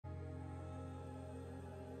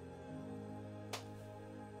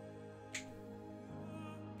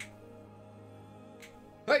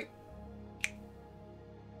Hey.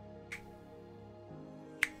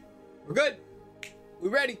 We're good. We're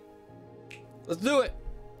ready. Let's do it.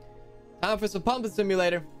 Time for some pumping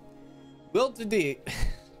simulator. Will today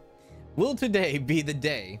be the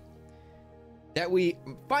day that we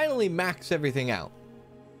finally max everything out?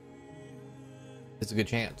 It's a good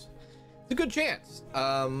chance. It's a good chance.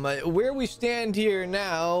 Where we stand here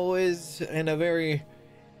now is in a very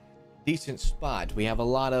decent spot. We have a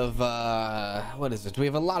lot of what is it? We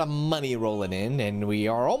have a lot of money rolling in, and we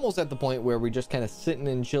are almost at the point where we're just kind of sitting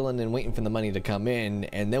and chilling and waiting for the money to come in,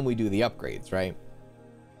 and then we do the upgrades, right?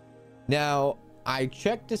 Now, I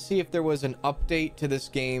checked to see if there was an update to this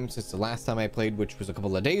game since the last time I played, which was a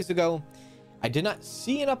couple of days ago. I did not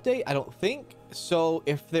see an update, I don't think. So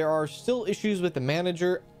if there are still issues with the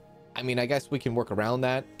manager, I mean, I guess we can work around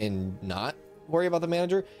that and not worry about the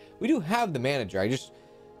manager. We do have the manager. I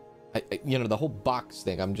you know, the whole box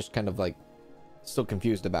thing, I'm just kind of like still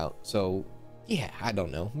confused about. So yeah, I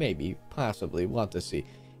don't know, maybe, possibly, we'll have to see.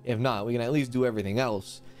 If not, we can at least do everything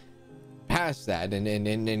else past that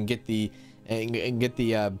and get the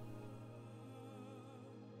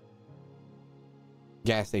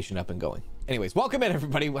gas station up and going. Anyways, welcome in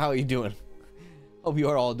everybody. How are you doing? Hope you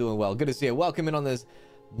are all doing well. Good to see you. Welcome in on this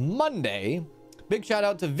Monday. Big shout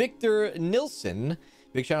out to Victor Nilsson.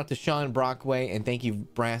 Big shout out to Sean Brockway, and thank you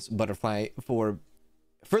Brass Butterfly for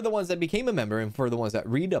the ones that became a member and for the ones that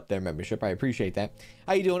read up their membership. I appreciate that.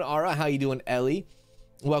 How you doing, Ara? How you doing, Ellie?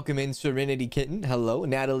 Welcome in, Serenity Kitten. Hello,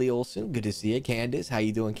 Natalie Olson. Good to see you. Candace, how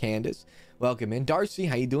you doing, Candace? Welcome in. Darcy,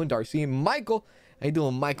 how you doing, Darcy? And Michael, how you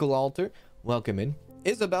doing, Michael Alter? Welcome in.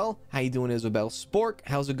 Isabel, how you doing, Isabel? Spork,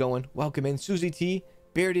 how's it going? Welcome in. Susie T,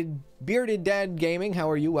 Bearded Dad Gaming,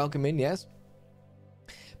 how are you? Welcome in. Yes.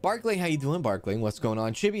 Barclay, how you doing, Barclay? What's going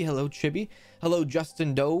on? Chibi, hello, Chibi. Hello,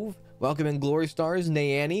 Justin Dove. Welcome in, Glory Stars.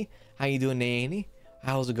 Nayani, how you doing, Nayani?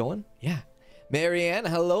 How's it going? Yeah. Marianne,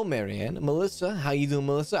 hello, Marianne. Melissa, how you doing,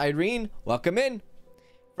 Melissa? Irene, welcome in.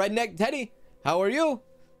 Redneck Teddy, how are you?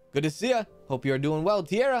 Good to see ya. Hope you are doing well.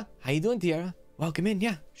 Tiara, how you doing, Tiara? Welcome in.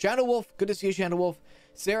 Yeah. Shadow Wolf, good to see you, Shadow Wolf.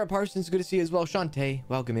 Sarah Parsons, good to see you as well. Shantae,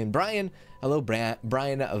 welcome in. Brian, hello, Brian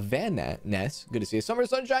Van Ness, good to see you. Summer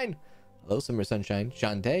Sunshine, hello, Summer Sunshine.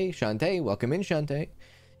 Shantae, welcome in, Shantae.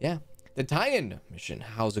 Yeah. The tie-in mission,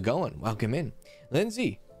 how's it going? Welcome in.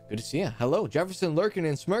 Lindsay, good to see you. Hello, Jefferson Lurkin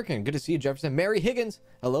and Smirkin, good to see you, Jefferson. Mary Higgins,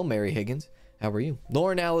 hello, Mary Higgins. How are you?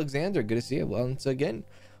 Lauren Alexander, good to see you once again.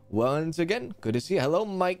 Good to see you. Hello,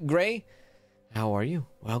 Mike Gray. How are you?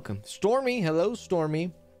 Welcome. Stormy, hello,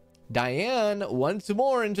 Stormy. Diane, once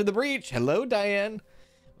more into the breach. Hello, Diane.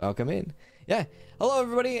 Welcome in. Yeah. Hello,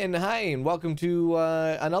 everybody, and hi, and welcome to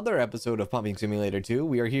another episode of Pumping Simulator 2.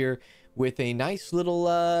 We are here with a nice little,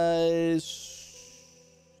 I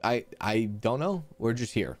don't know. We're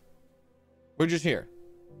just here. We're just here.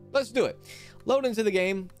 Let's do it. Load into the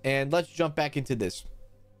game, and let's jump back into this.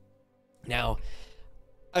 Now,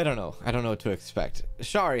 I don't know what to expect.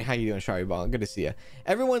 Shari, how you doing, Shari Ball? Good to see you.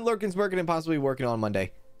 Everyone lurking, smirking, and possibly working on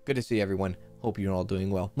Monday. Good to see everyone. Hope you're all doing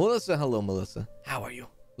well. Melissa, hello, Melissa. How are you?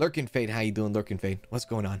 Lurking Fade, how you doing, Lurking Fade? What's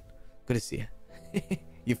going on? Good to see you.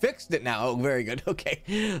 You fixed it now. Oh, very good.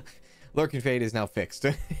 Okay. Lurking Fade is now fixed.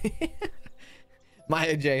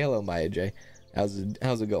 Maya J, hello, Maya J. How's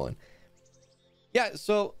it going? Yeah,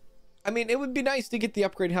 so, I mean, it would be nice to get the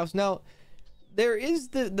upgrade house. Now, there is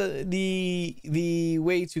the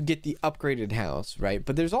way to get the upgraded house, right?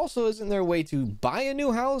 But there's also, isn't there a way to buy a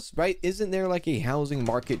new house, right? Isn't there like a housing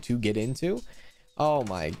market to get into? Oh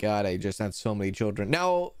my god, I just had so many children.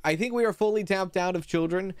 Now, I think we are fully tapped out of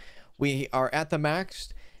children. We are at the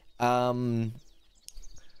max. There's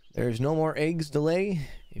no more eggs delay,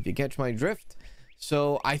 if you catch my drift.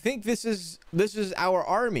 So I think this is our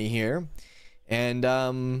army here,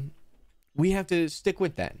 and we have to stick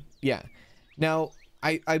with that. Yeah. Now,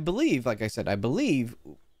 I believe, like I said, I believe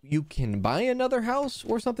you can buy another house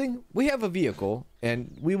or something. We have a vehicle,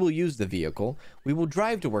 and we will use the vehicle. We will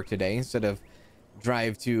drive to work today instead of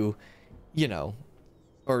drive to, you know,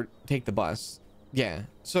 or take the bus. Yeah.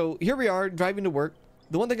 So here we are driving to work.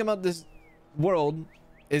 The one thing about this world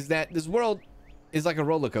is that this world is like a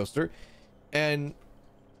roller coaster, and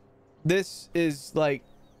this is like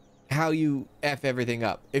how you F everything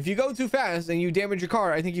up. If you go too fast and you damage your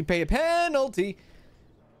car, I think you pay a penalty.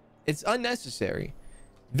 It's unnecessary.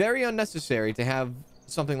 Very unnecessary to have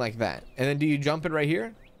something like that. And then do you jump it right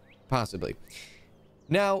here? Possibly.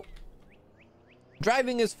 Now,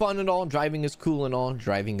 driving is fun and all. Driving is cool and all.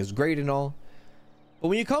 Driving is great and all. But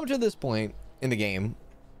when you come to this point in the game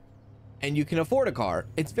and you can afford a car,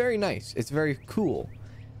 it's very nice. It's very cool.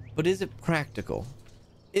 But is it practical?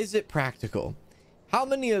 Is it practical? how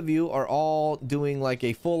many of you are all doing like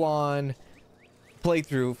a full-on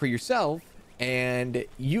playthrough for yourself, and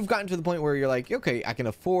you've gotten to the point where you're like, okay, I can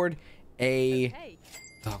afford a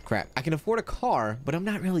oh crap, I can afford a car, but I'm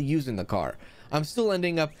not really using the car. I'm still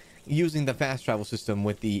ending up using the fast travel system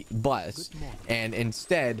with the bus, and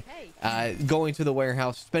instead going to the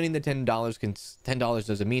warehouse, spending the $10, because $10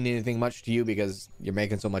 doesn't mean anything much to you because you're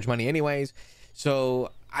making so much money anyways.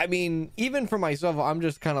 So I mean, even for myself, I'm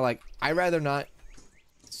just kind of like, I'd rather not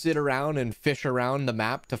sit around and fish around the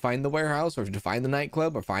map to find the warehouse or to find the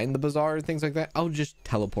nightclub or find the bazaar and things like that. I'll just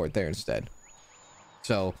teleport there instead.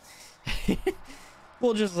 So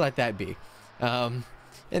we'll just let that be.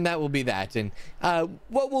 And that will be that. And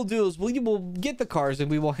what we'll do is we will get the cars, and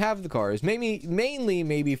we will have the cars mainly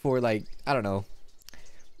maybe for, like, I don't know,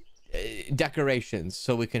 decorations,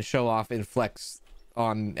 so we can show off and flex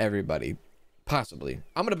on everybody, possibly.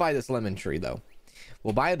 I'm gonna buy this lemon tree though.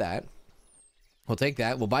 We'll buy that. We'll take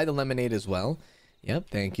that. We'll buy the lemonade as well. Yep,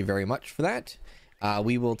 thank you very much for that.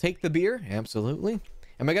 We will take the beer, absolutely.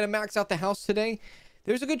 Am I gonna max out the house today?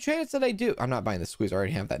 There's a good chance that I do. I'm not buying the squeeze, I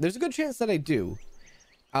already have that. There's a good chance that I do.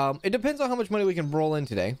 It depends on how much money we can roll in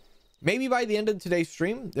today. Maybe by the end of today's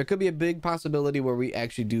stream, there could be a big possibility where we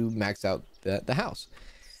actually do max out the house.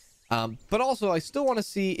 But also, I still want to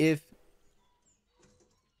see if...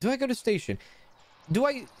 Do I go to station?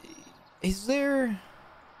 Is there...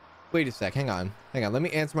 Wait a sec, hang on. Let me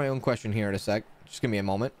answer my own question here in a sec. Just give me a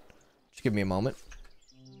moment.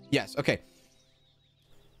 Yes, okay.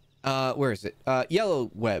 Where is it? Yellow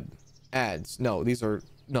web ads. No, these are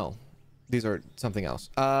something else.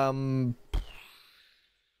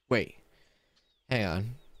 Wait, hang on. It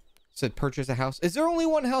said purchase a house. Is there only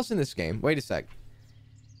one house in this game? Wait a sec.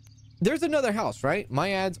 There's another house, right?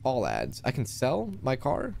 My ads, all ads. I can sell my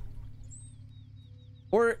car?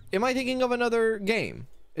 Or am I thinking of another game?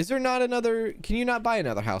 Is there not another... Can you not buy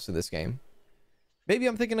another house in this game? Maybe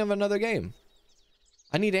I'm thinking of another game.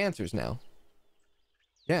 I need answers now.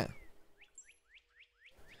 Yeah.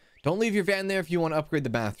 Don't leave your van there if you want to upgrade the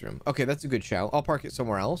bathroom. Okay, that's a good shout. I'll park it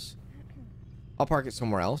somewhere else.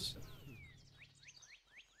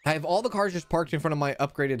 I have all the cars just parked in front of my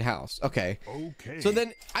upgraded house. Okay. So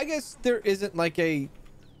then I guess there isn't like a...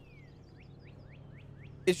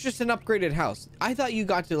 It's just an upgraded house. I thought you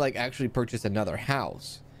got to like actually purchase another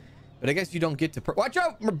house. But I guess you don't get to... Watch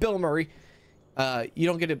out, Bill Murray. You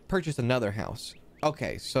don't get to purchase another house.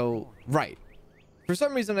 Okay, so... Right. For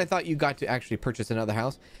some reason, I thought you got to actually purchase another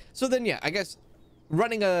house. So then, yeah, I guess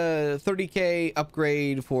running a 30K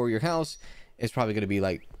upgrade for your house is probably going to be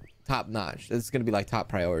like top notch. It's going to be like top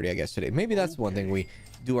priority, I guess, today. Maybe that's one thing we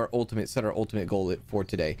do set our ultimate goal for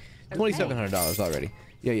today. $2,700 already.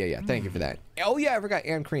 Yeah. Thank you for that. Oh, yeah, I forgot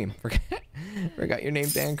Ann Cream. Forgot your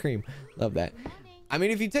name's Ann Cream. Love that. I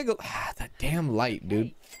mean, if you take a... that damn light,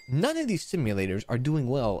 dude. None of these simulators are doing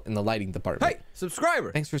well in the lighting department. Hey,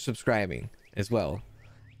 subscriber! Thanks for subscribing as well.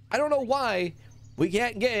 I don't know why we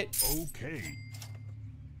can't get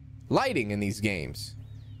lighting in these games.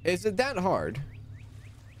 Is it that hard?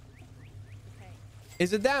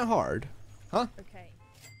 Is it that hard? Huh? Okay.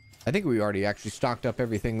 I think we already actually stocked up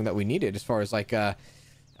everything that we needed as far as like yeah.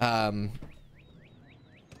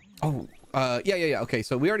 Okay,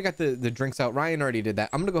 so we already got the drinks out. Ryan already did that.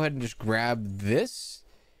 I'm gonna go ahead and just grab this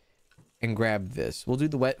and grab this. We'll do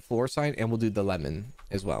the wet floor sign and we'll do the lemon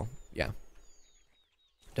as well. Yeah.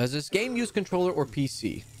 Does this game use controller or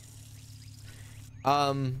PC?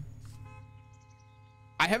 I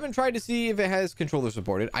haven't tried to see if it has controller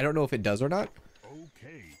supported. I don't know if it does or not.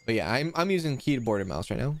 Okay. But yeah, I'm using keyboard and mouse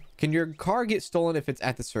right now. Can your car get stolen if it's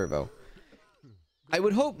at the servo? I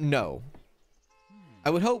would hope no.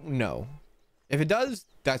 If it does,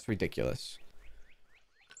 that's ridiculous.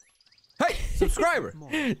 Hey, subscriber!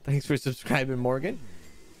 Thanks for subscribing, Morgan.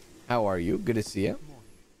 How are you? Good to see you.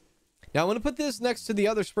 Now I'm going to put this next to the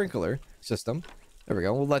other sprinkler system. There we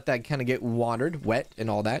go. We'll let that kind of get watered, wet, and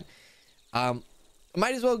all that.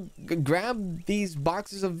 Might as well grab these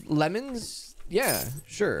boxes of lemons. Yeah,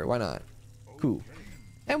 sure. Why not? Cool.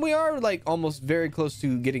 And we are like almost very close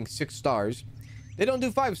to getting 6 stars. They don't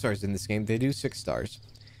do 5 stars in this game. They do 6 stars.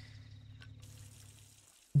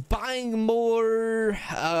 Buying more.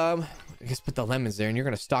 I guess put the lemons there, and you're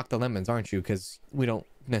going to stock the lemons, aren't you? Because we don't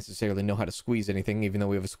necessarily know how to squeeze anything, even though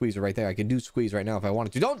we have a squeezer right there. I could do squeeze right now if I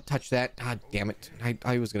wanted to. Don't touch that. God damn it.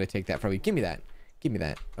 I was going to take that from you. Give me that. Give me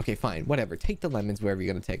that. Okay, fine. Whatever. Take the lemons wherever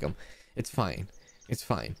you're going to take them. It's fine. It's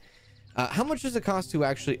fine. How much does it cost to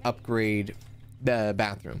actually upgrade the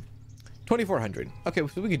bathroom? 2,400. Okay,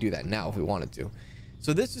 so we could do that now if we wanted to.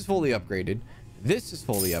 So this is fully upgraded. This is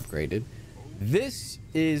fully upgraded. This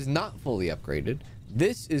is not fully upgraded.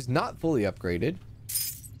 This is not fully upgraded.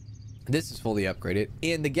 This is fully upgraded,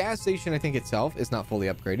 and the gas station, I think itself, is not fully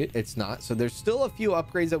upgraded. It's not. So there's still a few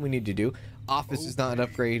upgrades that we need to do. Office is not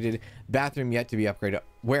upgraded. Bathroom yet to be upgraded.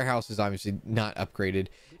 Warehouse is obviously not upgraded.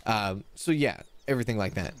 So yeah, everything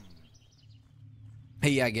like that. Hey,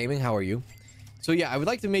 yeah, gaming, how are you? So yeah, I would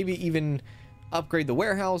like to maybe even upgrade the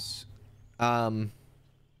warehouse.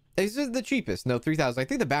 This is the cheapest. No, 3,000. I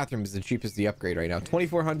think the bathroom is the cheapest to upgrade right now.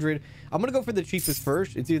 2,400. I'm gonna go for the cheapest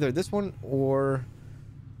first. It's either this one or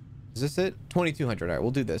is this it? 2,200. All right,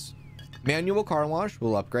 we'll do this. Manual car wash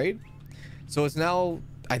will upgrade. So it's now,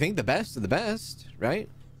 I think, the best of the best, right?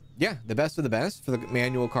 Yeah, the best of the best for the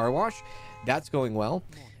manual car wash. That's going well.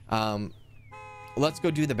 Let's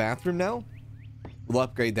go do the bathroom now. We'll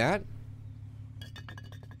upgrade that.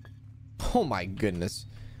 Oh my goodness.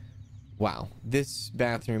 Wow, this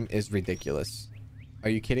bathroom is ridiculous. Are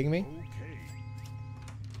you kidding me?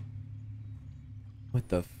 What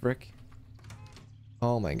the frick?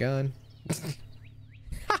 Oh my god.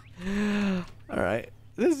 All right,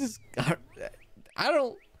 this is, I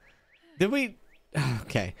don't, did we,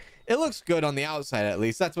 okay, it looks good on the outside. At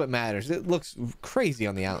least that's what matters. It looks crazy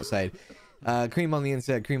on the outside. Cream on the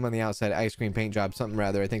inside, cream on the outside, ice cream paint job, something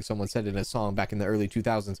rather. I think someone said it in a song back in the early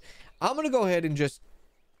 2000s. I'm gonna go ahead and just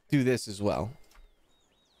do this as well.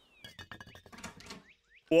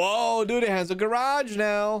 Whoa, dude, it has a garage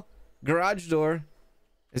now. Garage door.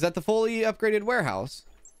 Is that the fully upgraded warehouse?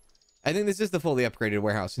 I think this is the fully upgraded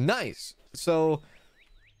warehouse. Nice. So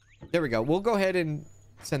there we go. We'll go ahead and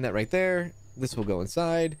send that right there. This will go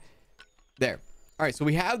inside there. All right, so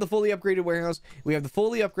we have the fully upgraded warehouse. We have the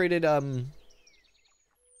fully upgraded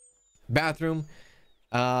bathroom.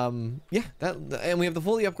 Yeah, that, and we have the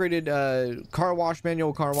fully upgraded car wash,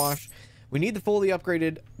 manual car wash. We need the fully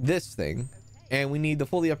upgraded this thing, and we need the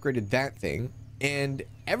fully upgraded that thing, and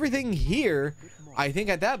everything here, I think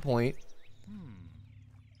at that point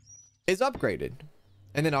is upgraded.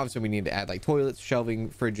 And then obviously we need to add like toilets, shelving,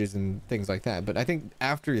 fridges, and things like that. But I think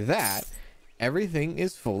after that, everything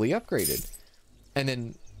is fully upgraded, and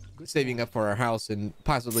then saving up for our house and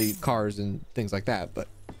possibly cars and things like that. But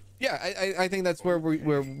yeah, I think that's where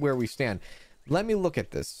we stand. Let me look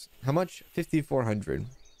at this. How much? 5,400.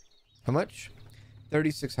 How much?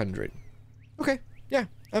 3,600. Okay. Yeah,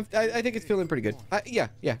 I think it's feeling pretty good. Yeah.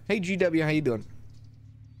 Hey GW, how you doing?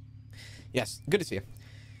 Yes, good to see you.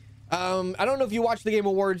 I don't know if you watch the Game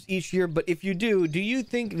Awards each year, but if you do you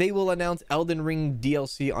think they will announce Elden Ring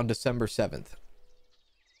DLC on December 7th?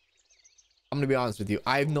 I'm gonna be honest with you,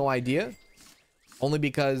 I have no idea, only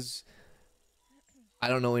because I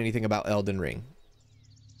don't know anything about Elden Ring.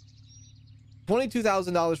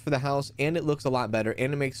 $22,000 for the house, and it looks a lot better,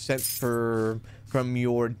 and it makes sense from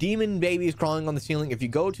your demon babies crawling on the ceiling. If you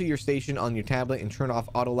go to your station on your tablet and turn off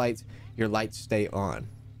auto lights, your lights stay on.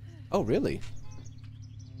 Oh, really?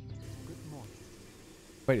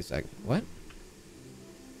 Wait a sec. What?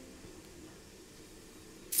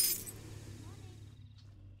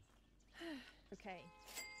 Okay.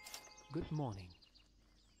 Good morning.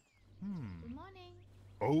 Good morning.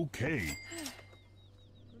 Okay.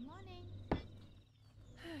 Good morning.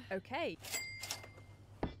 Okay.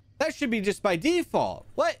 That should be just by default.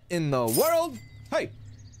 What in the world? Hey.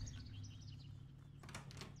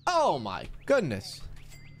 Oh my goodness.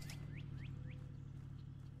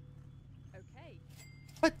 Okay.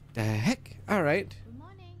 What the heck? All right. Good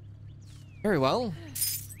morning. Very well.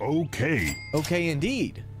 Okay. Okay,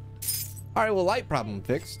 indeed. All right, well, light problem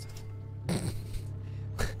fixed.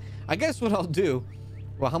 I guess what I'll do,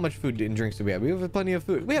 well, how much food and drinks do we have? We have plenty of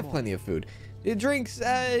food. We have plenty of food. The drinks,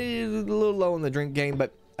 a little low in the drink game,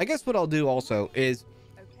 but I guess what I'll do also is,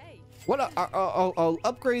 Okay. what I'll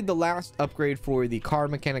upgrade the last upgrade for the car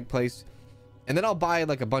mechanic place, and then I'll buy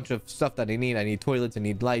like a bunch of stuff that I need. I need toilets, I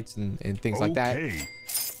need lights, and things like that.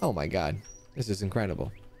 Oh my god, this is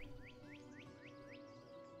incredible.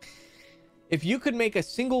 If you could make a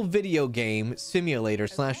single video game simulator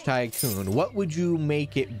slash tycoon, what would you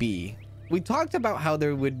make it be? We talked about how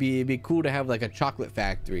there would be, it'd be cool to have like a chocolate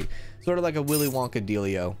factory, sort of like a Willy Wonka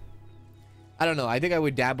dealio. I don't know. I think I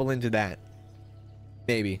would dabble into that.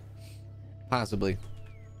 Maybe. Possibly.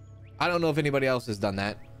 I don't know if anybody else has done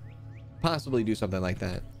that. Possibly do something like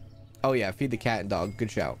that. Oh yeah, feed the cat and dog.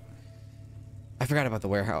 Good shout. I forgot about the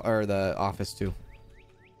warehouse or the office too.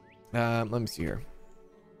 Let me see here.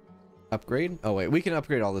 Upgrade. Oh wait, we can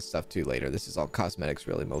upgrade all this stuff too later. This is all cosmetics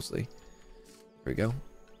really mostly. Here we go.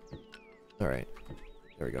 All right.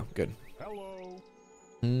 There we go. Good. Hello.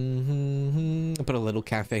 I'll put a little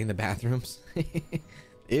cafe in the bathrooms.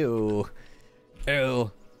 Ew.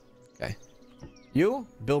 Ew. Okay. You?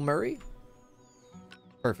 Bill Murray?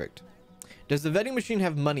 Perfect. Does the vending machine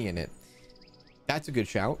have money in it? That's a good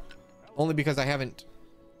shout. Only because I haven't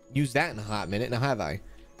used that in a hot minute, now have I?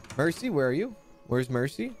 Mercy, where are you? Where's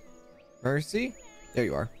Mercy? Mercy? There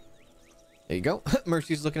you are. There you go.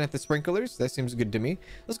 Mercy's looking at the sprinklers. That seems good to me.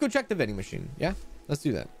 Let's go check the vending machine. Yeah, let's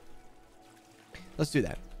do that. Let's do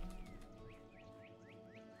that.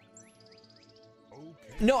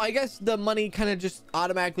 No, I guess the money kind of just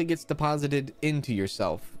automatically gets deposited into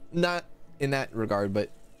yourself. Not in that regard,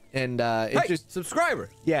 but it's just subscriber.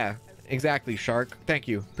 Yeah, exactly, Shark. Thank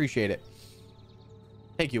you. Appreciate it.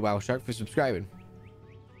 Thank you, Wow Shark, for subscribing.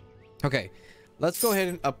 Okay, let's go ahead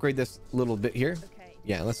and upgrade this little bit here. Okay.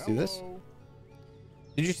 Yeah, let's do this.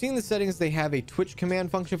 Did you see in the settings they have a Twitch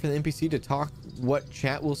command function for the NPC to talk what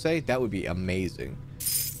chat will say? That would be amazing.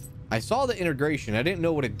 I saw the integration. I didn't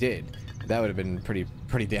know what it did. That would have been pretty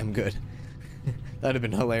damn good. That would have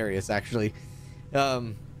been hilarious, actually.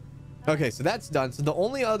 Okay, so that's done. So the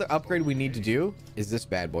only other upgrade we need to do is this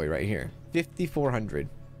bad boy right here. 5,400.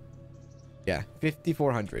 Yeah,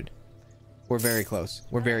 5,400. We're very close.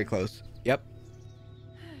 We're very close. Yep.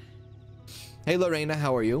 Hey, Lorena,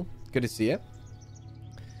 how are you? Good to see you.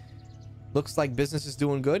 Looks like business is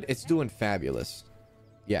doing good. It's doing fabulous.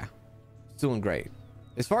 Yeah, it's doing great.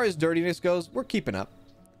 As far as dirtiness goes, we're keeping up.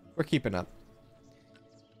 We're keeping up.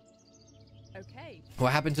 Okay.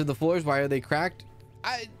 What happened to the floors? Why are they cracked?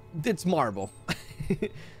 It's marble.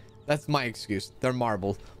 That's my excuse. They're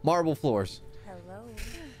marble. Marble floors. Hello.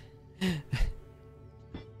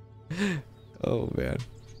 Oh, man.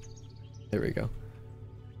 There we go.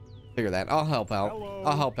 Figure that. I'll help out. Hello.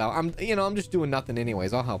 I'll help out. I'm just doing nothing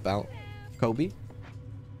anyways. I'll help out. Kobe?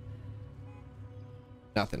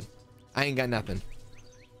 Nothing. I ain't got nothing.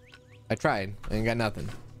 I tried. I ain't got nothing.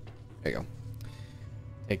 There you go.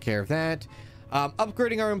 Take care of that.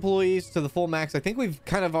 Upgrading our employees to the full max. I think we've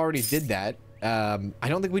kind of already did that. I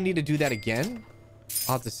don't think we need to do that again.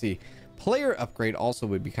 I'll have to see. Player upgrade also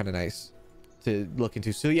would be kind of nice to look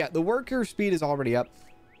into. So yeah, the worker speed is already up.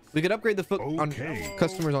 We could upgrade the foot on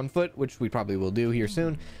customers on foot, which we probably will do here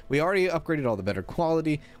soon. We already upgraded all the better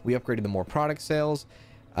quality. We upgraded the more product sales.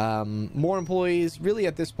 More employees. Really,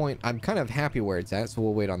 at this point, I'm kind of happy where it's at, so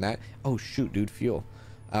we'll wait on that. Oh, shoot, dude, fuel.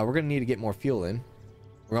 We're going to need to get more fuel in.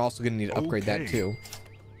 We're also going to need to upgrade that, too.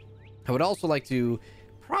 I would also like to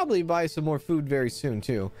probably buy some more food very soon,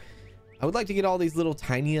 too. I would like to get all these little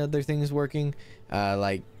tiny other things working,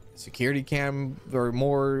 like security cam, or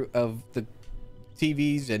more of the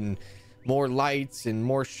TVs, and more lights, and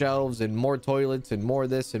more shelves, and more toilets, and more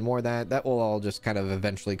this and more that. That will all just kind of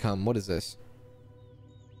eventually come. What is this?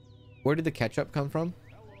 Where did the ketchup come from?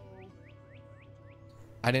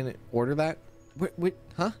 I didn't order that. Wait,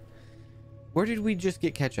 huh? Where did we just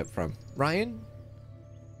get ketchup from? Ryan?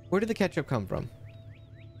 Where did the ketchup come from?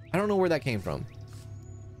 I don't know where that came from.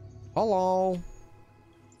 Hello?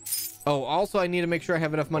 Oh, also I need to make sure I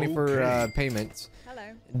have enough money for payments. Hello.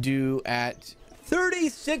 Due at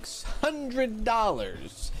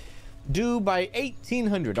 $3,600. Due by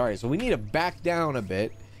 $1,800. All right, so we need to back down a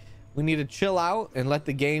bit. We need to chill out and let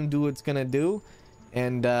the game do what it's gonna do.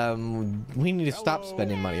 And we need to stop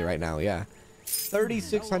spending money right now. Yeah,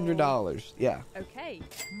 $3,600. Yeah. Okay.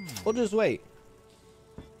 We'll just wait.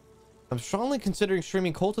 I'm strongly considering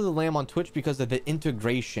streaming Cult of the Lamb on Twitch because of the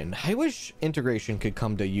integration. I wish integration could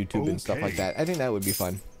come to YouTube and stuff like that. I think that would be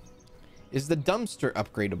fun. Is the dumpster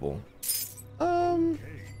upgradable? I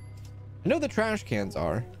know the trash cans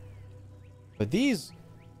are, but these,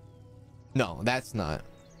 no, that's not.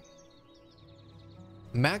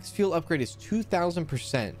 Max fuel upgrade is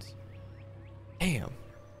 2,000%. Damn.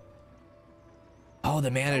 Oh,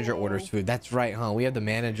 the manager orders food. That's right, huh? We have the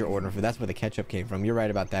manager order food. That's where the ketchup came from. You're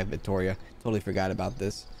right about that, Victoria. Totally forgot about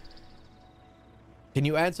this. Can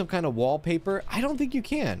you add some kind of wallpaper? I don't think you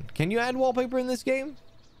can. Can you add wallpaper in this game?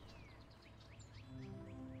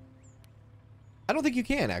 I don't think you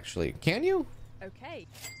can, actually. Can you? Okay.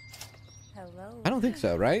 Hello. I don't think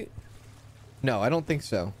so, right? No, I don't think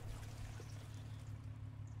so.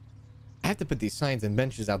 I have to put these signs and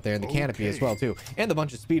benches out there in the canopy as well, too. And a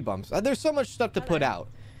bunch of speed bumps. There's so much stuff to put out.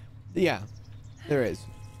 Yeah, there is.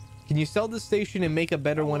 Can you sell this station and make a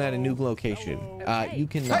better one at a new location? You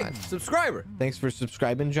cannot. Hey, subscriber. Thanks for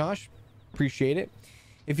subscribing, Josh. Appreciate it.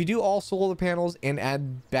 If you do all solar panels and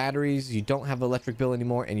add batteries, you don't have an electric bill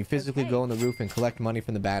anymore, and you physically go on the roof and collect money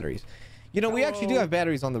from the batteries. You know, we actually do have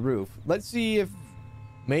batteries on the roof. Let's see if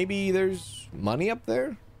maybe there's money up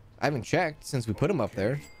there. I haven't checked since we put them up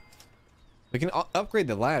there. We can upgrade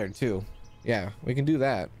the ladder too. Yeah, we can do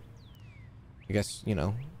that. I guess, you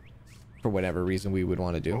know, for whatever reason we would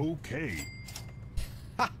want to do. Okay.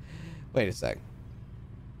 Ha! Wait a sec.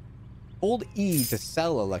 Hold E to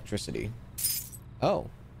sell electricity. Oh.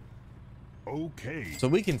 Okay. So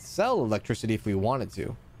we can sell electricity if we wanted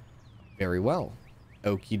to. Very well.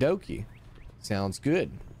 Okie dokie. Sounds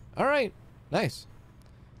good. All right. Nice.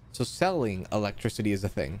 So selling electricity is a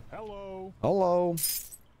thing. Hello. Hello.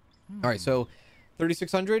 All right. So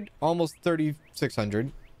 3,600, almost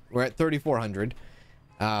 3,600. We're at 3,400.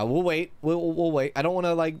 We'll wait. We'll wait. I don't want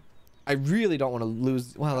to like. I really don't want to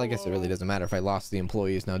lose. Well, I guess it really doesn't matter if I lost the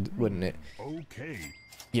employees now, wouldn't it? Okay.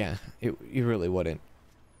 Yeah, it really wouldn't.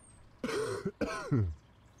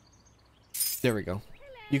 There we go.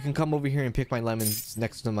 You can come over here and pick my lemons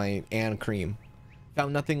next to my and cream.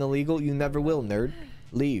 Found nothing illegal? You never will, nerd.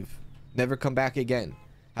 Leave. Never come back again.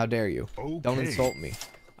 How dare you? Okay. Don't insult me.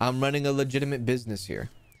 I'm running a legitimate business here.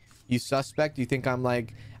 You suspect? You think I'm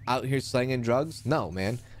like out here slanging drugs? No,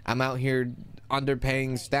 man. I'm out here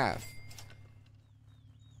underpaying staff.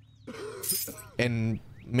 And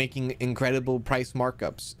making incredible price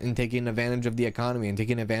markups and taking advantage of the economy and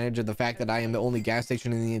taking advantage of the fact that I am the only gas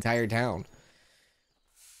station in the entire town.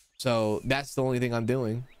 So that's the only thing I'm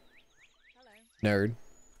doing. Hello. Nerd.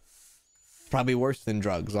 Probably worse than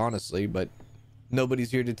drugs, honestly, but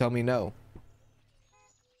nobody's here to tell me no.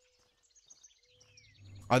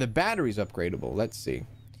 Are the batteries upgradable? Let's see.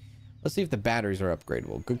 Let's see if the batteries are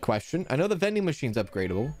upgradable. Good question. I know the vending machine's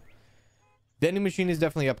upgradable. Vending machine is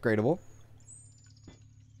definitely upgradable.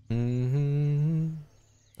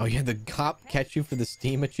 Oh yeah, the cop catch you for the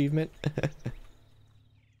Steam achievement.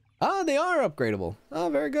 Oh, they are upgradable. Oh,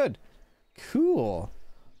 very good. Cool.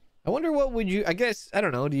 I wonder what would you, I guess, I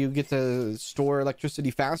don't know. Do you get to store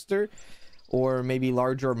electricity faster or maybe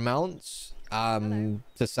larger amounts to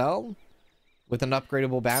sell with an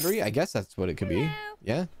upgradable battery? I guess that's what it could be.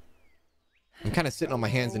 Yeah. I'm kind of sitting on my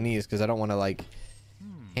hands and knees because I don't want to like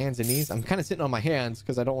hands and knees. I'm kind of sitting on my hands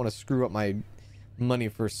because I don't want to screw up my money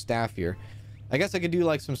for staff here. I guess I could do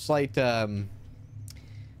like some slight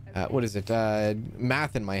what is it,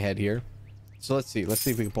 math in my head here. So let's see if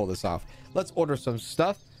we can pull this off. Let's order some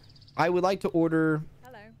stuff. I would like to order,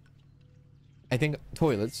 Hello. I think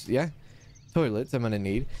toilets. Yeah, toilets I'm gonna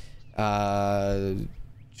need.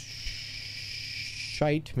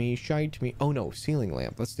 Shite me. Oh no, ceiling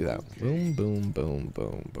lamp. Let's do that. Boom, boom, boom,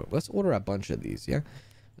 boom, boom. Let's order a bunch of these. Yeah,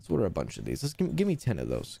 let's order a bunch of these. Let's give me 10 of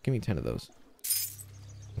those. Give me 10 of those.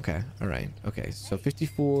 Okay. All right. Okay. So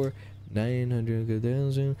 54, 900,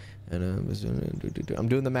 1,000, and I'm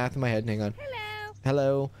doing the math in my head. Hang on.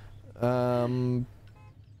 Hello. Hello.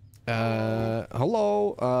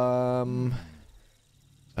 Hello.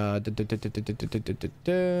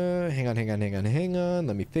 Hang on.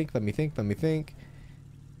 Let me think.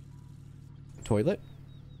 Toilet.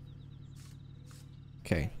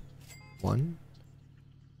 Okay. One.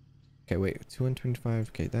 Okay, wait. 225.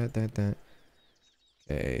 Okay, that.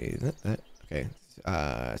 Okay, that. Okay.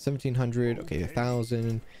 1,700. Okay,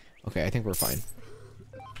 1,000. Okay, I think we're fine.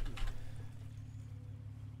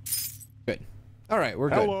 Good. All right, we're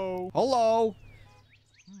good. Hello. Hello.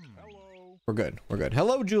 Hello. We're good.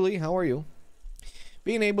 Hello, Julie. How are you?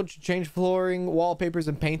 Being able to change flooring, wallpapers,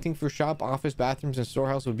 and painting for shop, office, bathrooms, and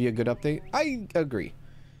storehouse would be a good update. I agree.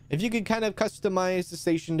 If you could kind of customize the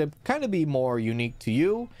station to kind of be more unique to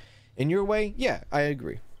you in your way, yeah, I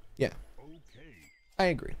agree. Yeah, Okay. I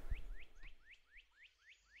agree.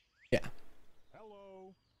 Yeah.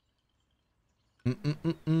 Hello. Okay.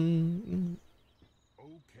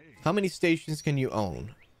 How many stations can you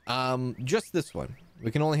own? Just this one. We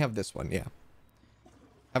can only have this one, yeah.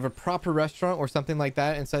 Have a proper restaurant or something like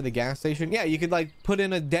that inside the gas station? Yeah, you could like put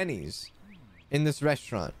in a Denny's in this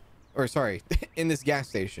restaurant. Or sorry, in this gas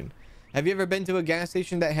station. Have you ever been to a gas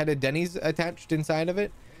station that had a Denny's attached inside of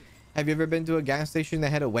it? Have you ever been to a gas station that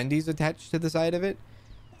had a Wendy's attached to the side of it?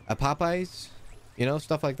 A Popeyes? You know,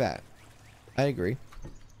 stuff like that. I agree.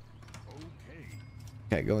 Okay.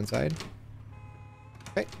 Okay, go inside.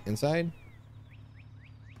 Okay, inside.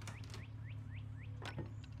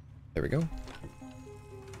 There we go.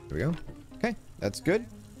 There we go. Okay, that's good.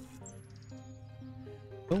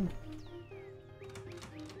 Boom.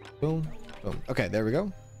 Boom. Boom. Okay, there we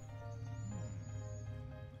go.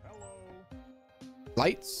 Hello.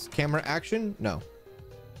 Lights, camera, action. No.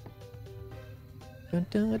 Okay,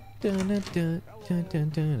 there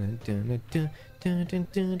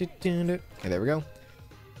we go.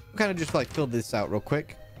 We'll kind of just like fill this out real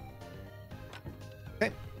quick.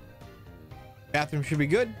 Okay. Bathroom should be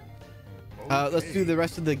good. Let's do the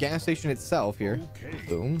rest of the gas station itself here. Okay.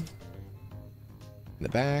 Boom. In the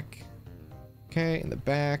back. Okay, in the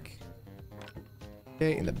back.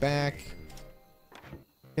 Okay, in the back.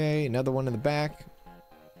 Okay, another one in the back.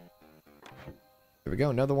 There we go,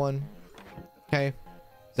 another one. Okay.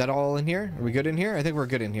 Is that all in here? Are we good in here? I think we're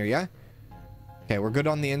good in here, yeah? Okay, we're good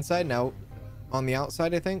on the inside. Now, on the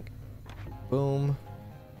outside, I think. Boom.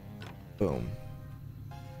 Boom.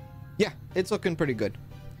 Yeah, it's looking pretty good.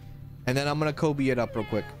 And then I'm gonna Kobe it up real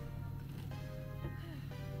quick.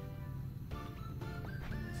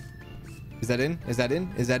 Is that in? Is that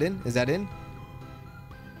in? Is that in? Is that in?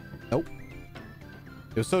 Nope.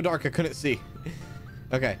 It was so dark I couldn't see.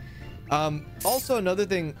 Okay. Also another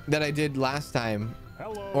thing that I did last time,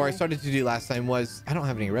 or I started to do last time, was I don't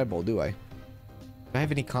have any Red Bull, do I? Do I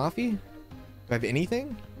have any coffee? Do I have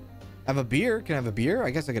anything? I have a beer. Can I have a beer? I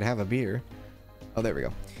guess I could have a beer. Oh, there we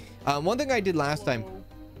go. One thing I did last time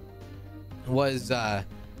was I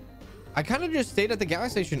kind of just stayed at the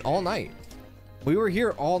gas station all night. We were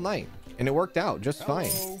here all night and it worked out just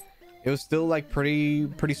fine. It was still like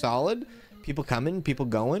pretty solid. People coming, people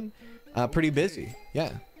going, pretty busy.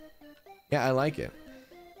 Yeah, I like it.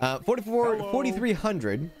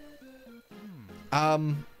 4,300.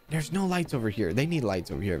 There's no lights over here. They need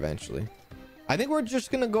lights over here eventually. I think we're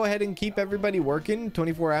just gonna go ahead and keep everybody working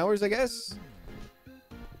 24 hours, I guess.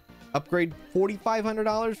 Upgrade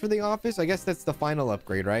 $4,500 for the office. I guess that's the final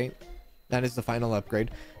upgrade, right? That is the final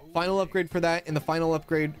upgrade. Final upgrade for that, and the final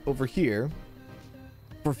upgrade over here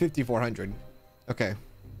for 5,400. Okay,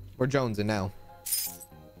 we're jonesing now.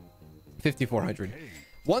 5,400.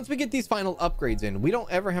 Once we get these final upgrades in, we don't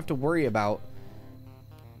ever have to worry about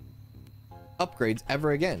upgrades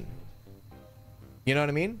ever again. You know what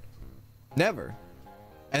I mean? Never.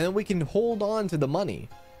 And then we can hold on to the money.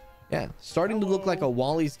 Yeah, starting to look like a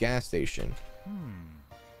Wally's gas station.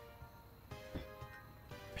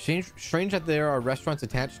 Strange that there are restaurants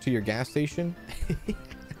attached to your gas station.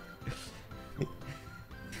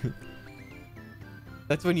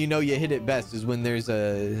 That's when you know you hit it best, is when there's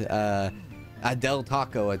a Del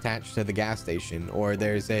Taco attached to the gas station, or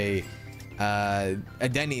there's a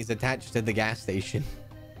Denny's attached to the gas station.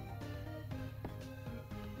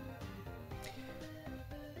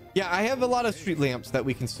 Yeah, I have a lot of street lamps that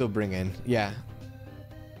we can still bring in. Yeah.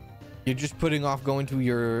 You're just putting off going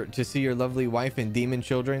to see your lovely wife and demon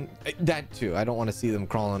children. That too. I don't want to see them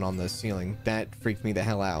crawling on the ceiling. That freaks me the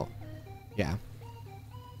hell out. Yeah.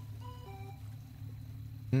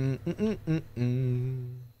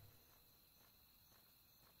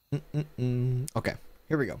 Okay,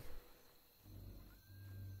 here we go.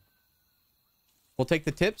 We'll take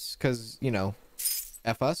the tips because, you know,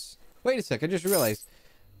 F us. Wait a sec, I just realized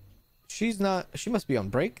she must be on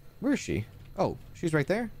break. Where is she? Oh, she's right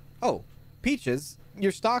there. Oh, Peaches,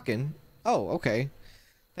 you're stalking. Oh, okay.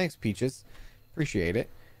 Thanks, Peaches. Appreciate it.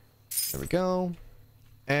 There we go.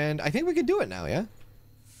 And I think we could do it now, yeah?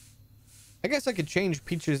 I guess I could change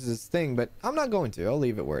Peaches' thing, but I'm not going to. I'll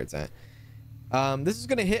leave it where it's at. This is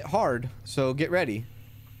going to hit hard, so get ready.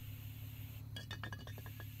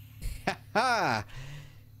 Ha!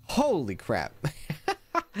 Holy crap.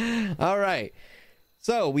 All right.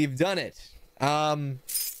 So we've done it.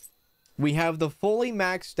 We have the fully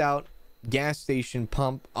maxed out gas station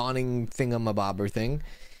pump awning thingamabobber thing.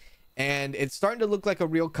 And it's starting to look like a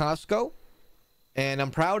real Costco. And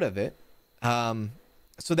I'm proud of it.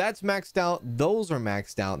 So that's maxed out. Those are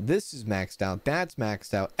maxed out. This is maxed out. That's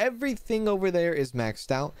maxed out. Everything over there is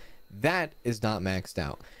maxed out. That is not maxed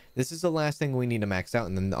out. This is the last thing we need to max out.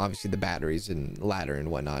 And then obviously the batteries and ladder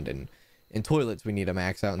and whatnot. And toilets we need to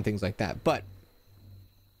max out and things like that. But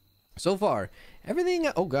so far, everything...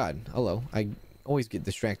 Oh, God. Hello. I always get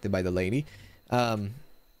distracted by the lady.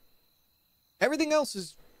 Everything else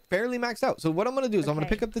is fairly maxed out. So what I'm going to do is I'm going to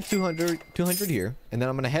pick up the 200 here. And then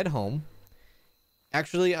I'm going to head home.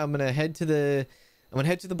 Actually, I'm going to head to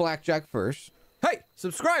the blackjack first. Hey,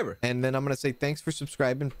 subscriber. And then I'm going to say thanks for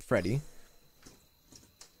subscribing, Freddy.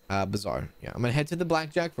 Bizarre. Yeah, I'm going to head to the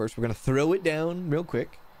blackjack first. We're going to throw it down real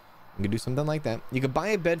quick. I'm going to do something like that. You could buy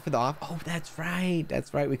a bed for the office. Oh, that's right.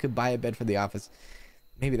 That's right. We could buy a bed for the office.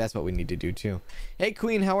 Maybe that's what we need to do too. Hey,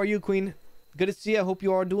 Queen. How are you, Queen? Good to see you. I hope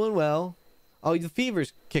you are doing well. Oh, the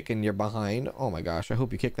fever's kicking your behind. Oh my gosh. I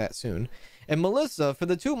hope you kick that soon. And Melissa, for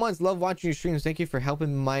the 2 months, love watching your streams. Thank you for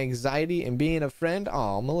helping my anxiety and being a friend.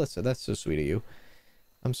 Oh, Melissa, that's so sweet of you.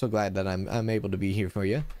 I'm so glad that I'm able to be here for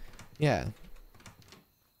you. Yeah.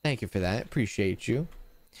 Thank you for that. Appreciate you.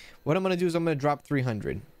 What I'm going to do is I'm going to drop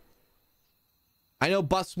 300. I know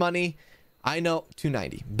bus money. I know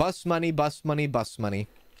 290. Bus money, bus money, bus money.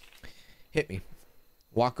 Hit me.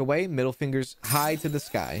 Walk away. Middle fingers high to the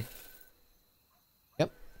sky.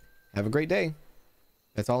 Yep. Have a great day.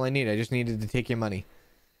 That's all I need. I just needed to take your money.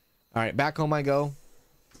 All right, back home I go.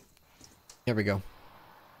 Here we go.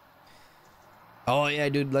 Oh yeah,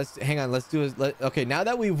 dude. Hang on. Let's do it. Okay, now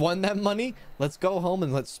that we've won that money, let's go home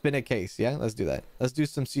and let's spin a case. Yeah, let's do that. Let's do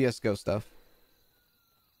some CS:GO stuff.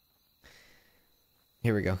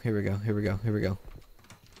 Here we go. Here we go. Here we go. Here we go.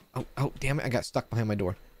 Oh, oh, damn it. I got stuck behind my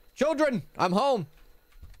door. Children, I'm home.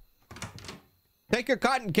 Take your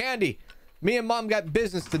cotton candy. Me and mom got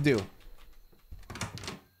business to do.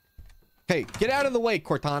 Hey, get out of the way,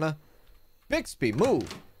 Cortana. Bixby, move.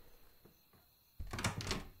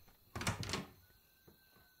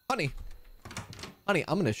 Honey. Honey,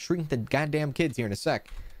 I'm gonna shrink the goddamn kids here in a sec.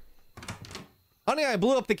 Honey, I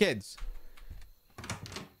blew up the kids.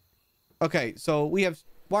 Okay, so we have...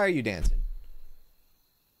 Why are you dancing?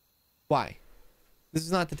 Why? This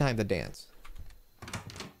is not the time to dance.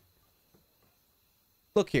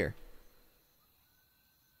 Look here.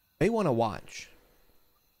 They want to watch.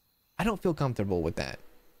 I don't feel comfortable with that.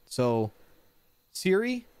 So,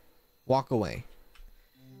 Siri, walk away.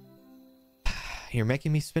 You're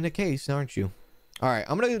making me spin a case, aren't you? All right,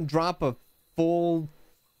 I'm going to drop a full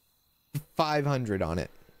 500 on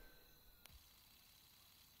it.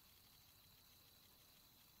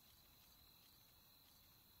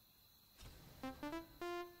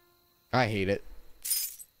 I hate it.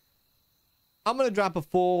 I'm going to drop a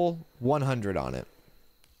full 100 on it.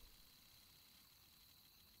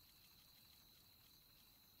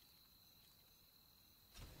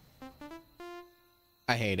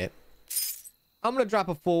 I hate it. I'm going to drop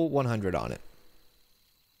a full 100 on it.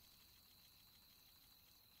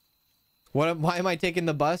 Why am I taking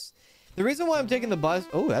the bus? The reason why I'm taking the bus...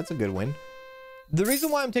 Oh, that's a good win. The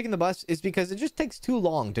reason why I'm taking the bus is because it just takes too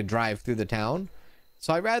long to drive through the town.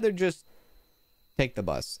 So I'd rather just take the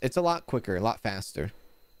bus. It's a lot quicker, a lot faster.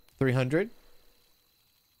 300.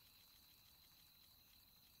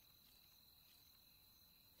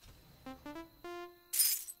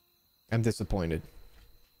 I'm disappointed.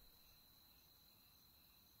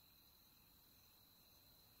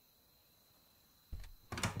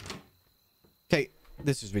 Okay,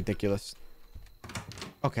 this is ridiculous.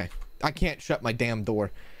 Okay, I can't shut my damn door.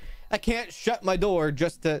 I can't shut my door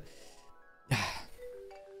just to...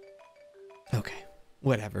 Okay,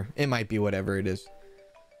 whatever. It might be whatever it is.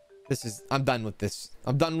 This is... I'm done with this.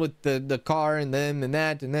 I'm done with the car and them and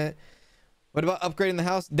that and that. What about upgrading the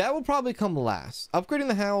house? That will probably come last. Upgrading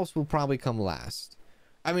the house will probably come last.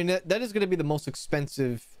 I mean, that is going to be the most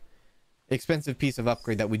expensive piece of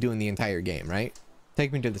upgrade that we do in the entire game, right?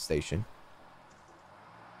 Take me to the station.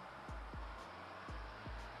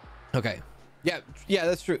 Okay. Yeah,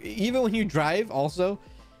 that's true. Even when you drive, also,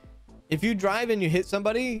 if you drive and you hit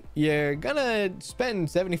somebody, you're gonna spend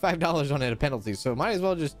 $75 on it, a penalty. So might as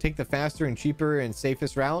well just take the faster and cheaper and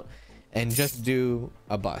safest route and just do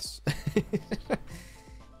a bus. If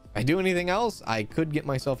I do anything else, I could get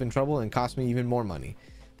myself in trouble and cost me even more money.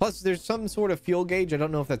 Plus, there's some sort of fuel gauge. I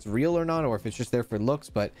don't know if that's real or not, or if it's just there for looks,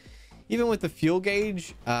 but even with the fuel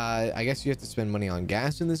gauge, I guess you have to spend money on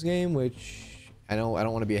gas in this game, which... I don't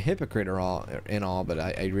want to be a hypocrite or all, but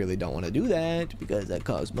I really don't want to do that because that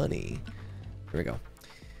costs money. Here we go.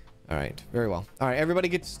 All right, very well. All right, everybody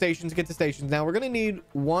get to stations, Now we're going to need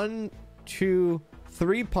 1, 2,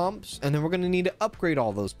 3 pumps, and then we're going to need to upgrade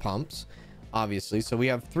all those pumps, obviously. So we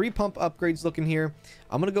have 3 pump upgrades looking here.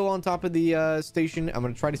 I'm going to go on top of the station. I'm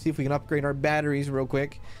going to try to see if we can upgrade our batteries real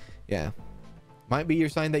quick. Yeah. Might be your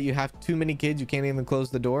sign that you have too many kids. You can't even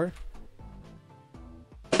close the door.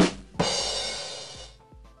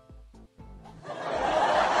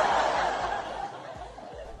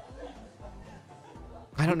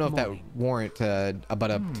 I don't know if that warrant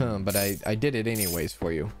but I did it anyways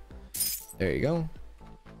for you. There you go.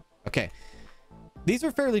 Okay, these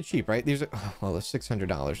are fairly cheap, right? These are well, it's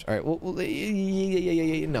 $600. All right, well,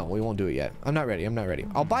 yeah. No, we won't do it yet. I'm not ready.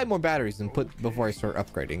 I'll buy more batteries and put before I start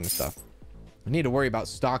upgrading and stuff. I need to worry about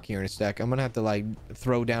stock here in a sec. I'm gonna have to like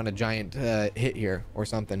throw down a giant hit here or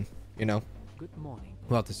something, you know. Good morning.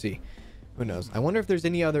 We'll have to see. Who knows? I wonder if there's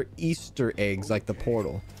any other Easter eggs like the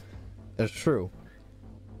portal. That's true.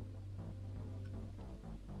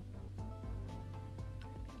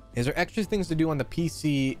 Is there extra things to do on the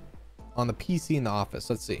PC in the office?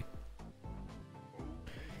 Let's see.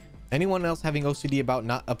 Anyone else having OCD about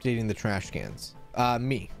not updating the trash cans?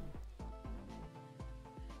 Me.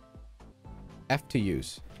 F to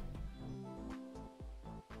use.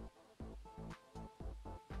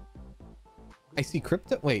 I see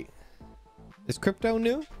crypto. Wait. Is crypto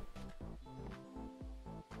new?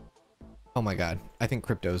 Oh my god. I think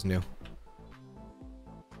crypto is new.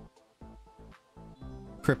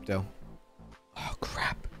 Crypto. Oh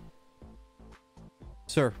crap.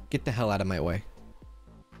 Sir, get the hell out of my way.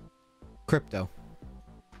 Crypto.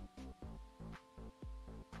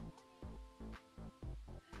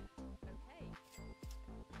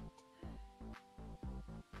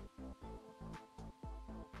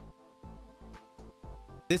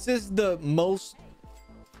 This is the most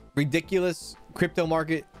ridiculous crypto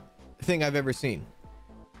market thing I've ever seen.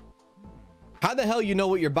 How the hell you know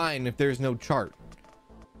what you're buying if there's no chart?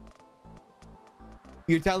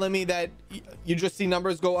 You're telling me that you just see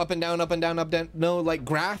numbers go up and down, up and down, up down? No, like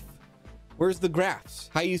graph? Where's the graphs?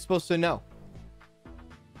 How are you supposed to know?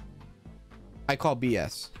 I call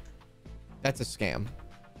BS. That's a scam.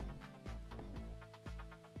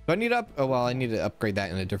 Do I need up? Oh, well, I need to upgrade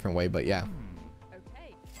that in a different way, but yeah.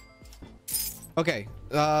 Okay. Okay.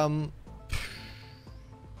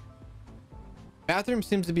 Bathroom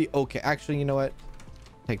seems to be okay. Actually, you know what?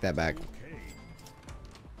 Take that back. Okay.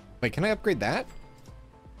 Wait, can I upgrade that?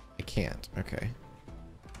 I can't. Okay.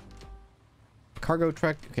 Cargo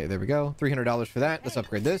truck. Okay, there we go. $300 for that. Let's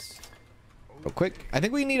upgrade this real quick. I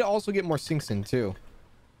think we need to also get more sinks in too.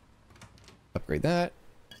 Upgrade that.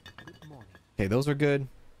 Good morning. Okay, those are good.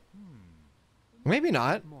 Maybe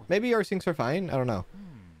not. Maybe our sinks are fine. I don't know.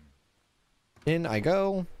 In I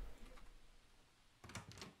go.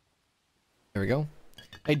 There we go.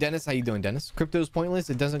 Hey Dennis, how you doing, Dennis? Crypto is pointless.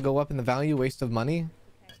 It doesn't go up in the value. Waste of money.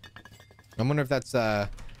 I wonder if that's a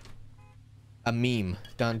meme.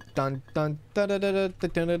 Dun dun dun dun dun dun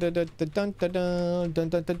dun dun dun dun dun dun dun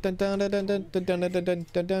dun dun dun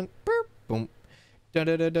dun dun. Boom. Dun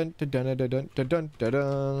dun dun dun dun dun dun dun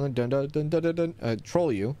dun dun dun dun.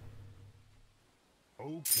 Troll you.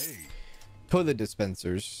 Okay. Toilet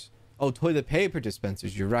dispensers. Oh, toilet paper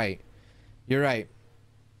dispensers. You're right. You're right.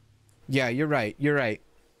 Yeah, you're right. You're right.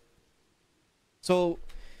 So,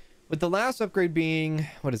 with the last upgrade being,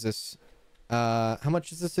 what is this? How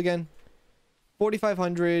much is this again?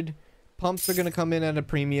 4,500. Pumps are gonna come in at a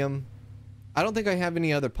premium. I don't think I have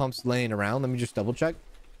any other pumps laying around. Let me just double check.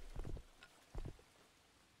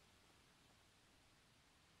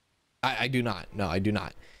 I do not. No, I do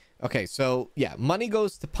not. Okay, so yeah, money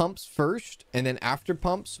goes to pumps first, and then after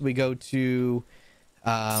pumps we go to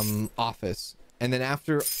office, and then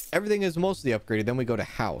after everything is mostly upgraded, then we go to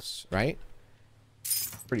house, right?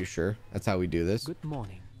 Pretty sure that's how we do this. Good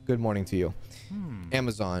morning. Good morning to you.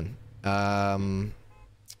 Amazon. Well,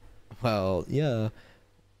 yeah.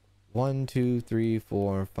 1, 2, 3,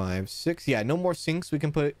 4, 5, 6. Yeah, no more sinks we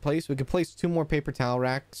can place. We can place 2 more paper towel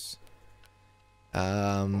racks.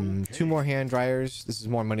 2 more hand dryers. This is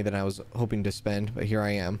more money than I was hoping to spend, but here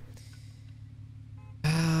I am.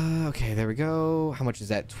 Okay, there we go. How much is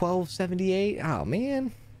that? $12.78. Oh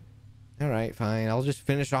man. All right, fine. I'll just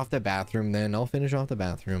finish off the bathroom then. I'll finish off the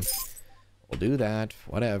bathroom. We'll do that.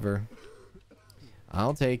 Whatever.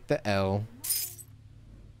 I'll take the L.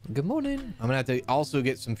 Good morning. I'm gonna have to also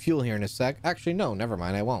get some fuel here in a sec. Actually, no, never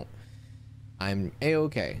mind. I won't. I'm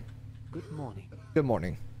a-okay. Good morning. Good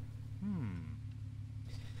morning.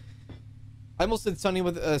 I almost said sunny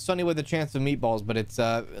with a chance of meatballs, but it's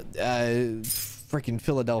freaking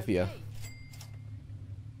Philadelphia.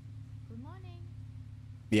 Good morning.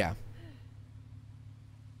 Yeah.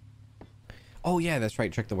 Oh yeah, that's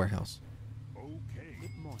right. Check the warehouse. Okay.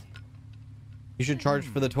 Good morning. You should charge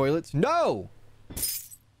for the toilets. No.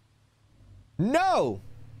 No.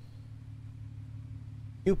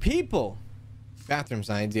 You people. Bathroom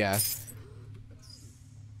signs, yeah.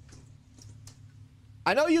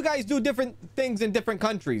 I know you guys do different things in different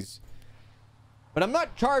countries, but I'm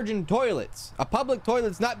not charging toilets. A public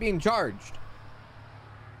toilet's not being charged.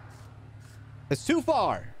 It's too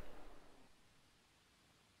far.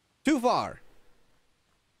 Too far.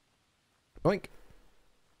 Boink.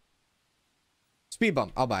 Speed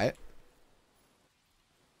bump. I'll buy it.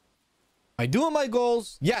 Am I doing my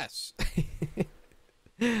goals? Yes.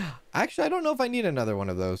 Actually, I don't know if I need another one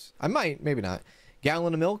of those. I might. Maybe not.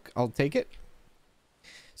 Gallon of milk. I'll take it.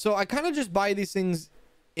 So I kind of just buy these things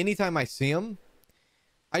anytime I see them.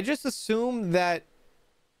 I just assume that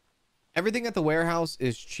everything at the warehouse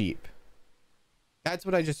is cheap. That's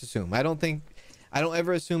what I just assume. I don't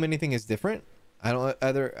ever assume anything is different. I don't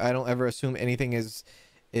ever assume anything is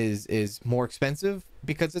more expensive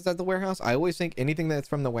because it's at the warehouse. I always think anything that's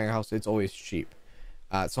from the warehouse, it's always cheap.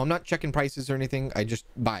 So I'm not checking prices or anything. I just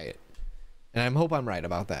buy it. And I hope I'm right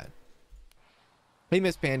about that. Hey,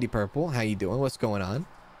 Miss Pandy Purple. How you doing? What's going on?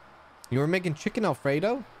 You were making chicken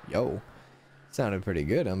Alfredo? Yo. Sounded pretty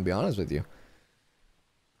good, I'm gonna be honest with you.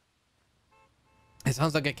 It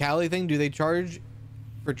sounds like a Cali thing. Do they charge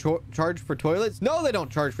for toilets? No, they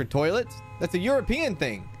don't charge for toilets. That's a European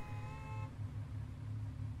thing.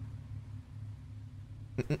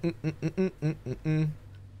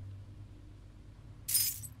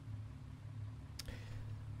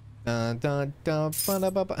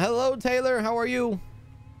 Hello, Taylor. How are you?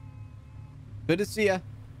 Good to see ya.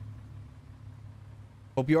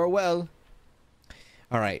 Hope you are well.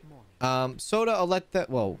 All right. Soda, I'll let that...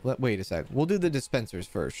 Well, wait a sec. We'll do the dispensers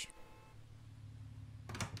first.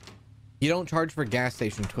 You don't charge for gas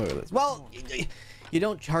station toilets. Well, you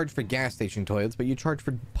don't charge for gas station toilets, but you charge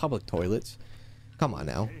for public toilets. Come on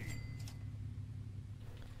now.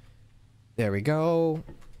 There we go.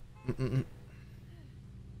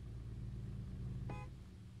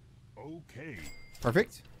 Okay.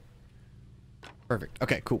 Perfect. Perfect.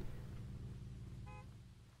 Okay, cool.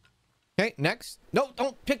 Okay, next. No,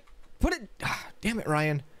 don't pick. Put it. Ah, damn it,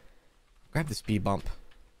 Ryan. Grab the speed bump.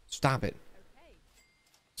 Stop it.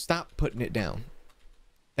 Stop putting it down.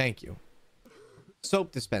 Thank you.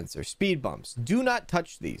 Soap dispenser. Speed bumps. Do not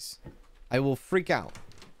touch these. I will freak out.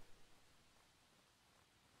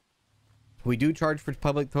 We do charge for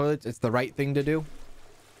public toilets. It's the right thing to do.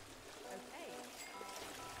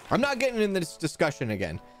 I'm not getting in this discussion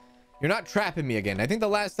again. You're not trapping me again. I think the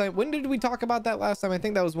last time... When did we talk about that last time? I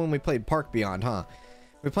think that was when we played Park Beyond, huh?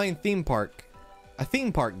 We're playing theme park. A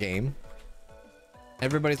theme park game.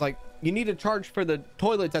 Everybody's like, you need to charge for the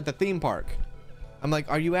toilets at the theme park. I'm like,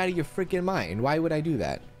 are you out of your freaking mind? Why would I do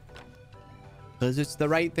that? Because it's the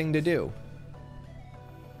right thing to do.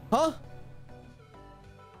 Huh?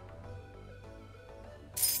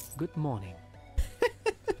 Good morning.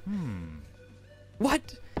 What?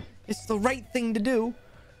 It's the right thing to do.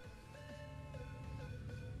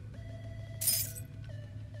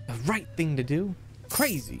 The right thing to do?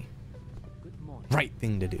 Crazy. Good morning. Right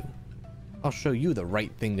thing to do. I'll show you the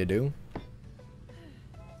right thing to do.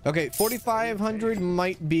 Okay, 4,500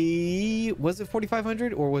 might be... Was it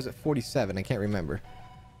 4,500 or was it 47? I can't remember.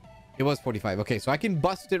 It was 45. Okay, so I can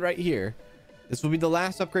bust it right here. This will be the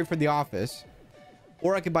last upgrade for the office.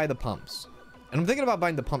 Or I could buy the pumps. And I'm thinking about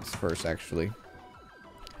buying the pumps first, actually.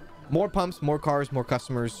 More pumps, more cars, more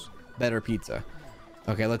customers, better pizza.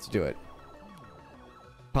 Okay, let's do it.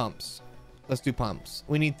 Pumps. Let's do pumps.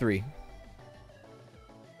 We need 3.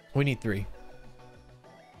 We need 3.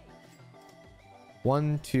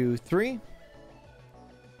 1, 2, 3.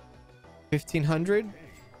 1,500.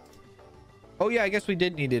 Oh yeah, I guess we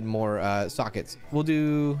needed more sockets. We'll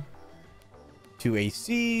do 2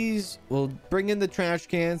 ACs. We'll bring in the trash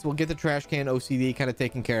cans. We'll get the trash can OCD kind of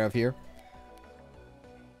taken care of here.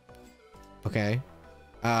 Okay.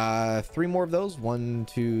 3 more of those. 1,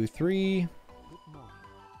 2, 3.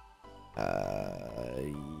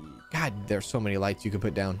 God, there's so many lights you can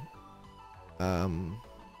put down.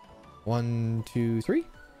 1, 2, 3.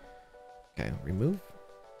 Okay, remove.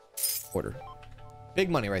 Order. Big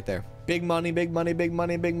money right there. Big money, big money, big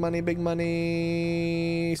money, big money, big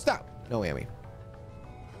money. Stop. No whammy.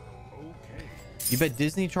 Okay. You bet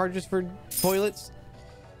Disney charges for toilets?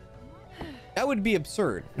 That would be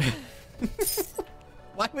absurd.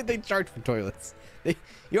 Why would they charge for toilets?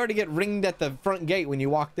 You already get ringed at the front gate when you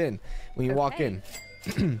walked in. When you walk in.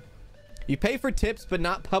 You pay for tips, but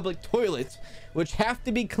not public toilets, which have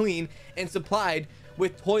to be clean and supplied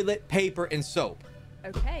with toilet paper and soap.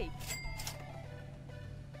 Okay.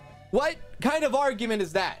 What kind of argument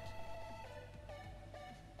is that?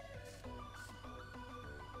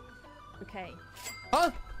 Okay.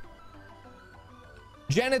 Huh?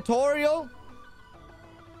 Janitorial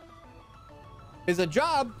is a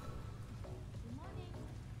job.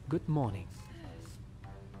 Good morning.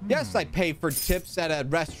 Yes, I pay for tips at a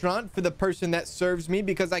restaurant for the person that serves me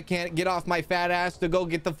because I can't get off my fat ass to go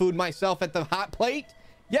get the food myself at the hot plate.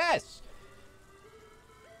 Yes.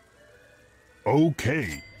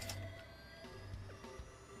 Okay.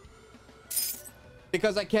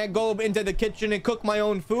 Because I can't go into the kitchen and cook my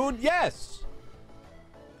own food. Yes.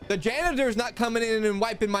 The janitor's not coming in and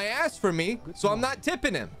wiping my ass for me, so I'm not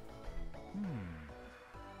tipping him.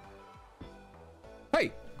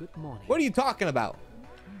 Hey, Good morning. what are you talking about?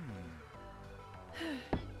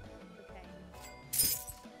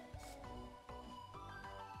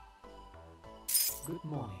 Good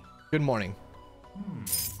morning. Good morning.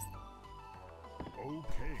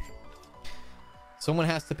 Okay. Someone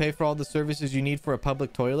has to pay for all the services you need for a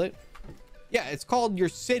public toilet? Yeah, it's called your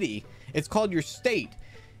city. It's called your state.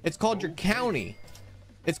 It's called your county.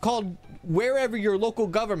 It's called wherever your local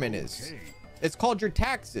government is. Okay. It's called your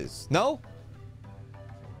taxes. No?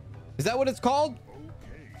 Is that what it's called?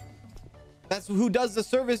 Okay. That's who does the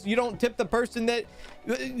service. You don't tip the person that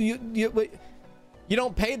you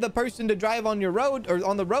don't pay the person to drive on your road or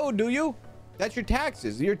on the road, do you? That's your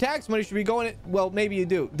taxes. Your tax money should be going, well, maybe you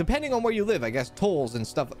do, depending on where you live, I guess, tolls and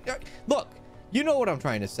stuff. Look, you know what I'm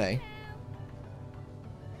trying to say.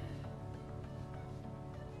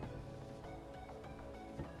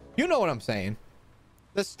 You know what I'm saying.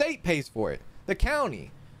 The state pays for it. The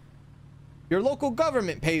county. Your local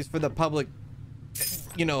government pays for the public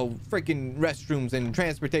you know, freaking restrooms and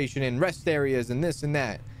transportation and rest areas and this and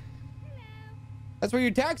that. That's where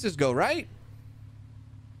your taxes go, right?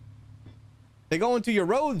 They go into your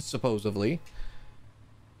roads, supposedly.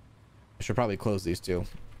 I should probably close these two.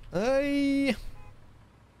 There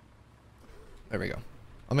we go.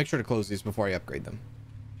 I'll make sure to close these before I upgrade them.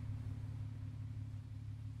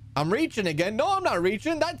 I'm reaching again. No, I'm not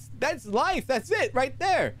reaching. That's life. That's it right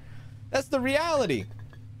there. That's the reality.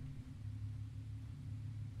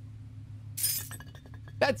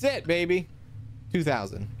 That's it, baby.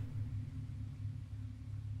 2,000.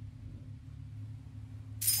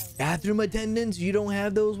 Bathroom attendants, you don't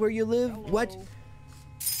have those where you live? Hello. What?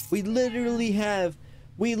 We literally have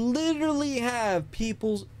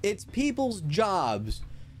it's people's jobs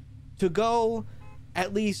to go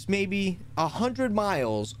at least maybe 100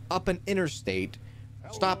 miles up an interstate,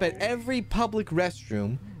 stop at every public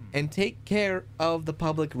restroom and take care of the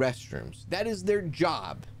public restrooms. That is their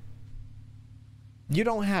job. You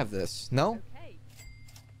don't have this, no? Okay.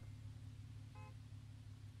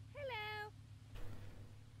 Hello.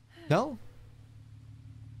 No?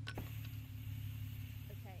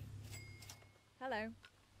 Okay. Hello.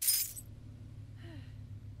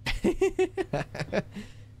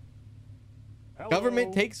 Government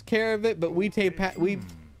Hello. takes care of it, but we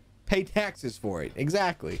pay taxes for it.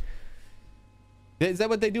 Exactly. Is that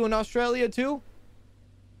what they do in Australia too?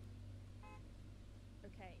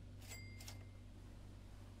 Okay.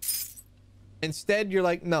 Instead, you're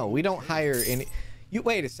like, no, we don't hire any. You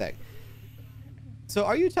wait a sec. So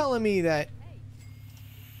are you telling me that?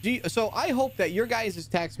 So I hope that your guys'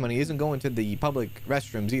 tax money isn't going to the public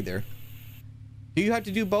restrooms either. Do you have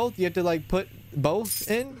to do both? You have to like put both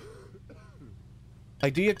in?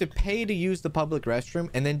 Like, do you have to pay to use the public restroom,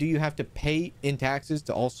 and then do you have to pay in taxes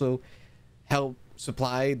to also help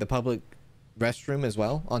supply the public restroom as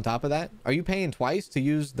well on top of that? Are you paying twice to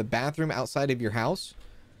use the bathroom outside of your house?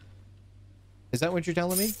 Is that what you're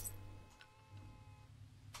telling me?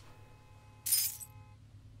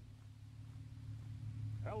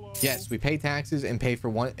 Hello. Yes, we pay taxes and pay for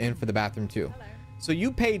one and for the bathroom too. Hello. So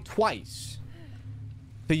you pay twice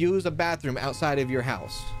to use a bathroom outside of your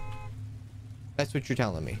house. That's what you're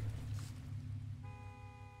telling me.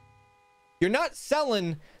 You're not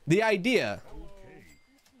selling the idea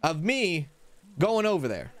of me going over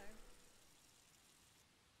there.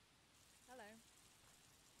 Hello.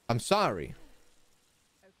 I'm sorry.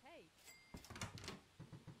 Okay.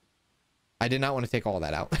 I did not want to take all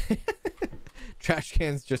that out. Trash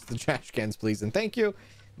cans, just the trash cans, please. And thank you.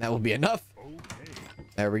 That will be enough. Okay.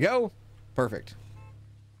 There we go. Perfect.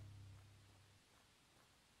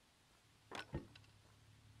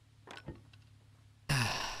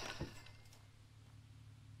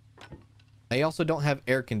 They also don't have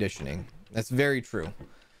air conditioning. That's very true.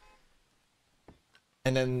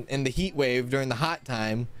 And then in the heat wave during the hot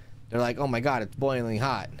time, they're like, "Oh my God, it's boiling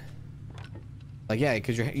hot." Like, yeah,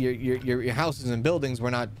 because your houses and buildings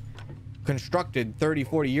were not constructed 30,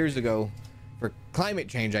 40 years ago for climate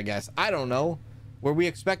change, I guess. I don't know. Were we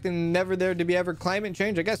expecting never there to be ever climate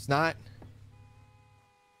change? I guess not.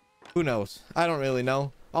 Who knows? I don't really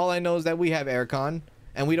know. All I know is that we have aircon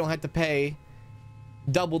and we don't have to pay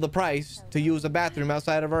double the price to use a bathroom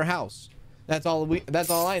outside of our house. That's all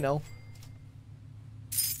I know.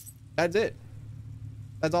 That's it.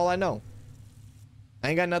 That's all I know. I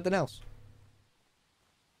ain't got nothing else.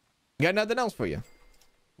 Got nothing else for you.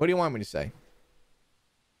 What do you want me to say?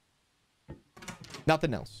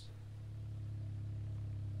 Nothing else.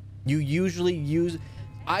 I usually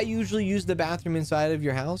use the bathroom inside of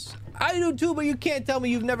your house. I do too, but you can't tell me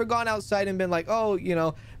you've never gone outside and been like, oh, you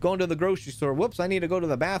know, going to the grocery store. Whoops, I need to go to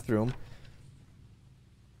the bathroom.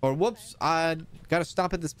 Or whoops, I gotta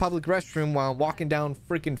stop at this public restroom while walking down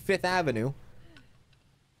freaking 5th Avenue.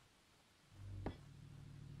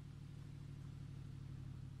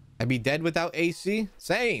 I'd be dead without AC?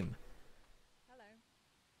 Same. Hello.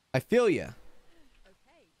 I feel ya.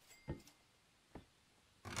 Okay.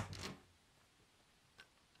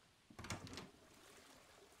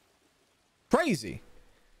 Crazy.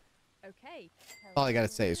 Okay. All I gotta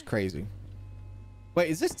say is crazy. Wait,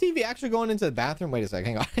 is this TV actually going into the bathroom? Wait a sec,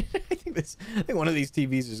 hang on. I think one of these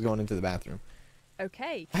TVs is going into the bathroom.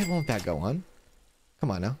 Okay. Why won't that go on?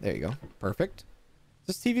 Come on now. There you go. Perfect.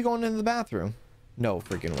 Is this TV going into the bathroom? No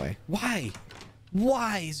freaking way. Why?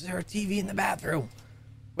 Why is there a TV in the bathroom?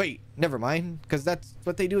 Wait, never mind. Because that's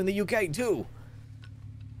what they do in the UK too.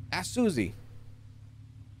 Ask Susie.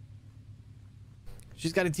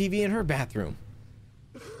 She's got a TV in her bathroom.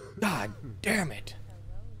 God damn it.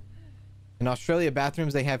 In Australia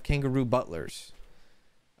bathrooms, they have kangaroo butlers.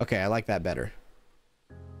 Okay, I like that better.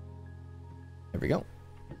 There we go.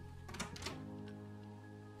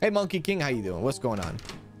 Hey, Monkey King, how you doing? What's going on?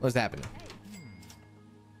 What's happening?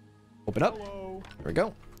 Open up. Hello. There we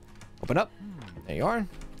go. Open up. There you are.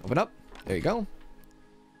 Open up. There you go.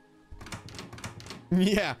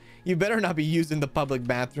 Yeah, you better not be using the public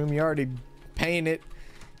bathroom. You're already paying it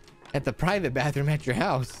at the private bathroom at your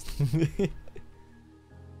house.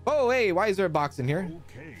 Oh, hey, why is there a box in here?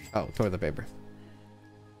 Okay. Oh, toilet paper.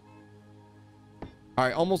 All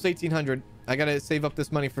right, almost 1,800. I gotta save up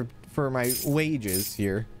this money for my wages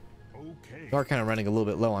here. Okay. We are kind of running a little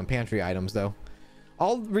bit low on pantry items, though.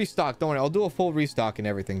 I'll restock. Don't worry. I'll do a full restock and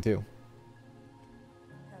everything, too.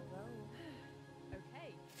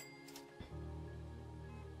 Okay.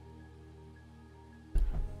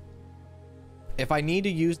 If I need to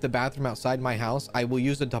use the bathroom outside my house, I will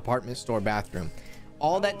use a department store bathroom.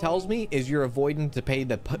 All that tells me is you're avoiding to pay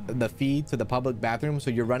the fee to the public bathroom, so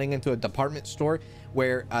you're running into a department store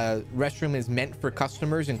where a restroom is meant for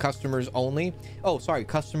customers and customers only. Oh, sorry,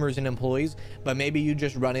 customers and employees. But maybe you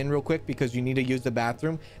just run in real quick because you need to use the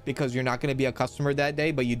bathroom because you're not going to be a customer that day,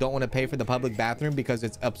 but you don't want to pay for the public bathroom because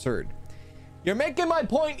it's absurd. You're making my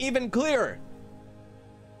point even clearer.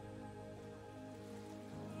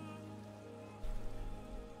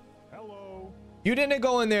 Hello. You didn't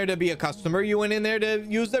go in there to be a customer. You went in there to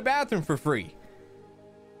use their bathroom for free.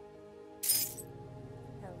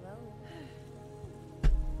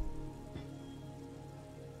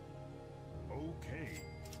 Okay.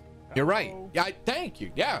 You're right. Hello. Yeah, thank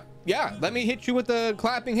you. Yeah, yeah. Let me hit you with the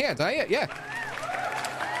clapping hands. Yeah.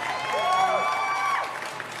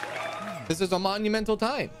 This is a monumental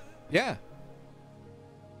time. Yeah.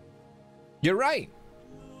 You're right.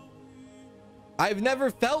 I've never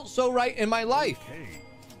felt so right in my life. Okay.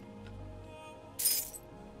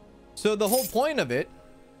 So the whole point of it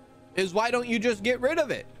is, why don't you just get rid of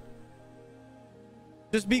it?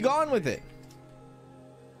 Just be gone with it.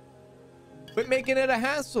 Quit making it a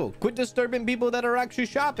hassle. Quit disturbing people that are actually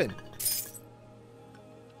shopping.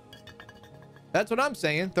 That's what I'm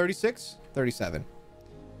saying. 36, 37.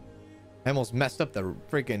 I almost messed up the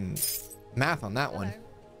freaking math on that one. Hello.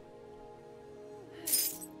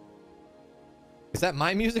 Is that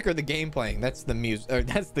my music or the game playing? That's the music, or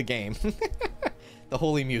that's the game. The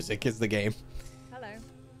holy music is the game. Hello.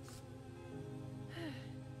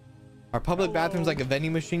 Are public Hello. bathrooms like a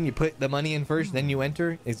vending machine? You put the money in first, then you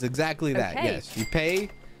enter? It's exactly that. Okay. Yes, you pay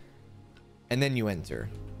and then you enter.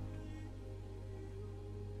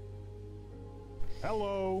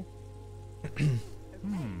 Hello. Okay.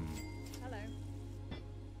 Hello.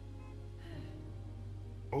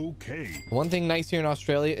 Okay. One thing nice here in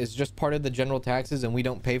Australia is just part of the general taxes and we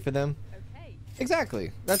don't pay for them. Okay.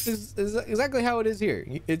 Exactly. That's exactly how it is here.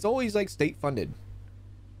 It's always like state funded.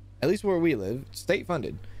 At least where we live, state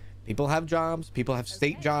funded. People have jobs. People have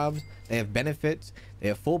state Okay. jobs. They have benefits. They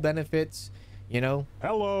have full benefits. You know,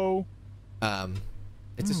 Hello.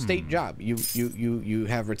 it's a state job. You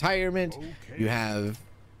have retirement. Okay. You have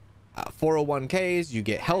 401ks. You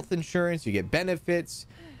get health insurance. You get benefits,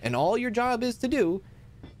 and all your job is to do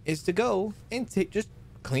is to go and just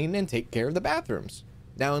clean and take care of the bathrooms.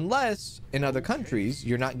 Now, unless in other countries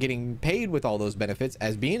you're not getting paid with all those benefits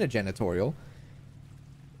as being a janitorial,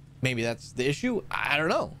 maybe that's the issue. I don't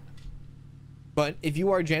know. But if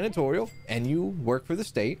you are janitorial and you work for the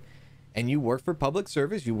state and you work for public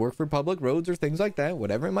service, you work for public roads or things like that,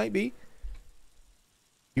 whatever it might be,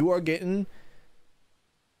 you are getting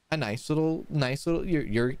a nice little,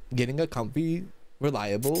 you're getting a comfy,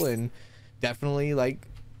 reliable, and definitely like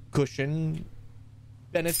cushion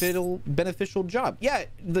beneficial job. Yeah,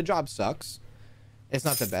 the job sucks. It's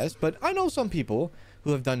not the best, but I know some people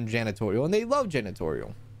who have done janitorial and they love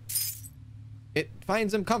janitorial. It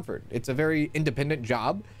finds them comfort. It's a very independent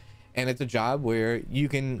job, and it's a job where you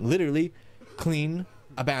can literally clean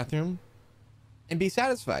a bathroom and be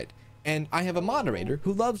satisfied. And I have a moderator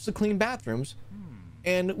who loves to clean bathrooms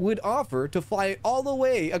and would offer to fly all the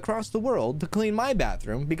way across the world to clean my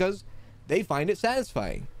bathroom because they find it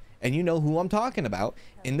satisfying. And you know who I'm talking about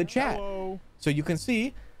in the chat. Hello. So you can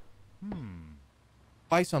see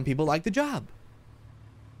why some people like the job.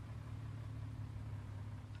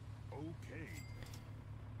 Okay.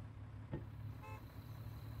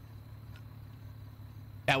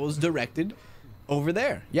 That was directed over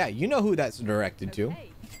there. Yeah, you know who that's directed to.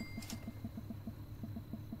 Okay.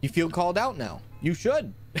 You feel called out now. You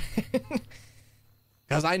should.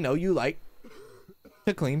 Because I know you like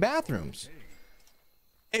to clean bathrooms.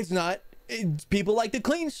 People like to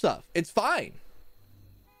clean stuff. It's fine.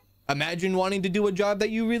 Imagine wanting to do a job that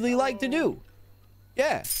you really like to do.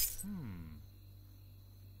 Yeah.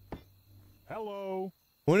 Hello.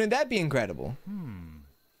 Wouldn't that be incredible?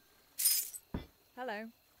 Hello.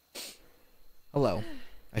 Hello.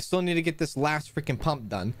 I still need to get this last freaking pump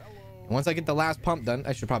done. And once I get the last pump done,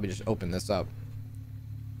 I should probably just open this up.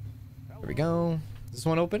 There we go. Is this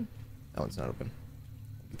one open? No, it's not open.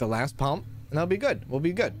 Get the last pump, and that'll be good. We'll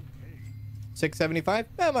be good. 675?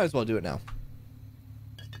 I might as well do it now.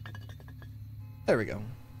 There we go.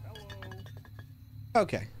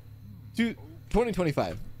 Okay.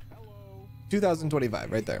 2025.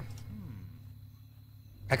 2025, right there.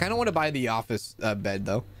 I kind of want to buy the office bed,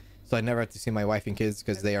 though. So I never have to see my wife and kids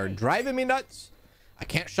because they are driving me nuts. I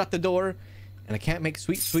can't shut the door. And I can't make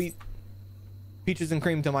sweet, sweet peaches and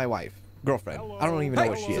cream to my wife. Girlfriend. I don't even know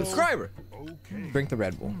what she is. Subscriber. Okay. Drink the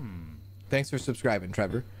Red Bull. Thanks for subscribing,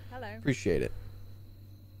 Trevor. Hello. Appreciate it.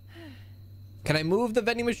 Can I move the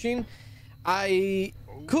vending machine? I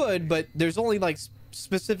could, but there's only like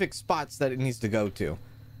specific spots that it needs to go to.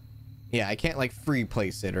 Yeah, I can't like free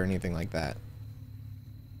place it or anything like that.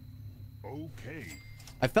 Okay.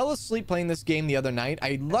 I fell asleep playing this game the other night.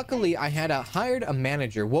 Luckily I had hired a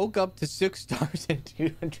manager, woke up to 6 stars and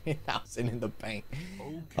 200,000 in the bank.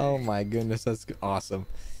 Okay. Oh my goodness, that's awesome.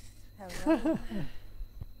 Hello.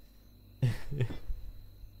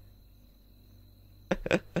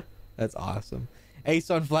 That's awesome. Hey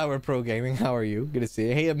Sunflower Pro Gaming, how are you? Good to see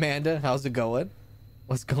you. Hey Amanda, how's it going?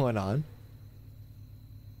 What's going on?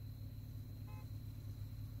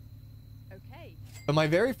 Okay. But my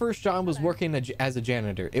very first job was working as a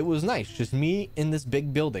janitor. It was nice, just me in this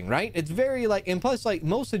big building, right? It's very like, and plus like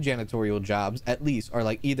most of janitorial jobs at least are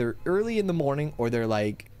like either early in the morning or they're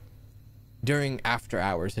like during after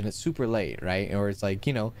hours and it's super late, right? Or it's like,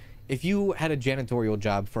 you know, if you had a janitorial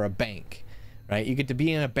job for a bank, right? You get to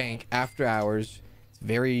be in a bank after hours. It's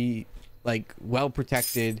very like well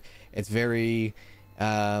protected. It's very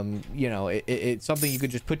you know, it's something you could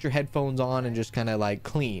just put your headphones on and just kind of like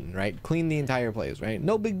clean, right? Clean the entire place, right?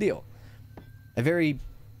 No big deal. A very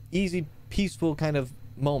easy, peaceful kind of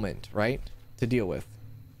moment, right? To deal with.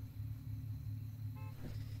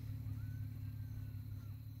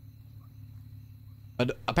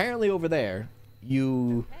 But apparently over there,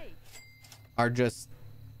 you Okay. are just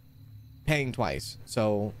paying twice.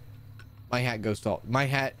 So my hat goes to my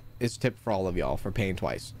hat is tipped for all of y'all for paying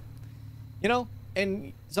twice. You know?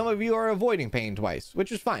 And some of you are avoiding paying twice,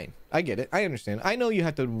 which is fine. I get it. I understand. I know you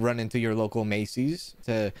have to run into your local Macy's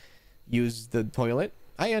to use the toilet.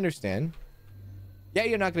 I understand. Yeah,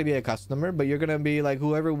 you're not going to be a customer, but you're going to be like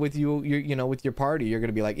whoever with you, you know, with your party. You're going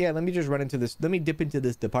to be like, yeah, let me just run into this. Let me dip into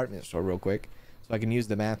this department store real quick so I can use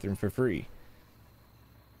the bathroom for free.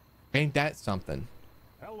 Ain't that something?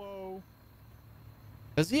 Hello.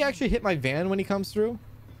 Does he actually hit my van when he comes through?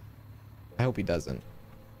 I hope he doesn't.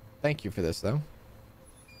 Thank you for this, though.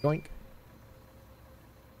 Yoink.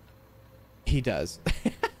 He does.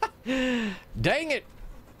 Dang it.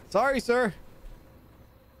 Sorry, sir.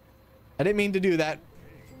 I didn't mean to do that.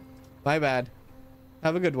 My bad.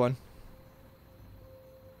 Have a good one.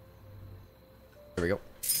 There we go.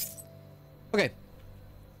 Okay.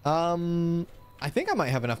 I think I might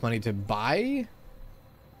have enough money to buy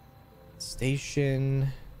station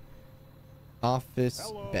office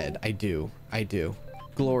Hello. bed. I do.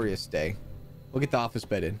 Glorious day. We'll get the office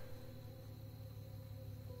bed in.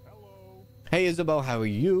 Hello. Hey Isabel, how are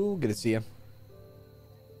you? Good to see you.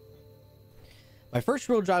 My first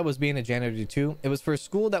real job was being a janitor too. It was for a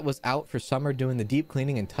school that was out for summer doing the deep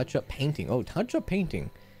cleaning and touch-up painting. Oh, touch-up painting.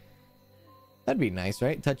 That'd be nice,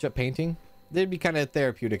 right? Touch-up painting. It'd be kind of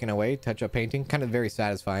therapeutic in a way. Touch-up painting. Kind of very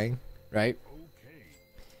satisfying, right?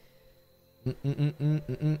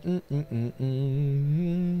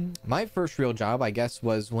 My first real job, I guess,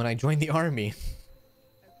 was when I joined the army.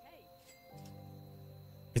 Okay.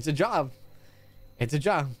 It's a job. It's a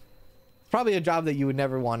job. It's probably a job that you would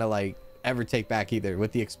never want to like ever take back either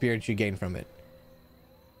with the experience you gain from it.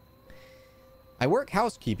 I work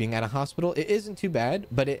housekeeping at a hospital. It isn't too bad,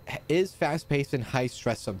 but it is fast-paced and high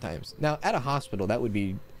stress sometimes. Now, at a hospital, that would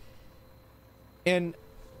be... And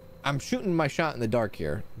I'm shooting my shot in the dark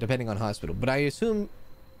here, depending on hospital. But I assume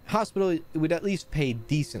hospital would at least pay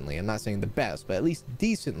decently. I'm not saying the best, but at least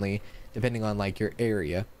decently, depending on like your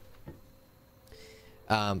area.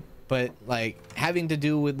 But like having to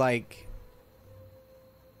do with like...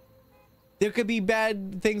 There could be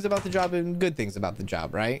bad things about the job and good things about the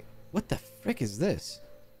job, right? What the frick is this?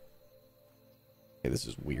 Okay, this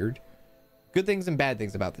is weird. Good things and bad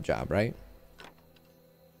things about the job, right?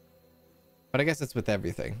 But I guess that's with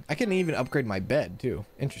everything. I can even upgrade my bed too.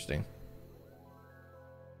 Interesting.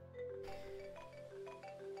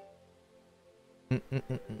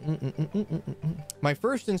 My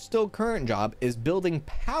first and still current job is building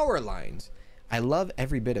power lines. I love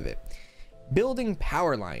every bit of it. Building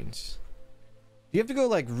power lines. Do you have to go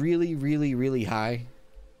like really, really, really high?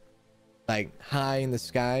 like high in the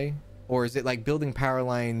sky, or is it like building power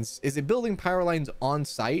lines? Is it building power lines on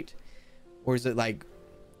site, or is it like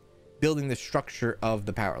building the structure of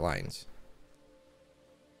the power lines?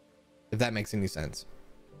 If that makes any sense.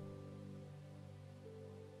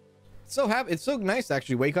 So happy. It's so nice to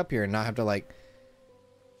actually wake up here and not have to like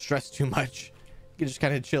stress too much. You can just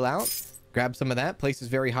kind of chill out, grab some of that. Place is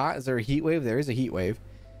very hot. Is there a heat wave? There is a heat wave.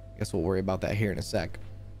 I guess we'll worry about that here in a sec.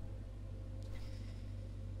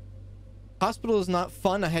 Hospital is not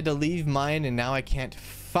fun. I had to leave mine and now I can't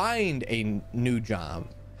find a new job.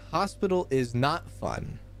 Hospital is not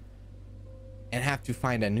fun and have to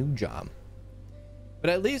find a new job. But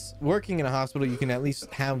at least working in a hospital, you can at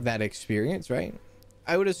least have that experience, right?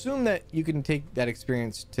 I would assume that you can take that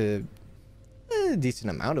experience to a decent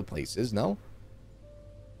amount of places, no?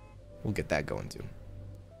 We'll get that going too.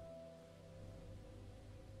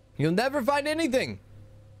 You'll never find anything.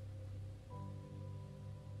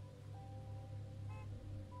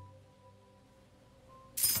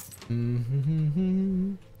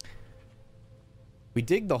 We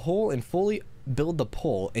dig the hole and fully build the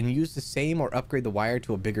pole and use the same or upgrade the wire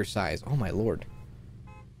to a bigger size. Oh my lord.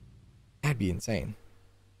 That'd be insane.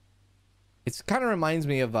 It's kind of reminds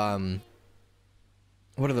me of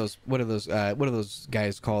what are those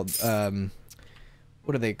guys called?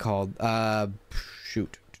 What are they called?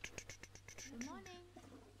 Shoot. Good morning.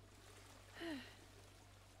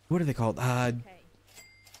 What are they called? Okay.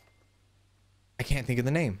 I can't think of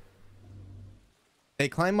the name. They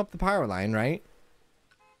climb up the power line, right?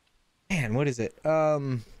 Man, what is it?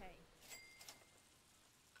 Okay.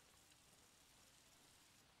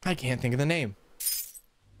 I can't think of the name.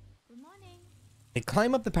 Good morning. They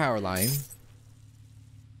climb up the power line.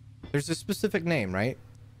 There's a specific name, right?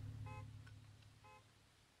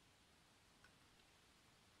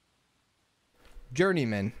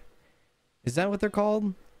 Journeyman. Is that what they're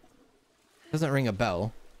called? Doesn't ring a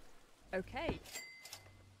bell. Okay.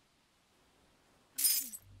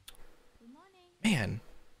 Good morning. Man,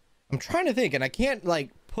 I'm trying to think and I can't like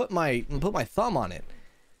put my thumb on it.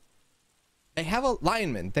 They have a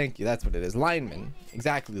lineman. Thank you. That's what it is. Lineman.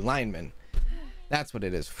 Exactly. Lineman. That's what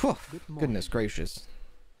it is. Whew, goodness gracious.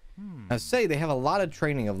 I say they have a lot of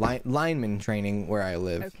training of lineman training where I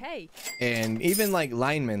live. Okay. And even like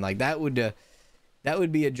linemen, like that would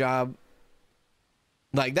be a job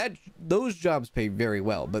like that. Those jobs pay very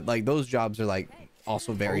well, but like those jobs are like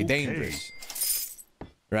also very dangerous,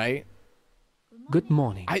 right? Good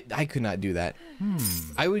morning. I could not do that.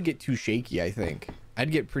 I would get too shaky. I think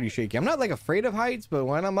I'd get pretty shaky. I'm not like afraid of heights, but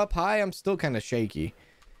when I'm up high, I'm still kind of shaky.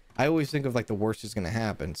 I always think of like the worst is going to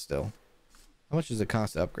happen still. How much does it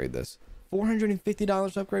cost to upgrade this?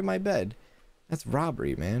 $450 to upgrade my bed. That's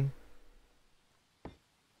robbery, man.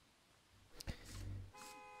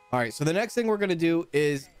 All right, so the next thing we're going to do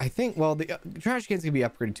is, I think, well, the trash can's going to be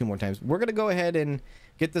upgraded 2 more times. We're going to go ahead and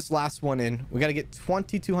get this last one in. We got to get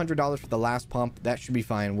 $2,200 for the last pump. That should be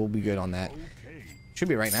fine. We'll be good on that. Okay. Should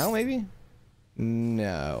be right now, maybe?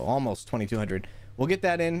 No, almost 2,200. We'll get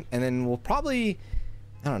that in, and then we'll probably,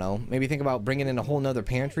 I don't know, maybe think about bringing in a whole nother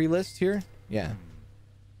pantry list here. Yeah.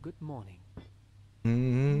 Good morning.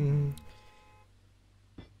 Mm-hmm.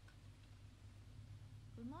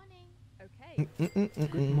 Good morning. Okay.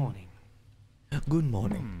 Good morning. Good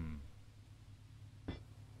morning.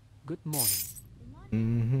 Good morning. Good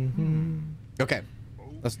morning. Okay,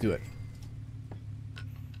 let's do it.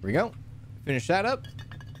 Here we go. Finish that up.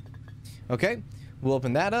 Okay, we'll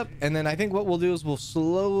open that up, and then I think what we'll do is we'll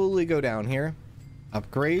slowly go down here.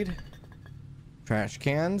 Upgrade. Trash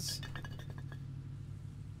cans.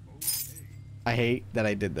 I hate that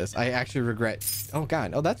I did this. I actually regret. Oh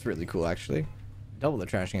god. Oh, that's really cool actually. Double the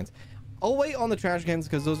trash cans. I'll wait on the trash cans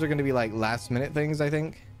because those are going to be like last minute things I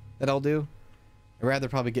think that I'll do. I'd rather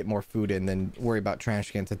probably get more food in than worry about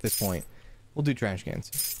trash cans at this point. We'll do trash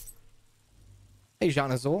cans. Hey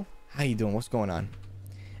Jean Azul, how you doing? What's going on?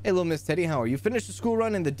 Hey little Miss Teddy, how are you? Finished the school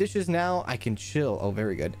run and the dishes now. I can chill. Oh,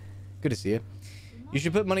 very good. Good to see you. You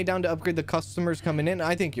should put money down to upgrade the customers coming in.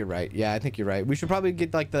 I think you're right. Yeah, I think you're right. We should probably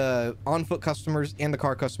get like the on-foot customers and the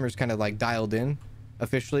car customers kind of like dialed in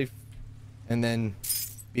officially and then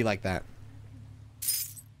be like that.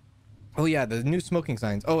 Oh yeah, the new smoking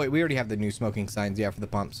signs. Oh wait, we already have the new smoking signs. Yeah, for the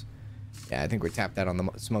pumps. Yeah, I think we tapped that on the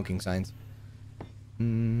smoking signs. We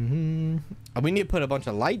need to put a bunch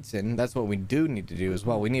of lights in. That's what we do need to do as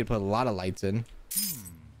well. We need to put a lot of lights in.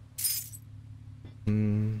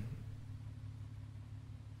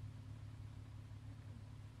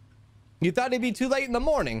 You thought it'd be too late in the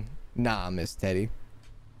morning? Nah, Miss Teddy.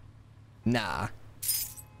 Nah.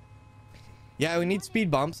 Yeah, we need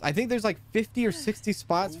speed bumps. I think there's like 50 or 60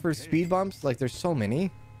 spots for speed bumps. Like, there's so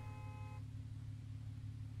many.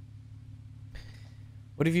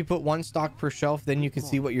 What if you put one stock per shelf, then you can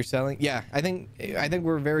see what you're selling? Yeah, I think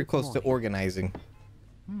we're very close to organizing.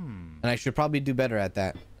 And I should probably do better at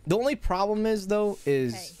that. The only problem is though,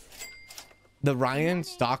 is the Ryan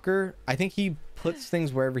Stalker, I think he puts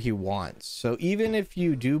things wherever he wants. So even if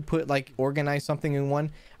you do put like organize something in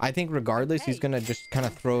one, I think regardless he's gonna just kind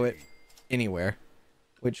of throw it anywhere,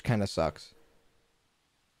 which kind of sucks.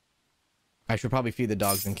 I should probably feed the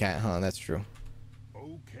dogs and cat, huh? That's true.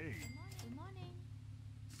 Okay. Good morning.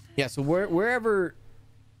 Yeah, so wherever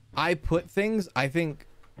I put things, I think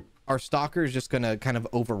our stalker is just gonna kind of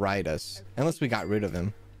override us unless we got rid of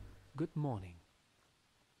him. Good morning.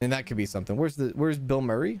 And that could be something. Where's Bill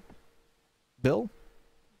Murray? Bill?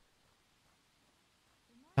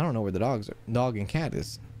 I don't know where the dog and cat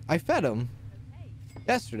is. I fed them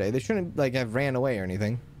yesterday. They shouldn't like have ran away or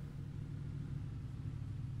anything.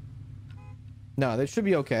 No, they should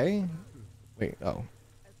be okay. Wait, oh.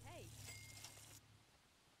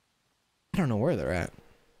 I don't know where they're at.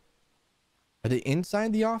 Are they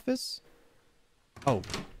inside the office? Oh,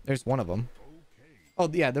 there's one of them. Oh,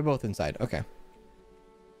 yeah, they're both inside. Okay.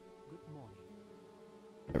 Good morning.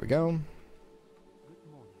 There we go.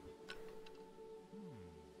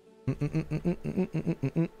 Good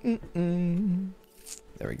morning.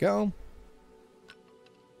 There we go.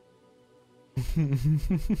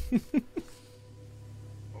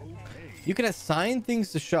 You can assign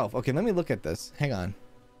things to shelf. Okay, let me look at this. Hang on.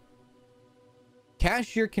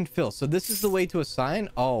 Cashier can fill. So this is the way to assign.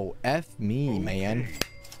 Oh, F me, man.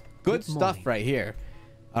 Good stuff right here.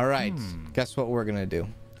 All right. Guess what we're going to do?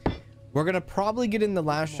 We're going to probably get in the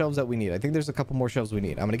last shelves that we need. I think there's a couple more shelves we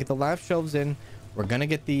need. I'm going to get the last shelves in. We're going to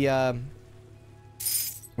get the...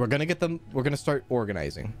 we're going to start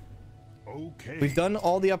organizing. Okay. We've done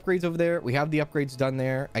all the upgrades over there. We have the upgrades done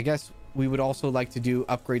there. I guess we would also like to do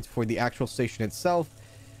upgrades for the actual station itself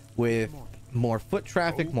with more foot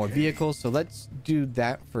traffic, more vehicles. So let's do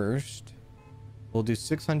that first. We'll do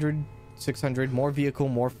 600, more vehicle,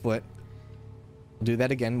 more foot. We'll do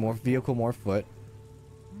that again, more vehicle, more foot.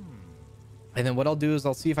 And then what I'll do is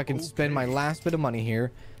I'll see if I can spend my last bit of money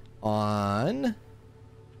here on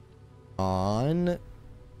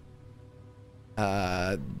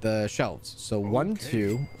the shelves. So 1,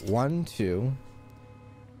 2,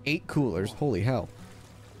 8 coolers. Holy hell.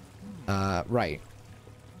 Right.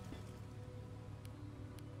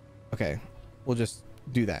 Okay, we'll just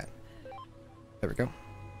do that. There we go.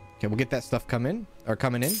 Okay, we'll get that stuff coming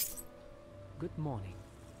in. Good morning.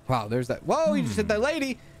 Wow, there's that. Whoa, you just hit that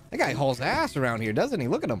lady. That guy hauls ass around here, doesn't he?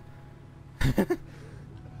 Look at him.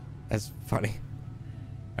 That's funny.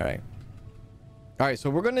 All right, so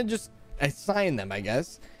we're gonna just assign them, I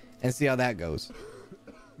guess, and see how that goes.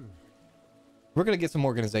 We're gonna get some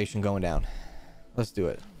organization going down. Let's do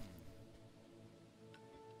it.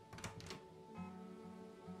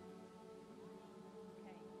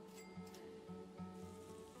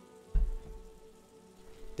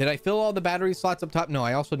 Did I fill all the battery slots up top? No,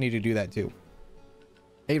 I also need to do that too.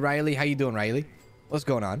 Hey Riley, how you doing, Riley? What's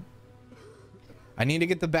going on? I need to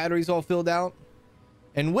get the batteries all filled out.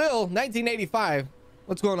 And Will 1985,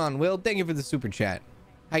 what's going on, Will? Thank you for the super chat.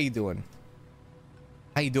 How you doing?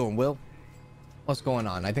 How you doing, Will? What's going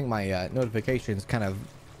on? I think my notification's kind of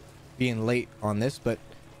being late on this, but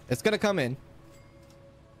it's gonna come in.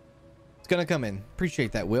 It's gonna come in.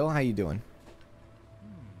 Appreciate that, Will. How you doing?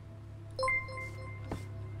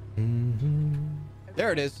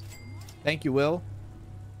 There it is. Thank you, Will.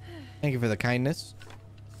 Thank you for the kindness.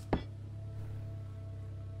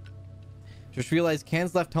 Just realized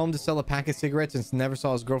Can's left home to sell a pack of cigarettes and never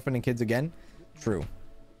saw his girlfriend and kids again. True.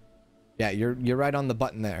 Yeah, you're right on the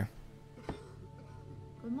button there.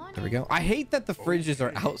 Good morning. There we go. I hate that the fridges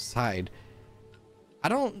are outside. I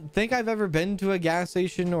don't think I've ever been to a gas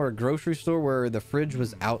station or a grocery store where the fridge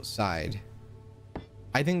was outside.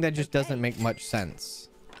 I think that just doesn't make much sense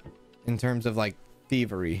in terms of like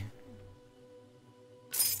thievery.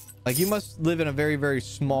 Like you must live in a very, very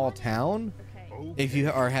small town if you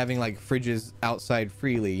are having like fridges outside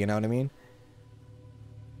freely, you know what I mean?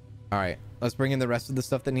 All right, let's bring in the rest of the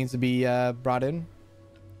stuff that needs to be brought in.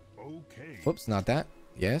 Okay. Whoops, not that.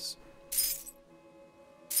 Yes.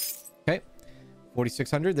 Okay.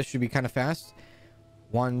 4,600. This should be kind of fast.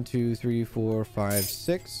 1, 2, 3, 4, 5,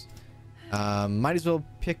 6. Might as well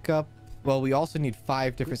pick up. Well, we also need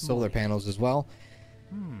 5 different solar panels as well.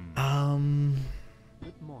 Good morning.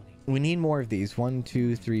 We need more of these. 1,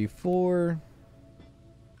 2, 3, 4.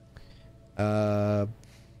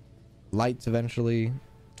 Lights eventually.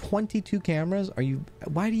 22 cameras. Are you?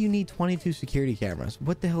 Why do you need 22 security cameras?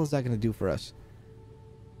 What the hell is that going to do for us?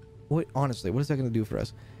 What, honestly, what is that going to do for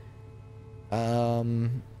us?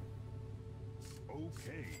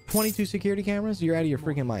 Okay. 22 security cameras? You're out of your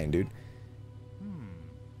freaking mind, dude.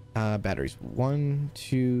 Batteries. 1,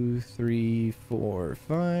 2, 3, 4,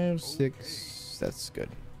 5, 6. That's good.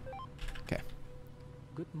 Okay.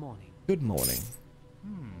 Good morning. Good morning.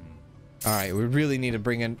 All right, we really need to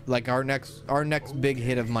bring in, like, our next big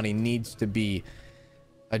hit of money needs to be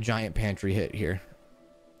a giant pantry hit here.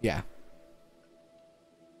 Yeah.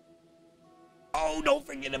 Oh, don't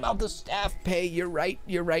forget about the staff pay. You're right.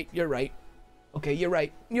 Okay, you're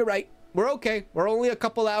right. We're okay. We're only a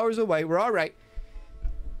couple hours away. We're all right.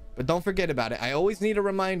 But don't forget about it. I always need a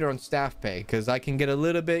reminder on staff pay because I can get a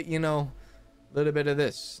little bit, you know, a little bit of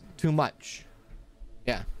this. Too much.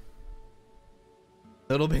 Yeah.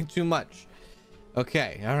 A little bit too much.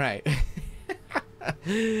 Okay, all right.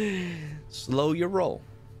 Slow your roll.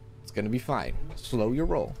 It's going to be fine. Slow your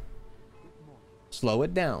roll. Slow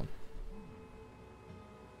it down.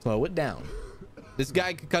 Slow it down. This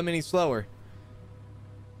guy could come any slower.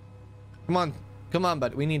 Come on,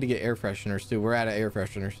 but we need to get air fresheners too. We're out of air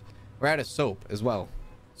fresheners. We're out of soap as well.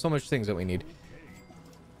 So much things that we need.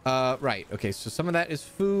 Right. Okay, so some of that is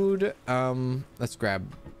food. Let's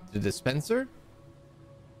grab the dispenser.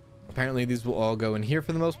 Apparently these will all go in here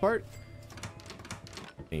for the most part.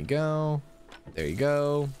 There you go. There you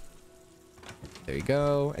go. There you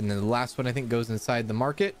go. And then the last one I think goes inside the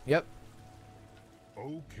market. Yep.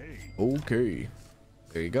 Okay.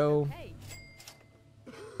 There you go.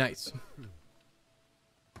 Nice.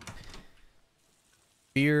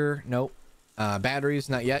 Beer, nope. Batteries,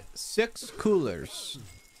 not yet. 6 coolers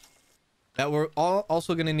that we're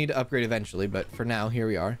also going to need to upgrade eventually, but for now, here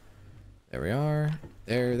we are. There we are.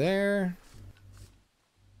 There.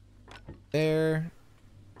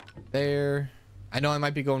 I know I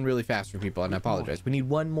might be going really fast for people, and I apologize. We need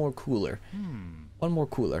one more cooler. One more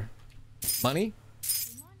cooler. Money?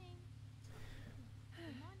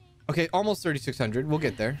 Okay, almost 3,600. We'll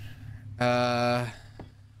get there.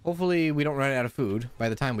 Hopefully we don't run out of food by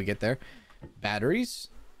the time we get there. Batteries.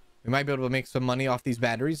 We might be able to make some money off these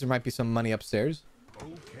batteries. There might be some money upstairs.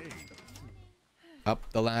 Up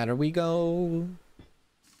the ladder we go.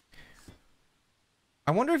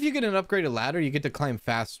 I wonder if you get an upgraded ladder, you get to climb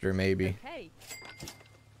faster, maybe.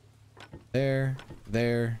 There.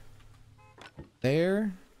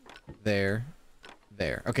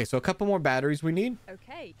 Okay, so a couple more batteries we need.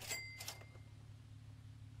 Okay.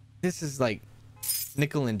 This is like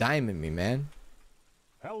nickel and diamond me, man.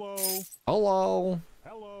 Hello.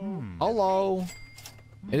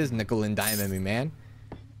 It is nickel and diamond me, man.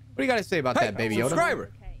 What do you got to say about that, Baby Yoda?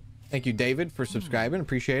 Subscriber. Thank you, David, for subscribing.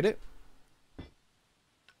 Appreciate it.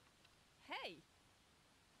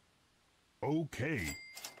 Okay.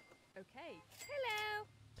 Hello.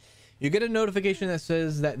 You get a notification that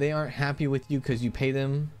says that they aren't happy with you because you pay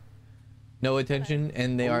them no attention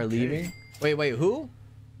and they are leaving. Wait, who?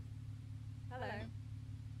 Hello.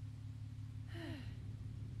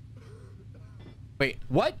 Wait,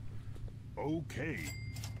 what? Okay.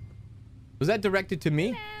 Was that directed to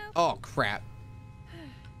me? Hello. Oh, crap.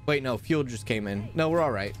 Wait, no, fuel just came in. No, we're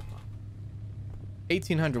all right.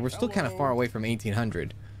 1,800. We're still kind of far away from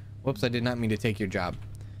 1,800. Whoops, I did not mean to take your job.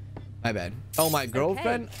 My bad. Oh, my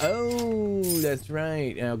girlfriend? Okay. Oh, that's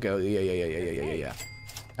right. Okay, yeah.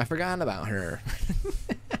 I forgot about her.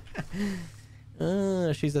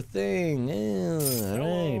 Oh, she's a thing. Oh, all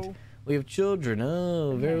right. We have children.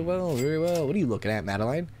 Oh, very well. What are you looking at,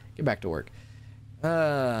 Madeline? Get back to work.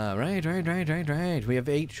 Right. We have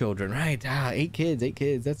 8 children. Right. 8 kids.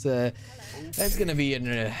 That's gonna be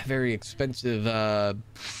a very expensive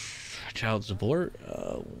child support.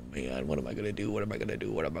 Oh man, what am I gonna do? I'm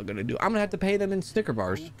gonna have to pay them in Snicker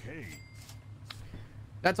bars.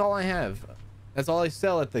 That's all I have. That's all I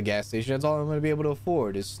sell at the gas station. That's all I'm gonna be able to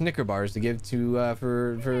afford is Snicker bars to give to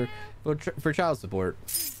for child support.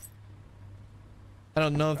 I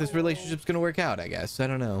don't know if this relationship's gonna work out. I guess I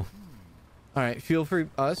don't know. All right, fuel for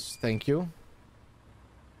us. Thank you.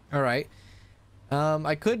 All right.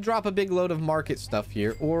 I could drop a big load of market stuff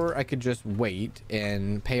here, or I could just wait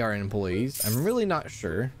and pay our employees. I'm really not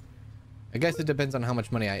sure. I guess it depends on how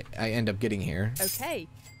much money I end up getting here. Okay.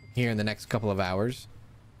 Here in the next couple of hours.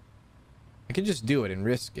 I could just do it and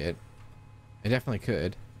risk it. I definitely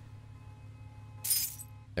could.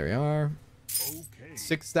 There we are. Okay.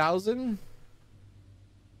 6,000.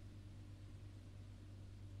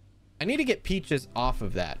 I need to get Peaches off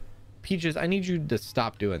of that. Peaches, I need you to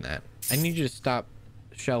stop doing that. I need you to stop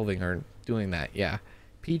shelving or doing that. Yeah.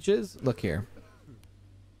 Peaches, look here.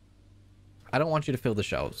 I don't want you to fill the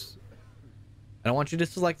shelves. I don't want you to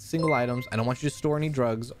select single items. I don't want you to store any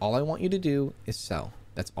drugs. All I want you to do is sell.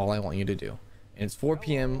 That's all I want you to do. And it's 4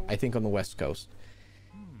 p.m. I think on the West Coast.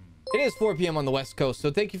 It is 4 p.m. on the West Coast, so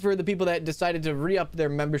thank you for the people that decided to re-up their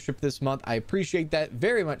membership this month. I appreciate that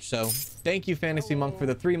very much so. Thank you, Fantasy Monk, for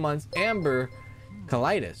the 3 months. Amber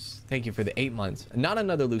Colitis, thank you for the 8 months. Not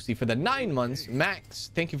Another Lucy for the 9 months.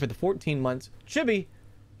 Max, thank you for the 14 months. Chibi,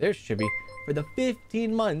 there's Chibi, for the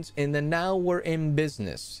 15 months in the Now We're in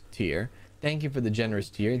Business tier. Thank you for the generous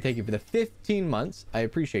tier, and thank you for the 15 months. I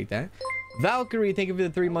appreciate that. Valkyrie, thank you for the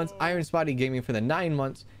 3 months. Iron Spotty Gaming for the 9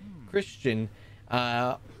 months. Christian,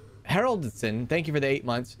 Haroldson, thank you for the 8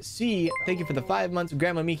 months. C, thank you for the 5 months.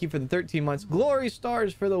 Grandma Miki for the 13 months. Glory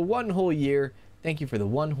Stars for the 1 whole year. Thank you for the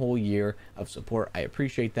 1 whole year of support. I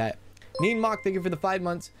appreciate that. Neen Mock, thank you for the 5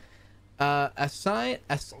 months. Assign.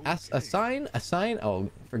 Oh,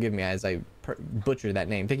 forgive me as I butchered that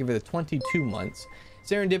name. Thank you for the 22 months.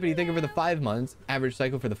 Serendipity, thank you for the 5 months. Average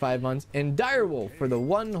Cycle for the 5 months. And Direwolf for the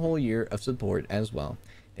 1 whole year of support as well.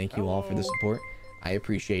 Thank you all for the support. I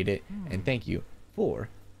appreciate it. And thank you for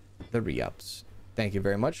the re-ups. Thank you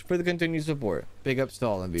very much for the continued support. Big ups to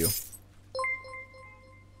all of you.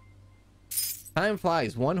 Time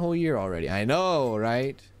flies, 1 whole year already. I know,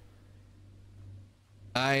 right?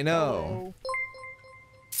 I know.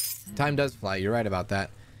 Time does fly. You're right about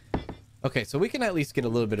that. Okay, so we can at least get a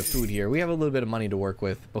little bit of food here. We have a little bit of money to work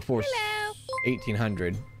with before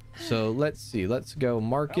 1800. So let's see. Let's go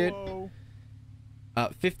market.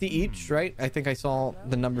 50 each, right? I think I saw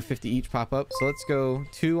the number 50 each pop up. So let's go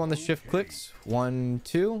 2 on the shift clicks. 1,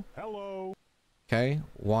 2. Hello. Okay,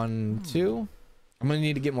 1, 2. I'm gonna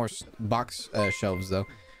need to get more box shelves though.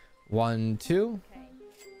 1, 2.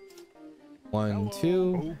 1,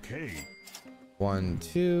 2. Okay. 1,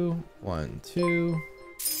 2. 1, 2.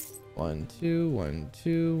 1, 2. 1,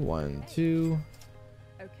 2. 1, 2.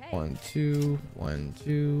 Okay. 1, 2. 1,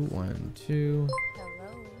 2. 1, 2. Hello.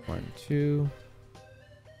 1, 2.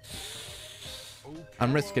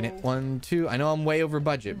 I'm risking it. 1, 2. I know I'm way over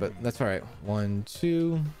budget, but that's all right. 1,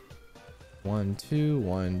 2. 1, 2.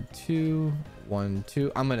 1, 2. 1,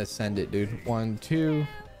 2. I'm gonna send it, dude. 1, 2.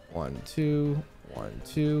 1, 2. 1,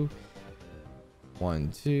 2.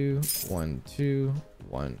 1, 2. 1, 2.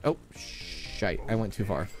 1. Oh, shite. I went too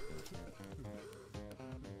far.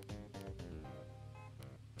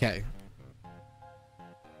 Okay.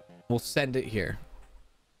 We'll send it here.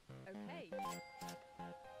 Okay.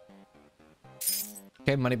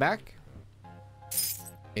 Okay, money back.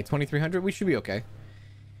 Okay, 2,300. We should be okay.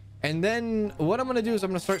 And then what I'm gonna do is I'm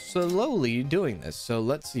gonna start slowly doing this. So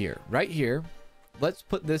let's see here. Right here, let's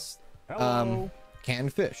put this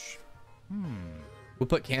canned fish. We'll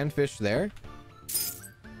put canned fish there.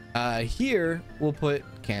 Here we'll put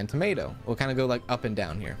canned tomato. We'll kind of go like up and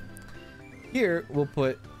down here. Here we'll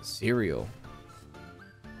put cereal.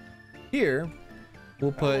 Here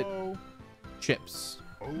we'll put chips.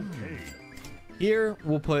 Okay. Here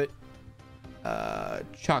we'll put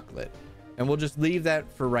chocolate, and we'll just leave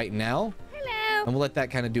that for right now. Hello. And we'll let that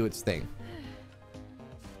kind of do its thing.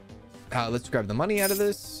 Let's grab the money out of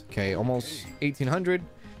this. Okay, almost 1,800.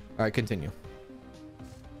 All right, continue.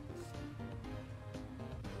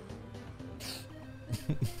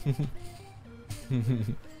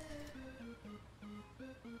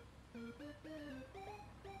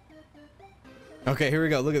 Okay, here we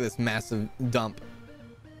go. Look at this massive dump.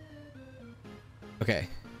 Okay.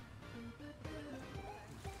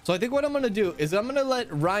 So I think what I'm going to do is I'm going to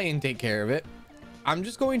let Ryan take care of it. I'm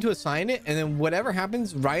just going to assign it, and then whatever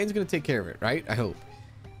happens, Ryan's going to take care of it, right? I hope.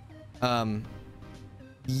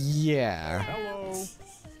 Yeah. Hello.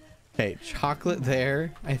 Okay, chocolate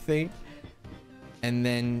there, I think. And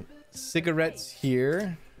then cigarettes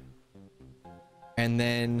here. And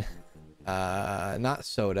then not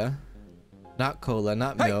soda, not cola,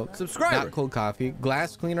 not milk, subscriber. not cold coffee,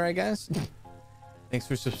 glass cleaner, I guess. Thanks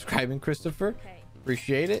for subscribing, Christopher. Okay.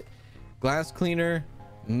 Appreciate it. Glass cleaner,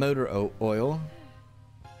 motor oil.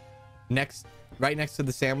 Next, right next to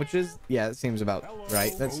the sandwiches. Yeah, that seems about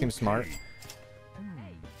right. That seems smart.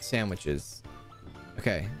 Sandwiches.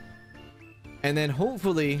 Okay. And then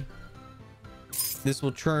hopefully this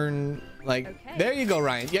will churn like Okay. there you go,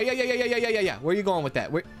 Ryan. Yeah. Where are you going with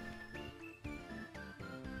that? Where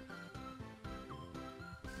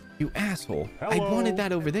you asshole. I Hello. wanted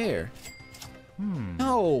that over there.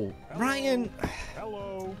 No, Ryan.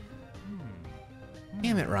 Hello.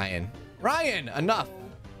 Damn it, Ryan. Ryan, enough.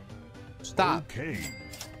 Stop. Okay.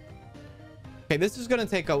 Okay, this is gonna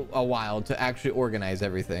take a while to actually organize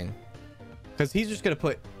everything, because he's just gonna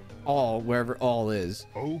put all wherever all is.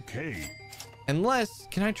 Okay. Unless,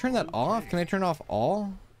 can I turn that off? Can I turn off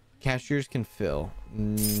all? Cashiers can fill.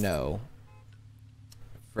 No.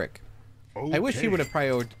 Frick. I wish he would have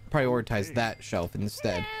prioritized that shelf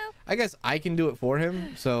instead. I guess I can do it for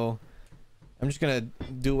him, so I'm just gonna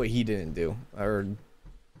do what he didn't do, or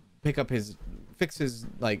fix his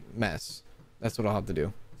like mess. That's what I'll have to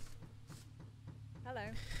do. Hello.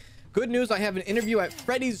 Good news, I have an interview at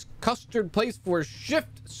Freddy's Custard Place for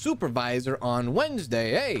shift supervisor on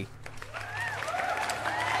Wednesday. Hey.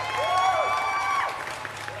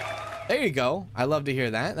 There you go. I love to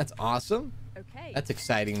hear that. That's awesome. Okay. That's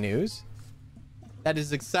exciting news. That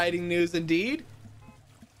is exciting news indeed.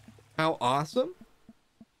 How awesome.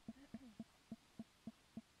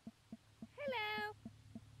 Hello.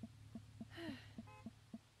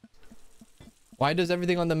 Why does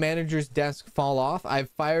everything on the manager's desk fall off? I've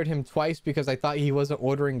fired him twice because I thought he wasn't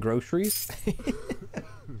ordering groceries. Did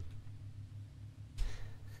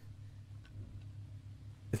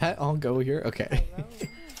that all go here? Okay.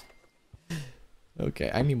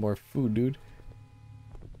 Okay, I need more food, dude.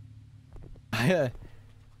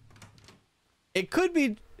 It could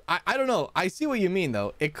be, I don't know. I see what you mean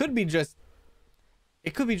though. It could be just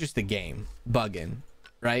the game bugging,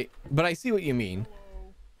 right? But I see what you mean.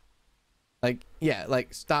 Like, yeah,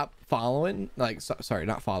 like stop following, like, sorry,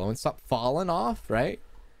 not following, stop falling off, right?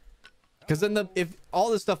 Because then if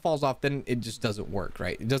all this stuff falls off, then it just doesn't work,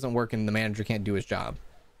 right? It doesn't work and the manager can't do his job.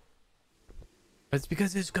 But it's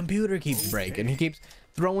because his computer keeps breaking. He keeps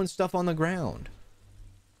throwing stuff on the ground.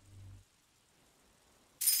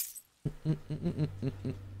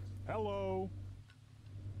 Hello.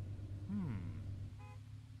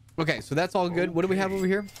 Okay, so that's all good. What do we have over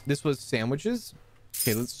here? This was sandwiches.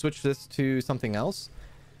 Okay, let's switch this to something else.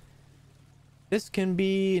 This can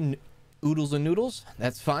be oodles and noodles.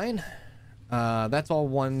 That's fine. That's all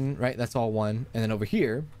one, right? That's all one. And then over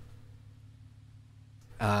here,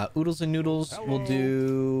 oodles and noodles. Hello. We'll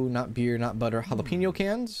do not beer, not butter, jalapeno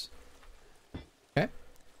cans. Okay.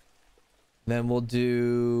 Then we'll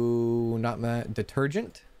do not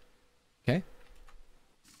detergent. Okay.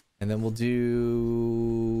 And then we'll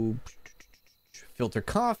do filter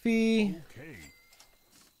coffee. Okay.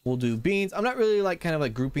 We'll do beans. I'm not really like kind of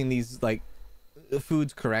like grouping these like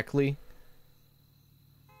foods correctly.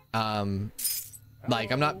 Like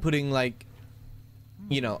I'm not putting like,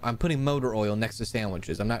 you know, I'm putting motor oil next to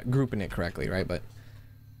sandwiches. I'm not grouping it correctly, right? But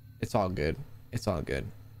it's all good. It's all good.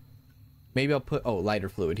 Maybe I'll put, oh, lighter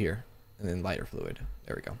fluid here and then lighter fluid.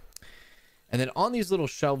 There we go. And then on these little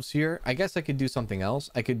shelves here, I guess I could do something else.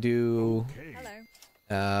 I could do, Okay.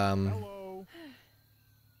 Hello. Hello.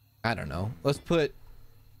 I don't know. Let's put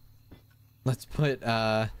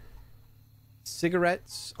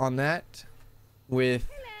cigarettes on that with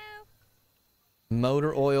Hello.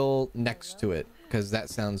 motor oil next to it because that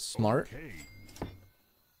sounds smart. Okay.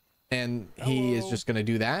 And he is just gonna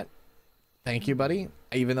do that. Thank you, buddy.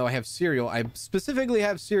 Even though I have cereal, I specifically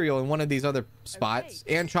have cereal in one of these other spots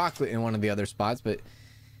and chocolate in one of the other spots, but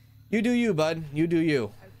you do you, bud. You do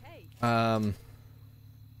you. Okay.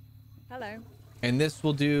 Hello. And this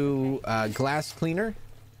will do glass cleaner.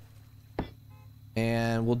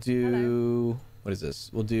 And we'll do, what is this?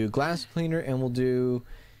 We'll do glass cleaner and we'll do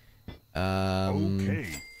Okay.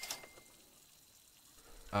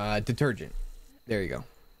 detergent. There you go.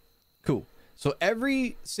 Cool. So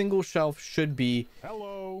every single shelf should be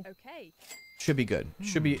Hello. Okay. good.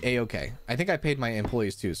 Should be a-okay. I think I paid my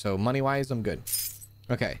employees too, so money wise I'm good.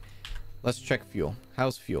 Okay, let's check fuel.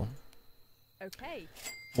 How's fuel? Okay.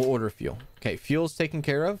 We'll order fuel. Okay, fuel's taken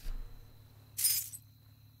care of.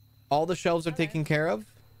 All the shelves are taken care of.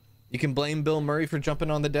 You can blame Bill Murray for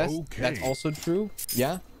jumping on the desk. Okay. That's also true.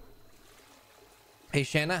 Yeah. Hey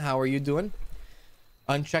Shanna, how are you doing?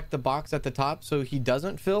 Uncheck the box at the top so he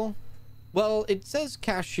doesn't fill. Well, it says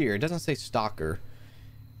cashier. It doesn't say stalker.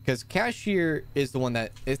 Because cashier is the one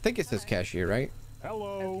that, I think it says cashier, right?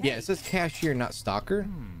 Hello. Yeah, it says cashier, not stalker.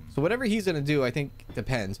 So whatever he's going to do, I think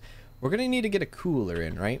depends. We're going to need to get a cooler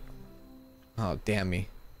in, right? Oh, damn me.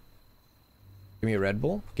 Give me a Red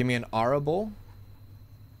Bull. Give me an Ara bowl.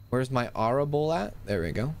 Where's my Ara bowl at? There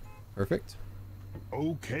we go. Perfect.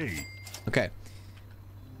 Okay. Okay.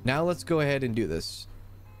 Now let's go ahead and do this.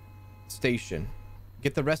 Station.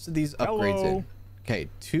 Get the rest of these upgrades Hello. in. Okay,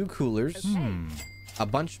 2 coolers. Okay. A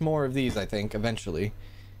bunch more of these, I think, eventually.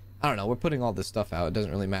 I don't know. We're putting all this stuff out. It doesn't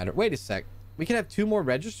really matter. Wait a sec. We can have 2 more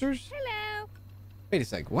registers? Hello. Wait a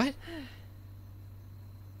sec. What?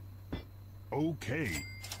 Okay.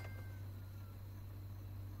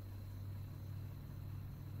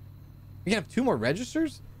 We can have 2 more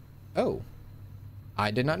registers? Oh. I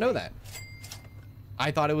did not know that. I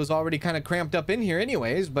thought it was already kind of cramped up in here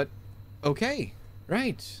anyways, but okay.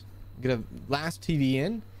 Right. Get a last TV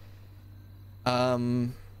in.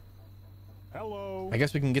 Hello. I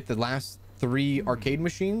guess we can get the last 3 arcade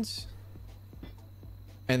machines.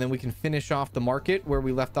 And then we can finish off the market where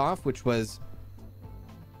we left off, which was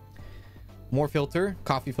More filter,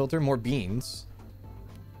 coffee filter, more beans,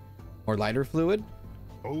 more lighter fluid,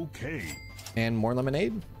 Okay. and more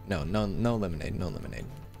lemonade. No lemonade, no lemonade.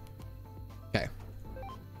 Okay,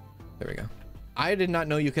 there we go. I did not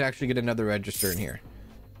know you could actually get another register in here.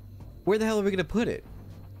 Where the hell are we gonna put it?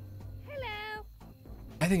 Hello.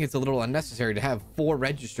 I think it's a little unnecessary to have 4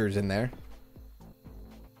 registers in there.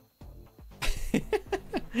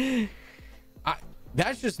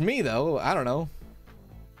 That's just me though. I don't know.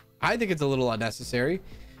 I think it's a little unnecessary.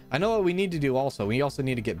 I know what we need to do also. We also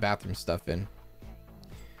need to get bathroom stuff in.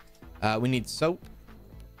 We need soap.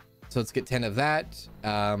 So let's get 10 of that.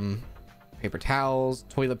 Paper towels,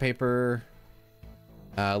 toilet paper.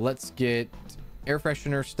 Let's get air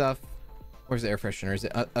freshener stuff. Where's the air freshener? Is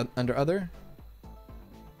it under other?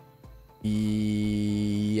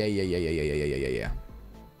 Yeah.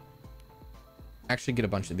 Actually get a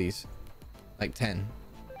bunch of these. Like 10.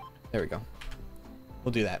 There we go.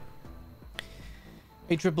 We'll do that.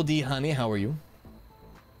 Hey, Triple D, honey, how are you?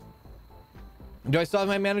 Do I still have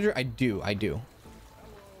my manager? I do.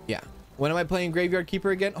 Yeah. When am I playing Graveyard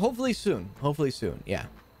Keeper again? Hopefully soon. Yeah.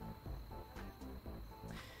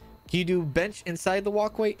 Can you do bench inside the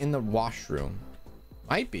walkway in the washroom?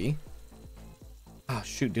 Might be. Oh,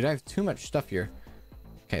 shoot. Dude, I have too much stuff here.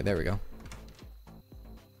 Okay, there we go.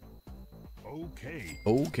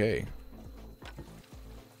 Okay.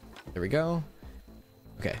 There we go.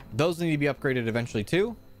 Okay, those need to be upgraded eventually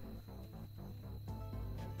too.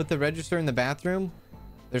 Put the register in the bathroom.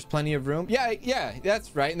 There's plenty of room. Yeah,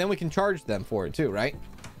 that's right. And then we can charge them for it too, right?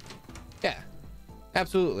 Yeah,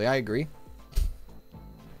 absolutely. I agree.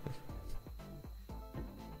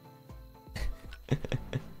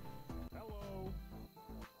 Hello.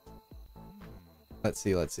 Let's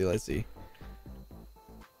see.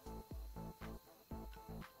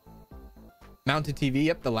 Mounted TV.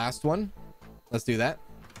 Yep, the last one. Let's do that.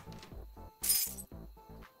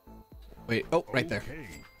 Wait. Oh, right there. Okay.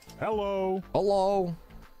 Hello. Hello.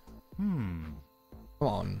 Hmm.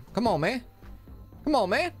 Come on, man. Come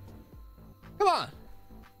on.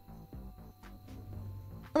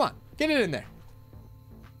 Get it in there.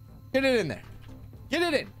 Get it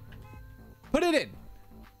in. Put it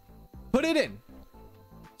in.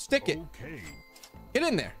 Stick it. Okay. Get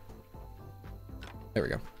in there. There we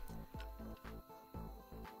go.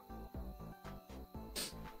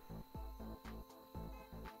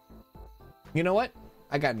 You know what?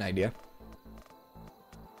 I got an idea.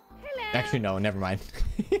 Hello. Actually, no, never mind.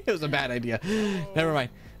 It was a bad idea. Never mind.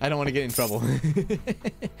 I don't want to get in trouble.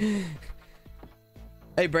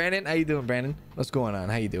 Hey, Brandon. How you doing, Brandon? What's going on?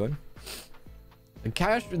 How you doing?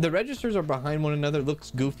 The registers are behind one another.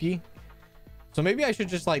 Looks goofy. So maybe I should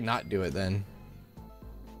just like not do it then.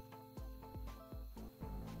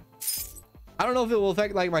 I don't know if it will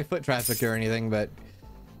affect like my foot traffic or anything, but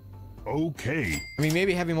Okay. I mean,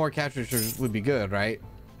 maybe having more cash registers would be good, right?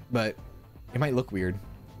 But it might look weird.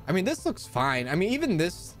 I mean, this looks fine. I mean, even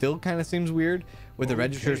this still kind of seems weird with the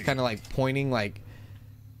registers kind of like pointing like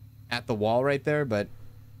at the wall right there, but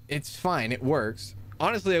it's fine. It works.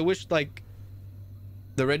 Honestly, I wish like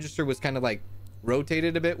the register was kind of like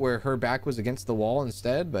rotated a bit where her back was against the wall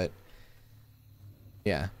instead, but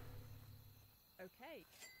yeah. Okay.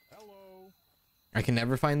 Hello. I can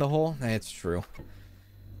never find the hole. It's true.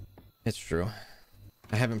 It's true.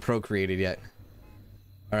 I haven't procreated yet.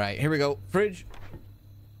 All right, here we go. Fridge.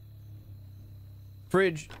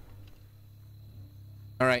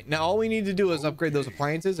 All right, now all we need to do is upgrade those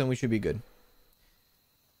appliances and we should be good.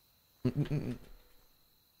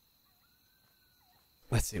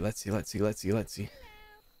 Let's see.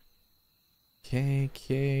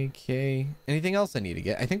 Okay. Anything else I need to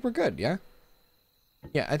get? I think we're good, yeah?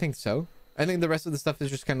 Yeah, I think so. I think the rest of the stuff is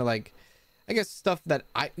just kind of like, I guess stuff that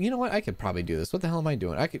you know what? I could probably do this. What the hell am I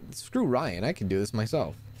doing? Screw Ryan. I can do this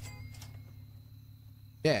myself.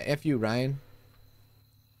 Yeah, F you, Ryan.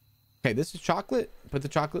 Okay, this is chocolate. Put the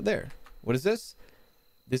chocolate there. What is this?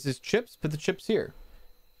 This is chips. Put the chips here.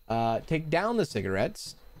 Take down the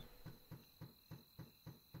cigarettes.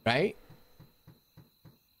 Right?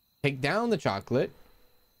 Take down the chocolate.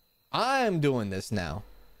 I'm doing this now.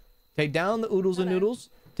 Take down the oodles and noodles.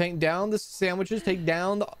 Take down the sandwiches. Take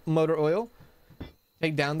down the motor oil.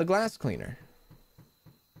 Take down the glass cleaner.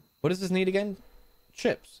 What does this need again?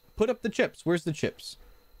 Chips. Put up the chips. Where's the chips?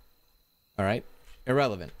 All right.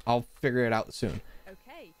 Irrelevant. I'll figure it out soon.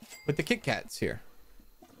 Okay. Put the Kit Kats here.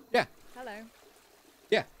 Yeah. Hello.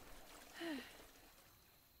 Yeah.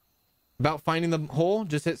 About finding the hole,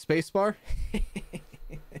 just hit spacebar.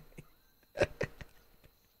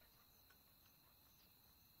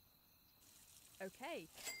 Okay.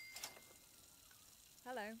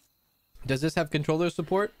 Hello. Does this have controller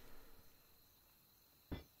support?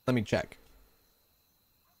 Let me check.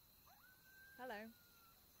 Hello.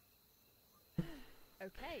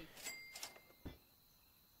 Okay.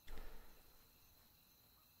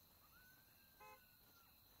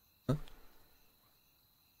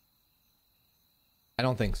 I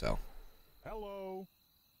don't think so. Hello.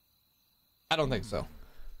 I don't think so.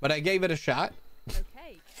 But I gave it a shot.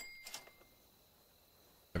 Okay.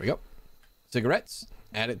 There we go. Cigarettes.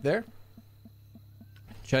 Add it there.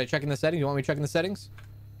 Should I check in the settings? You want me to check in the settings?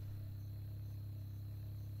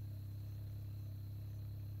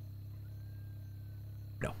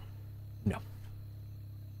 No. No.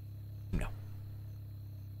 No.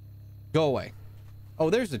 Go away. Oh,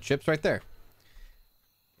 there's the chips right there.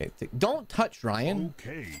 Okay, don't touch, Ryan.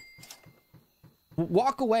 Okay.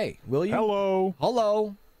 Walk away, will you? Hello.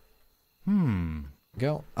 Hello. Hmm.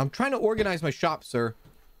 Go. I'm trying to organize my shop, sir.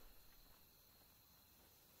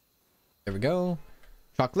 There we go.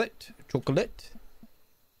 Chocolate. Chocolate.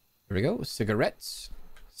 There we go. Cigarettes.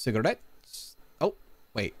 Cigarettes. Oh,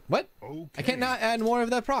 wait. What? Okay. I cannot add more of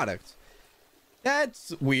that product.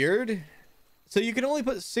 That's weird. So you can only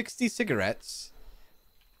put 60 cigarettes.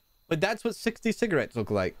 But that's what 60 cigarettes look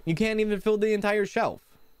like. You can't even fill the entire shelf.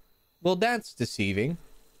 Well, that's deceiving.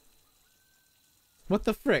 What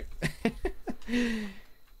the frick? How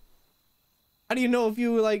do you know if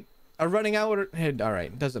you like are running out or all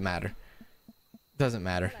right, doesn't matter. Doesn't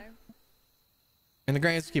matter. Hello. In the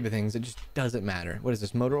grand scheme of things, it just doesn't matter. What is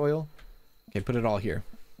this, motor oil? Okay, put it all here.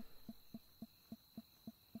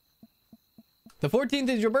 The 14th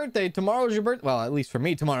is your birthday. Tomorrow's your birthday. Well, at least for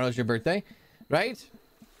me, tomorrow's your birthday, right?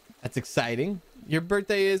 That's exciting. Your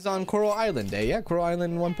birthday is on Coral Island Day, yeah? Coral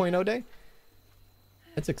Island 1.0 Day.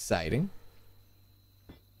 That's exciting.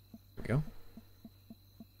 There we go.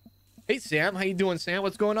 Hey, Sam. How you doing, Sam?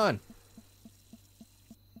 What's going on?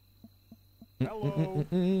 Hello.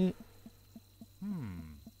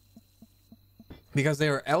 Because they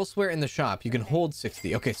are elsewhere in the shop. You can hold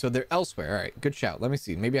 60. Okay, so they're elsewhere. All right, good shout. Let me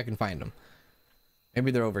see. Maybe I can find them.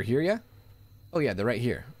 Maybe they're over here, yeah? Oh, yeah, they're right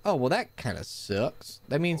here. Oh, well, that kind of sucks.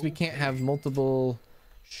 That means we can't have multiple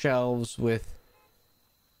shelves with...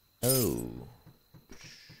 Oh.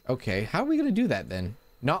 Okay, how are we going to do that then?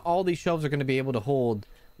 Not all these shelves are going to be able to hold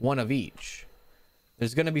one of each.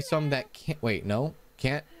 There's going to be some that can't... Wait, no.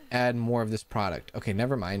 Can't add more of this product. Okay,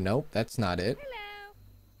 never mind. Nope, that's not it. Hello.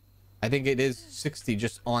 I think it is 60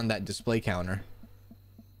 just on that display counter.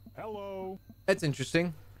 Hello. That's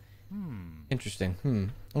interesting.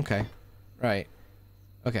 Interesting. Okay. Right.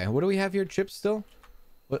 Okay, what do we have here? Chips still?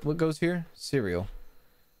 What goes here? Cereal.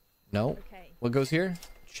 No. Okay. What goes here?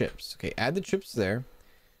 Chips. Okay, add the chips there.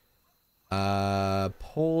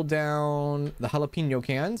 Pull down the jalapeno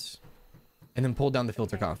cans. And then pull down the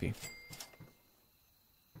filter coffee.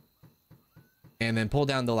 And then pull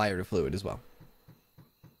down the lighter fluid as well.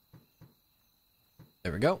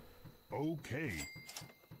 There we go. Okay.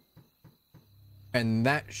 And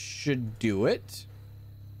that should do it.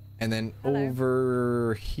 And then Hello.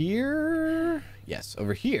 over here, yes,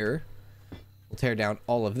 over here, we'll tear down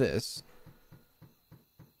all of this.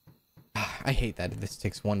 I hate that this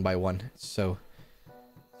takes one by one. It's so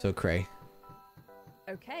cray.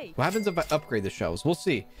 Okay. What happens if I upgrade the shelves? We'll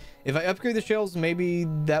see. If I upgrade the shelves, maybe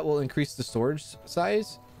that will increase the storage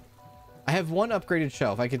size. I have one upgraded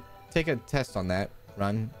shelf. I could take a test on that.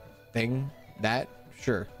 Run thing. That.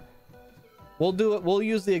 Sure. We'll do it. We'll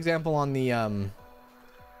use the example on the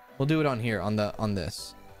we'll do it on here on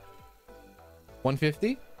this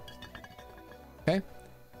 150. Okay,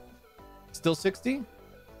 still 60.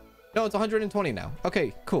 No, it's 120 now.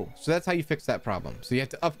 Okay, cool. So that's how you fix that problem. So you have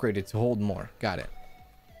to upgrade it to hold more. Got it.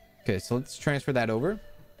 Okay, so let's transfer that over.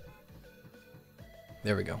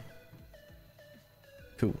 There we go.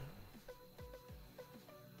 Cool.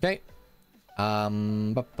 Okay.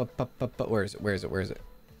 But where is it?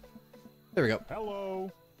 There we go.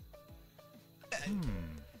 Hello.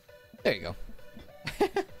 There you go.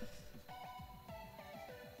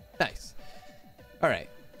 Nice. All right.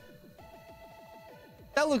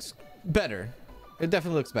 That looks better. It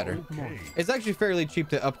definitely looks better. Okay. It's actually fairly cheap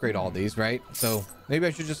to upgrade all these, right? So maybe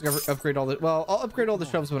I should just upgrade all the... Well, I'll upgrade all the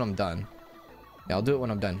shelves when I'm done. Yeah, I'll do it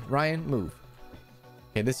when I'm done. Ryan, move.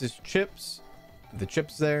 Okay, this is chips. The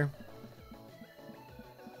chips there.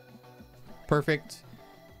 Perfect.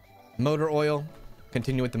 Motor oil.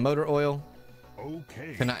 Continue with the motor oil.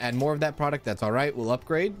 Okay. Can I add more of that product? That's all right. We'll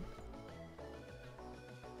upgrade.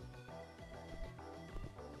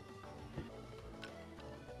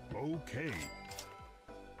 Okay.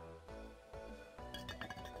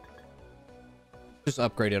 Just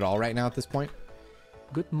upgrade it all right now at this point.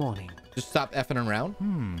 Good morning. Just stop effing around.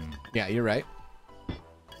 Yeah, you're right.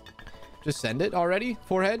 Just send it already,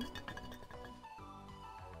 forehead.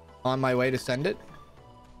 On my way to send it.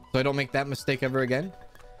 So I don't make that mistake ever again.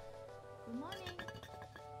 Good morning.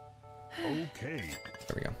 Okay.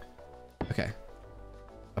 There we go. Okay.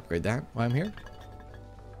 Upgrade that while I'm here.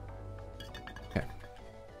 Okay.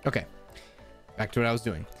 Okay. Back to what I was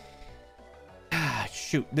doing. Ah,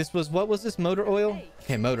 shoot. This was, what was this? Motor oil?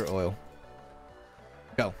 Okay, motor oil.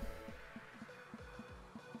 Go.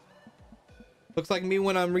 Looks like me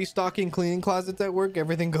when I'm restocking cleaning closets at work.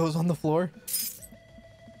 Everything goes on the floor.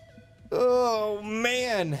 Oh,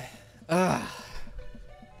 man. Ugh.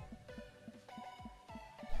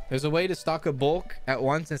 There's a way to stock a bulk at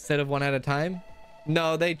once instead of one at a time.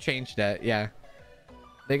 No, they changed that. Yeah.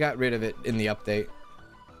 They got rid of it in the update.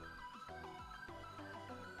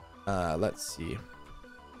 Let's see.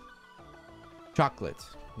 Chocolate.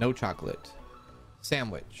 No chocolate.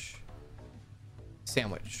 Sandwich.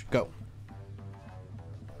 Sandwich. Go.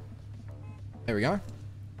 There we go.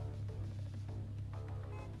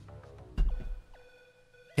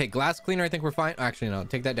 Okay, glass cleaner. I think we're fine. Actually, no.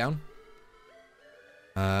 Take that down.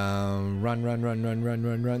 Run.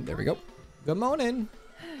 There we go. Good morning.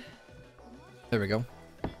 There we go.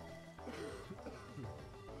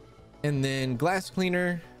 And then glass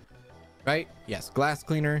cleaner. Right? Yes, glass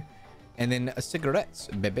cleaner. And then cigarettes,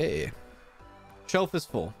 baby. Shelf is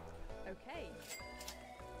full. Okay.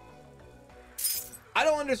 I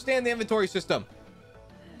don't understand the inventory system.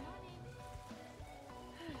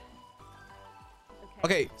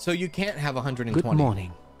 Okay, so you can't have 120. Good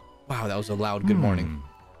morning. Wow, that was a loud good morning.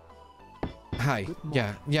 Hi. Good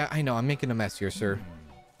morning. Yeah, I know. I'm making a mess here, sir.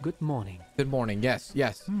 Good morning. Good morning. Yes.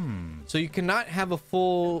 So you cannot have a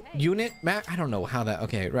full unit, Matt? I don't know how that...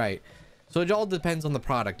 Okay, right. So it all depends on the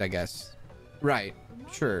product, I guess. Right.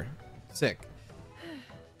 Sure. Sick.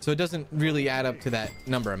 So it doesn't really add up to that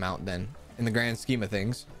number amount then, in the grand scheme of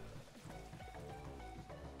things.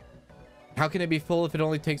 How can it be full if it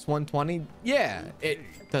only takes 120? Yeah, it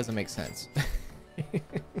doesn't make sense. Good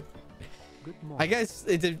morning. I guess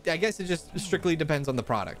it just strictly depends on the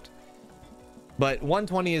product. But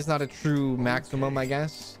 120 is not a true maximum, I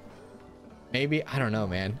guess. Maybe. I don't know,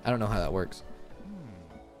 man. I don't know how that works.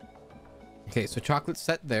 Okay, so chocolate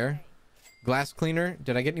set there. Glass cleaner.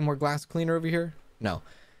 Did I get any more glass cleaner over here? No.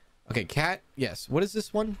 Okay, cat. Yes. What is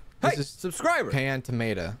this one? Hey, This is subscriber. Pan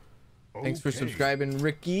Tomato. Thanks for Okay. subscribing,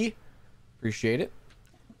 Ricky. Appreciate it.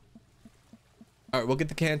 All right, we'll get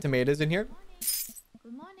the canned tomatoes in here.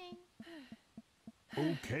 Good morning.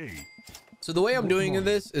 Okay. So the way I'm doing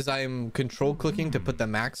this is I'm control clicking to put the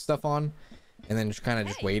max stuff on, and then just kind of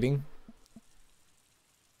just waiting,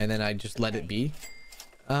 and then I just let it be.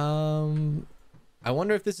 I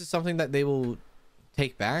wonder if this is something that they will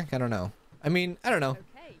take back. I don't know. I mean, I don't know.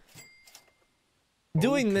 Okay.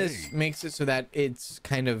 Doing this Okay. makes it so that it's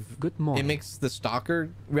kind of Good morning. it makes the stalker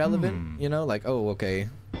relevant, you know, like, oh, okay,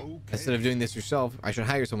 instead of doing this yourself, I should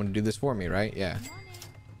hire someone to do this for me, right? Yeah. Good morning.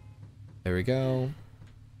 There we go.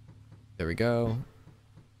 There we go.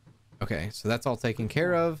 Okay, so that's all taken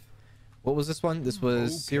care of. What was this one? This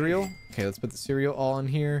was Okay. cereal. Okay, let's put the cereal all in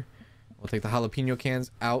here. We'll take the jalapeno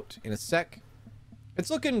cans out in a sec.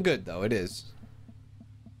 It's looking good though. It is.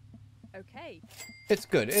 Okay. It's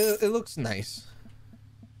good. It looks nice.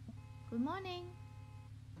 Good morning.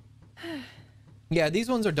 Yeah, these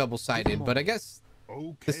ones are double-sided, but I guess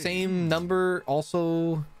Okay. the same number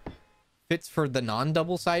also fits for the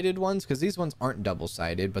non-double-sided ones, because these ones aren't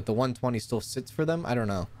double-sided, but the 120 still sits for them. I don't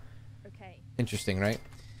know. Okay. Interesting, right?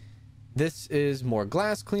 This is more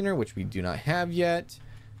glass cleaner, which we do not have yet.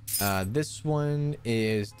 This one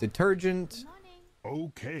is detergent, Good morning.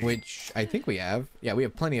 Okay. which I think we have. Yeah, we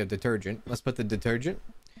have plenty of detergent. Let's put the detergent.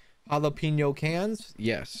 Jalapeno cans.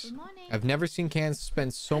 Yes. Good morning. I've never seen cans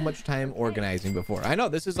spend so much time organizing before. I know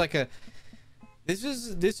this is like a this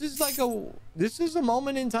is a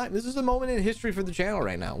moment in time. This is a moment in history for the channel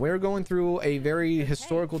right now. We're going through a very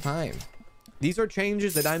historical time. These are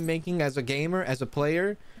changes that I'm making as a gamer, as a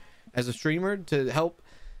player, as a streamer, to help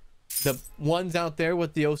the ones out there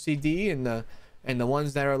with the OCD and the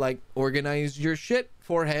ones that are like, organize your shit,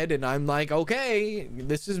 forehead, and I'm like, okay,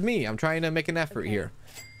 this is me. I'm trying to make an effort here.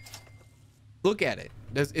 Look at it.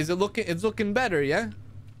 Is it looking? It's looking better, yeah.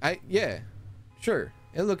 Yeah, sure,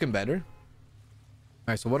 it's looking better.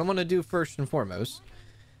 All right. So what I'm gonna do first and foremost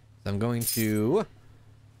is I'm gonna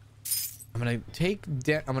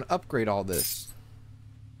upgrade all this.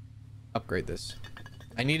 Upgrade this.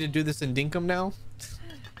 I need to do this in Dinkum now.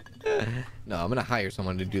 No, I'm gonna hire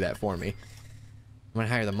someone to do that for me. I'm gonna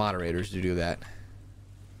hire the moderators to do that.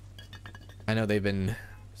 I know they've been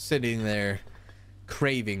sitting there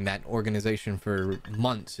craving that organization for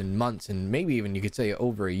months and months, and maybe even you could say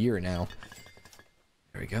over a year now.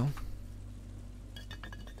 There we go.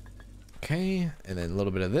 Okay, and then a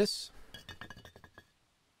little bit of this.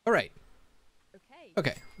 All right.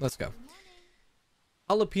 Okay, let's go.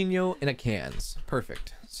 Jalapeno in a cans.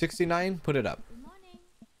 Perfect. 69, put it up.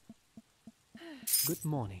 Good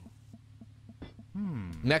morning.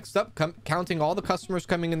 Next up, counting all the customers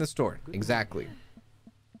coming in the store. Exactly.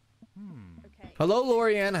 Hello,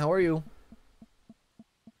 Lorianne. How are you?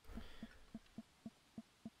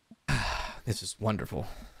 This is wonderful.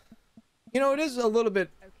 You know, it is a little bit,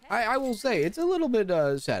 I will say, it's a little bit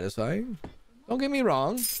satisfying. Don't get me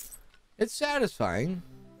wrong. It's satisfying.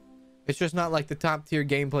 It's just not like the top tier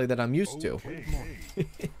gameplay that I'm used to.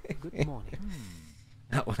 Good morning.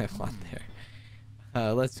 Not what I want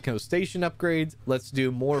there. Let's go station upgrades. Let's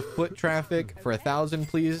do more foot traffic for 1,000,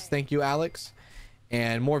 please. Thank you, Alex.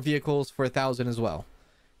 And more vehicles for 1,000 as well.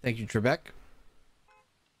 Thank you, Trebek.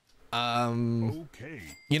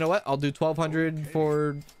 You know what? I'll do 1,200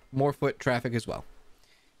 for more foot traffic as well.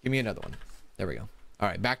 Give me another one. There we go. All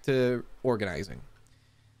right, back to organizing.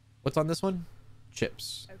 What's on this one?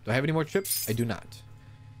 Chips. Do I have any more chips? I do not.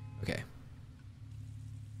 Okay.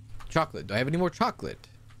 Chocolate. Do I have any more chocolate?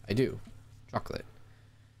 I do. Chocolate.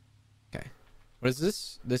 Okay. What is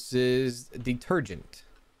this? This is detergent.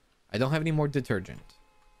 I don't have any more detergent.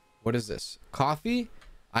 What is this? Coffee?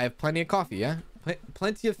 I have plenty of coffee, yeah?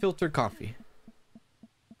 Plenty of filtered coffee.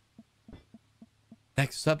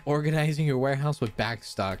 Next up, organizing your warehouse with back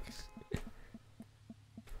stock.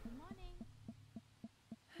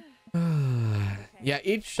 Yeah,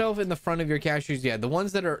 each shelf in the front of your cashiers, yeah, the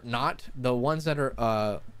ones that are not, the ones that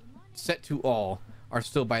are set to all are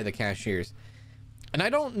still by the cashiers. And I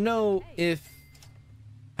don't know if,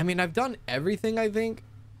 I mean, I've done everything, I think.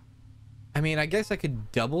 I mean, I guess I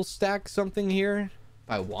could double stack something here if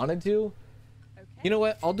I wanted to. You know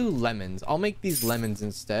what? I'll do lemons. I'll make these lemons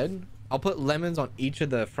instead. I'll put lemons on each of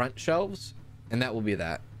the front shelves, and that will be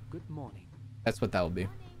that. Good morning. That's what that will be.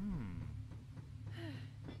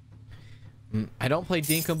 I don't play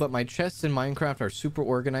Dinkum, but my chests in Minecraft are super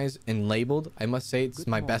organized and labeled. I must say it's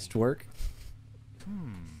my best work.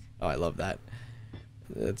 Oh, I love that.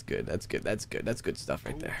 That's good. That's good. That's good. That's good stuff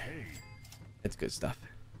right there. That's good stuff.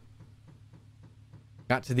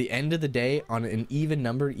 Got to the end of the day on an even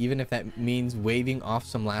number, even if that means waving off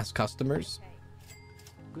some last customers.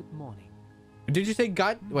 Good morning. Did you say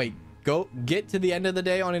get to the end of the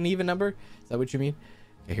day on an even number? Is that what you mean?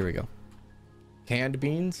 Okay, here we go. Canned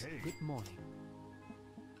beans. Good morning.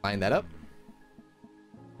 Line that up.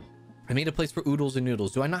 I made a place for oodles and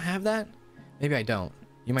noodles. Do I not have that? Maybe I don't.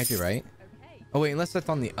 You might be right. Oh wait, unless that's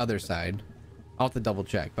on the other side. I'll have to double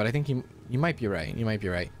check, but I think you might be right. You might be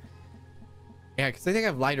right. Yeah, because I think I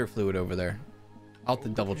have lighter fluid over there. I'll have to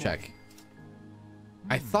double check.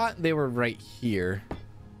 I thought they were right here.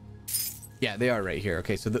 Yeah, they are right here.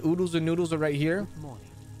 Okay, so the oodles and noodles are right here. Good morning.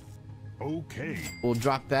 Okay. We'll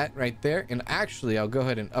drop that right there. And actually, I'll go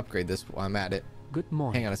ahead and upgrade this while I'm at it. Good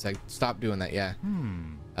morning. Hang on a sec. Stop doing that. Yeah.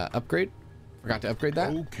 Upgrade. Forgot to upgrade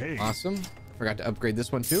that. Okay. Awesome. Forgot to upgrade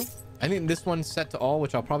this one too. I think this one's set to all,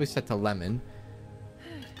 which I'll probably set to lemon.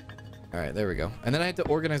 All right, there we go. And then I have to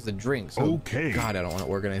organize the drinks. So, okay. God, I don't want to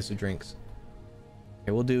organize the drinks.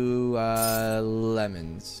 Okay, we'll do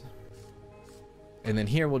lemons. And then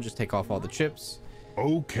here we'll just take off all the chips.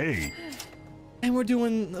 Okay. And we're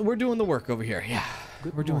doing the work over here. Yeah.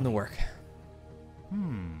 We're doing the work.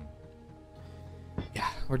 Yeah,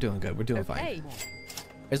 we're doing good. We're doing fine.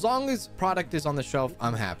 As long as product is on the shelf,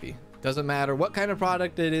 I'm happy. Doesn't matter what kind of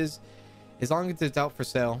product it is. As long as it's out for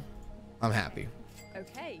sale, I'm happy.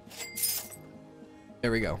 Okay.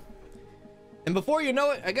 There we go. And before you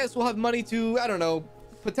know it, I guess we'll have money to, I don't know,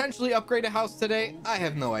 potentially upgrade a house today. I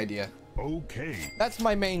have no idea. Okay. That's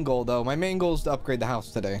my main goal, though. My main goal is to upgrade the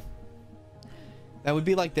house today. That would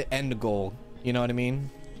be like the end goal. You know what I mean?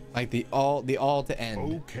 Like the all to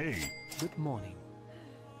end. Okay. Good morning.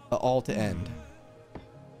 The all to end.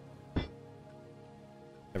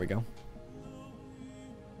 There we go.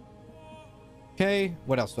 Okay.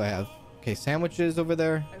 What else do I have? Okay, sandwiches over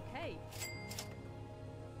there. Okay.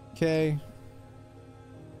 Okay.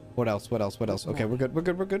 What else? What else? What else? Okay, we're good. We're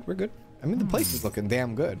good. We're good. We're good. I mean, the place is looking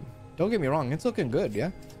damn good. Don't get me wrong. It's looking good.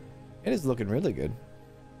 Yeah. It is looking really good.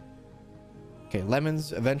 Okay,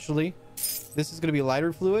 lemons eventually. This is going to be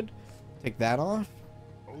lighter fluid. Take that off.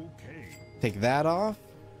 Okay. Take that off.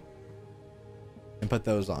 And put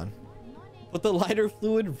those on. Put the lighter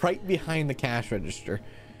fluid right behind the cash register.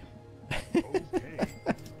 Okay.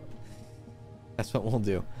 That's what we'll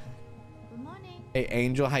do. Good morning. Hey,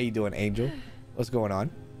 Angel. How you doing, Angel? What's going on?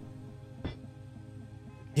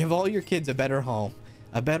 Give all your kids a better home.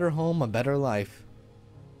 A better home, a better life.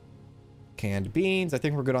 Canned beans. I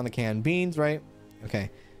think we're good on the canned beans, right? Okay.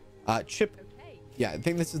 Chip. Okay. Yeah, I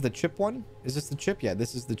think this is the chip one. Is this the chip? Yeah,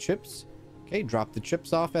 this is the chips. Okay, drop the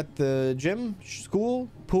chips off at the gym, school,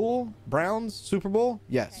 pool, Browns, Super Bowl.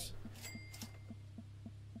 Yes.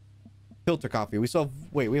 Filter coffee. We still have,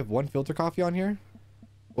 wait, we have one filter coffee on here.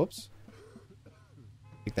 Whoops.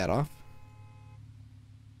 Take that off.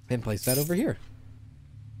 And place that over here.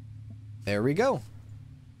 There we go.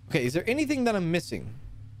 Okay, is there anything that I'm missing?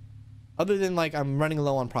 Other than like I'm running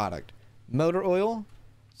low on product. Motor oil,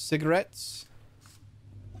 cigarettes,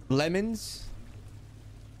 lemons.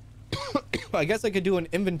 I guess I could do an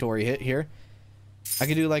inventory hit here. I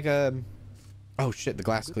could do like a... Oh shit, the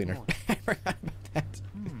glass cleaner. I forgot about that.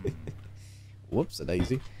 Whoops, a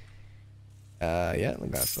daisy. Yeah, the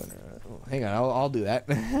glass cleaner. Oh, hang on, I'll do that.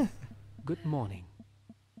 Good morning.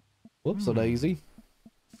 Whoops, a daisy.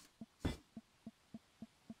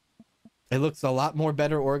 It looks a lot more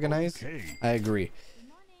better organized. Okay. I agree. Good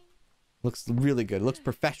morning. Looks really good. Looks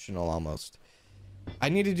professional almost. I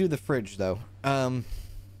need to do the fridge though. Okay.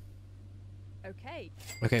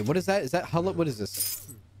 Okay, what is that? Is that what is this?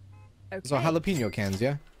 Okay. So jalapeno cans,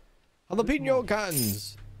 yeah? Jalapeno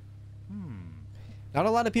cans. Not a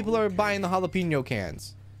lot of people are buying the jalapeno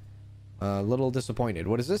cans. A little disappointed.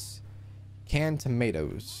 What is this? Canned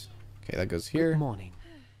tomatoes. Okay, that goes Good here. morning.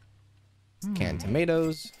 Canned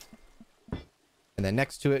tomatoes. And then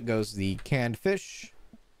next to it goes the canned fish.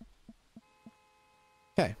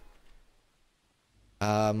 Okay.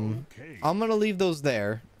 Okay. I'm gonna leave those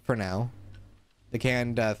there for now. The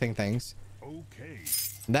canned things. Okay.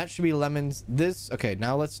 That should be lemons. This, okay,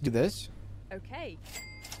 now let's do this. Okay.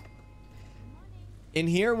 In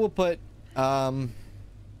here we'll put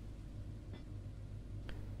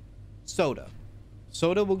soda.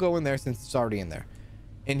 Soda will go in there since it's already in there.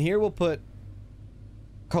 In here we'll put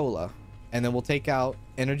cola. And then we'll take out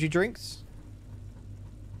energy drinks.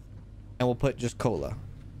 And we'll put just cola.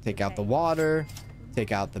 Take out the water.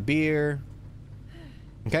 Take out the beer.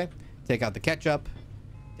 Okay? Take out the ketchup.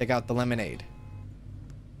 Take out the lemonade.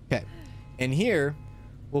 Okay. In here,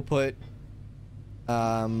 we'll put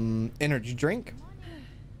energy drink.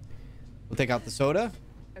 We'll take out the soda.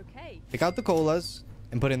 Okay. Take out the colas.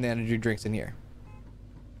 And put in the energy drinks in here.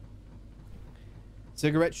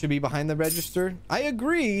 Cigarette should be behind the register. I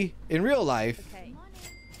agree in real life. Okay.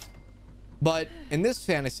 But in this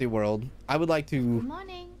fantasy world, I would like Good to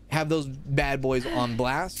morning. have those bad boys on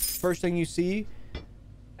blast. First thing you see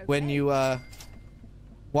when Okay. you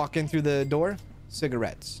walk in through the door,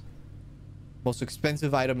 cigarettes. Most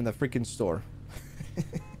expensive item in the freaking store.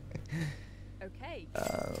 Okay.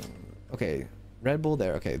 Okay, Red Bull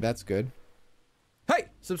there. Okay, that's good. Hey,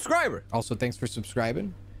 subscriber. Also, thanks for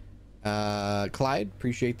subscribing. Clyde,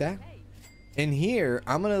 appreciate that. Okay. In here,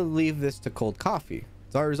 I'm gonna leave this to cold coffee.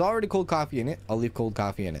 So there's already cold coffee in it. I'll leave cold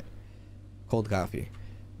coffee in it. Cold coffee.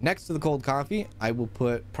 Next to the cold coffee, I will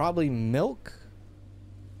put probably milk.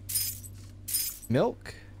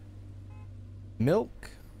 Milk. Milk.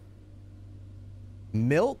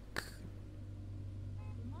 Milk.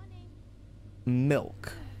 Good morning.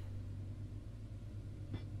 Milk.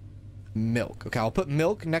 Milk. Okay, I'll put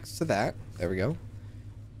milk next to that. There we go.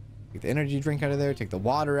 Take the energy drink out of there. Take the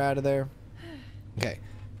water out of there. Okay.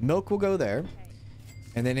 Milk will go there. Okay.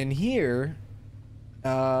 And then in here,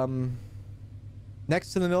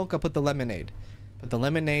 next to the milk, I'll put the lemonade. Put the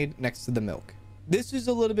lemonade next to the milk. This is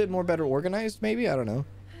a little bit more better organized, maybe? I don't know.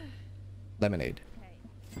 Lemonade.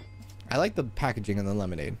 Okay. I like the packaging on the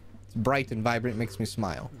lemonade. It's bright and vibrant. It makes me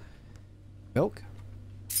smile. Milk.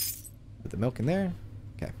 Put the milk in there.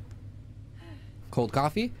 Okay. Cold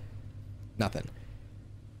coffee. Nothing.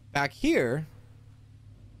 Back here,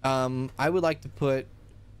 I would like to put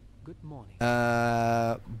Good morning.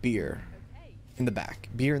 beer Okay. in the back.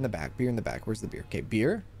 Beer in the back. Beer in the back. Where's the beer? Okay,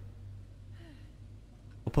 beer.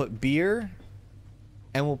 We'll put beer,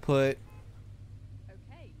 and we'll put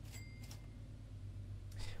Okay.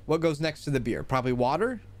 what goes next to the beer? Probably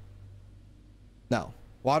water. No,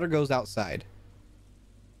 water goes outside.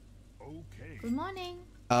 Okay. Good morning.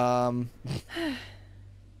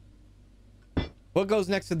 What goes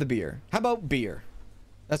next to the beer? How about beer?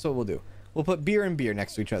 That's what we'll do. We'll put beer and beer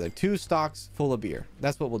next to each other. 2 stocks full of beer.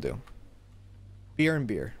 That's what we'll do. Beer and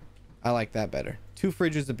beer. I like that better. 2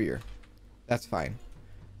 fridges of beer. That's fine.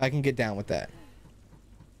 I can get down with that.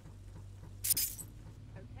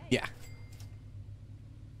 Okay. Yeah.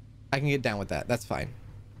 I can get down with that. That's fine.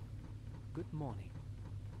 Good morning.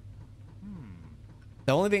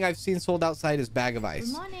 The only thing I've seen sold outside is bag of Good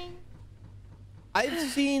ice. morning. I've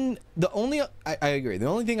seen the only I agree. The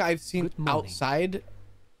only thing I've seen Good morning. outside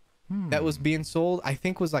that was being sold, I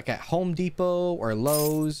think was like at Home Depot or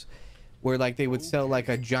Lowe's, where like they would sell like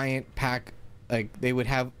a giant pack, like they would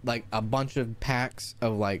have like a bunch of packs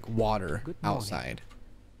of like water Good morning. outside.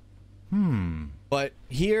 But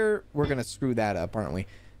here we're gonna screw that up, aren't we?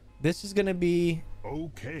 This is gonna be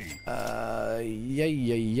Okay.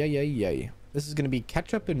 yay. This is gonna be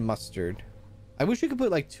ketchup and mustard. I wish you could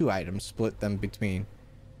put like 2 items, split them between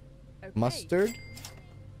Okay. mustard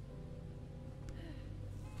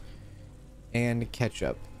and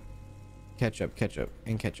ketchup,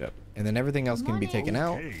 and ketchup, and then everything else can be taken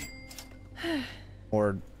out. Okay.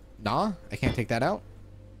 Or nah, I can't take that out.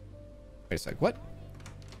 Wait a sec, what?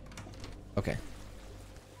 Okay,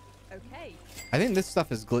 Okay. I think this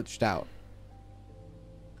stuff is glitched out.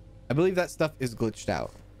 I believe that stuff is glitched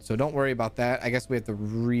out, so don't worry about that. I guess we have to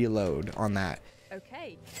reload on that.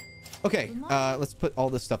 Okay. Okay, let's put all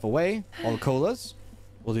this stuff away, all the colas.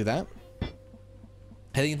 We'll do that.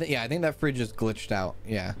 I think yeah, I think that fridge is glitched out.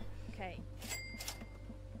 Yeah. Okay.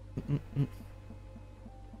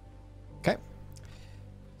 Okay.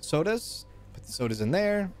 Sodas. Put the sodas in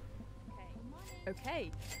there.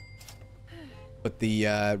 Okay. Put the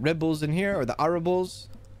Red Bulls in here, or the Ara Bulls.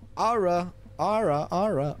 Ara.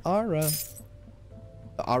 The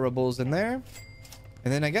Ara Bulls in there.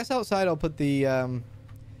 And then I guess outside I'll put the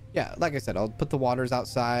yeah, like I said, I'll put the waters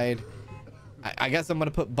outside. I guess I'm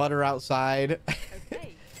gonna put butter outside.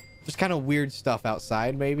 Okay. Just kind of weird stuff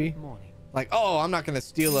outside, maybe. Good morning. Like, oh, I'm not gonna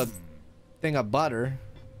steal a thing of butter.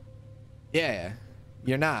 Yeah,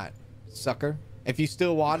 you're not, sucker. If you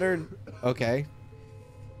steal water, okay,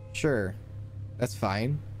 sure, that's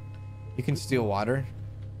fine. You can steal water.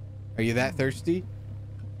 Are you that thirsty?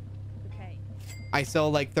 Okay. I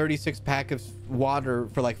sell like 36 pack of water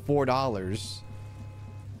for like $4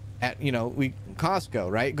 at, you know,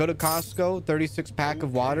 Costco, right? Go to Costco, 36 pack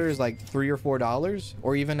of water is like $3 or $4,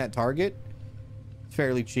 or even at Target. It's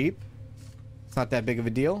fairly cheap. It's not that big of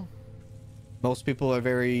a deal. Most people are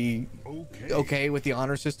very okay with the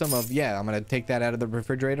honor system of, yeah, I'm gonna take that out of the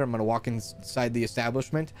refrigerator, I'm gonna walk inside the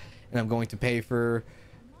establishment, and I'm going to pay for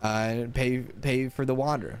pay for the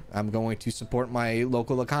water. I'm going to support my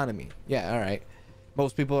local economy. Yeah, all right.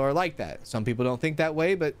 Most people are like that. Some people don't think that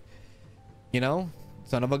way, but you know,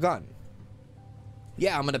 son of a gun.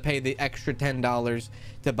 Yeah, I'm gonna pay the extra $10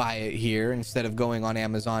 to buy it here instead of going on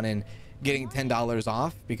Amazon and getting $10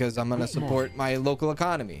 off, because I'm gonna support my local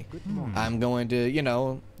economy. Good morning. I'm going to, you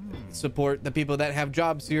know, support the people that have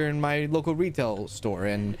jobs here in my local retail store,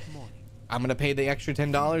 and Good morning. I'm gonna pay the extra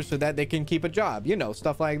 $10 so that they can keep a job, you know,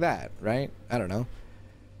 stuff like that, right? I don't know.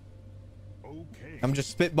 Okay. I'm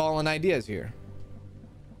just spitballing ideas here.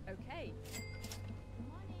 Okay.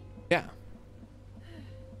 Yeah.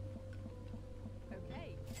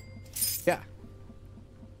 Okay. Yeah.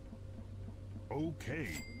 Okay.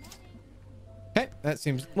 Okay, that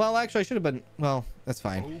seems, well, actually I should have been, well, that's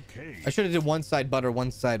fine. Okay. I should have did one side butter, one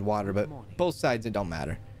side water, but Morning. both sides, it don't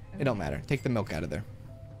matter. It don't matter. Take the milk out of there.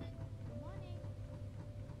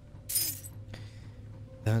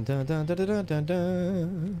 Dun, dun, dun, dun, dun, dun,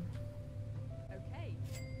 dun.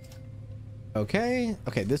 Okay.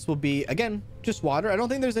 Okay, this will be, again, just water. I don't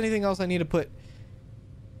think there's anything else I need to put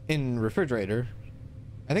in refrigerator.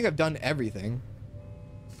 I think I've done everything.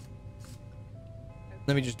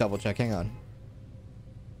 Let me just double check, hang on.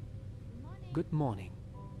 Good morning.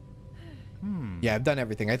 Yeah, I've done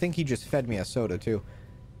everything. I think he just fed me a soda too.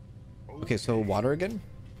 Okay, so water again?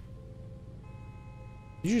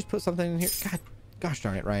 Did you just put something in here? God, gosh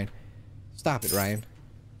darn it, Ryan. Stop it, Ryan.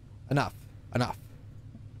 Enough. There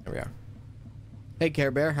we are. Hey,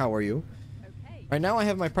 Care Bear, how are you? Okay. Right now I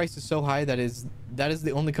have my prices so high that is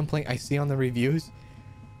the only complaint I see on the reviews.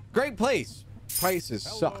 Great place. Prices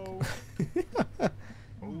suck.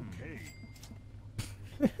 Okay.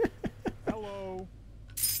 Hello.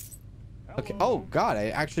 Okay. Oh God, I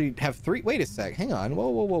actually have 3. Wait a sec. Hang on.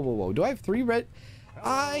 Whoa. Do I have 3 red?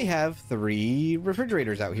 I have 3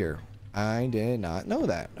 refrigerators out here. I did not know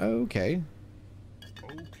that. Okay.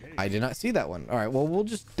 Okay. I did not see that one. All right. Well, we'll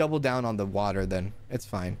just double down on the water then. It's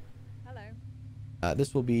fine. Hello.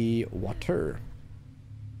 This will be water.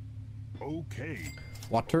 Okay.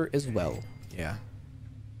 Water as well. Yeah.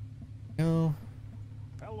 No.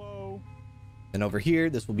 Hello. And over here,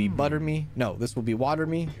 this will be butter me. No, this will be water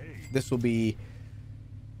me. Okay. This will be,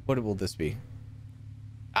 what will this be?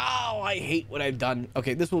 Oh, I hate what I've done.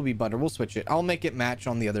 Okay, this will be butter. We'll switch it. I'll make it match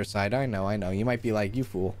on the other side. I know. You might be like, you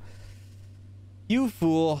fool. You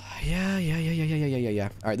fool. Yeah.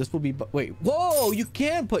 All right, this will be, wait. Whoa, you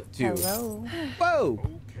can put 2. Hello. Whoa.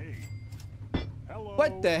 Okay. Hello.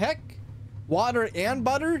 What the heck? Water and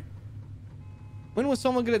butter? When was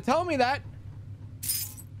someone going to tell me that?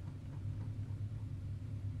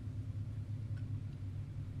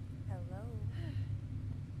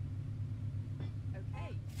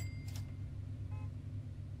 Okay.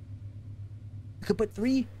 I could put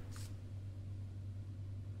 3.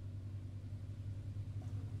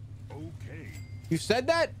 Okay. You said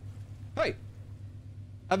that? Hey.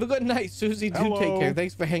 Have a good night, Susie. Do take Hello. care.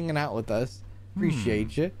 Thanks for hanging out with us.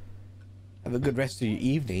 Appreciate you. Have a good rest of your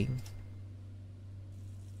evening.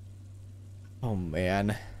 Oh,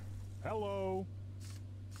 man. Hello.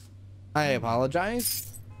 I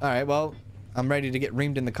apologize. All right, well, I'm ready to get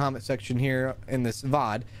reamed in the comment section here in this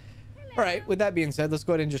VOD. All right, with that being said, let's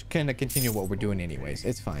go ahead and just kind of continue what we're doing anyways.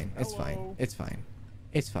 It's fine. It's fine. Hello. It's fine.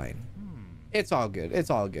 It's fine. It's all good. It's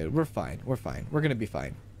all good. We're fine. We're fine. We're going to be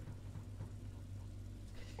fine.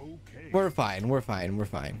 Okay. We're fine. We're fine. We're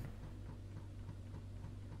fine.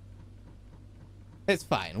 It's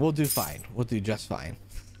fine. We'll do fine. We'll do just fine.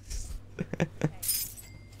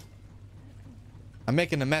 I'm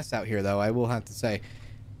making a mess out here, though. I will have to say.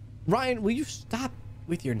 Ryan, will you stop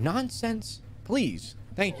with your nonsense? Please.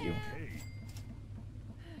 Thank you. Okay.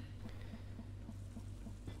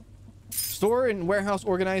 Store and warehouse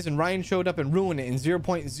organized, and Ryan showed up and ruined it in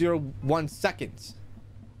 0.01 seconds.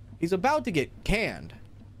 He's about to get canned.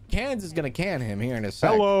 Cans is going to can him here in a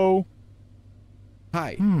sec. Hello.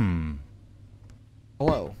 Hi.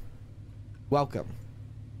 Hello. Welcome.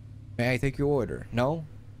 May I take your order? No?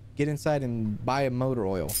 Get inside and buy a motor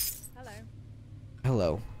oil. Hello.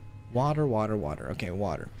 Hello. Water, water, water. Okay,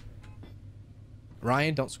 water.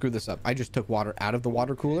 Ryan, don't screw this up. I just took water out of the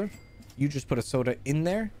water cooler. You just put a soda in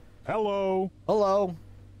there. Hello. Hello.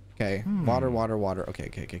 Okay. Water, water, water. Okay,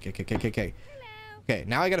 okay, okay, okay, okay, okay, okay. Okay,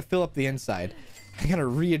 now I gotta fill up the inside. I gotta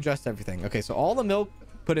readjust everything. Okay, so all the milk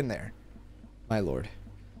put in there. My lord.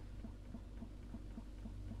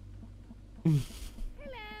 Hello.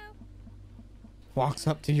 Walks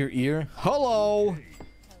up to your ear. Hello.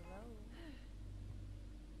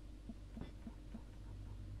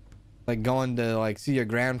 Like going to like see your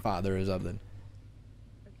grandfather or something.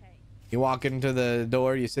 Okay. You walk into the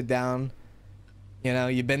door, you sit down. You know,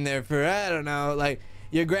 you've been there for, I don't know, like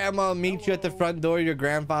your grandma meets you at the front door. Your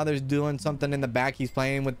grandfather's doing something in the back. He's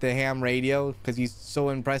playing with the ham radio because he's so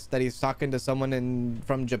impressed that he's talking to someone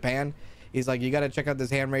from Japan. He's like, you got to check out this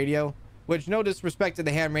ham radio. Which, no disrespect to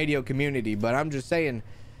the ham radio community, but I'm just saying.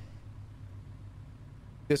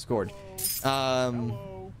 Discord.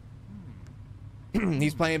 Hello.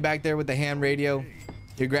 He's playing back there with the ham radio.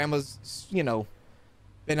 Your grandma's, you know,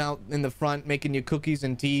 been out in the front making you cookies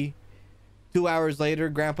and tea. 2 hours later,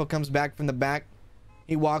 grandpa comes back from the back.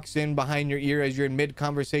 He walks in behind your ear as you're in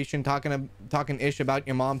mid-conversation talking ish about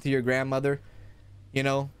your mom to your grandmother. You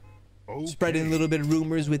know, spreading a little bit of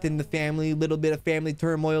rumors within the family, a little bit of family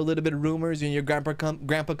turmoil, a little bit of rumors, and your grandpa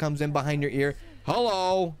comes in behind your ear.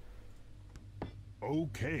 Hello.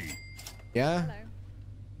 Okay. Yeah?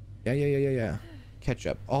 Hello. Yeah.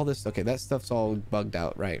 Ketchup. All this. Okay, that stuff's all bugged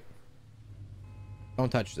out, right?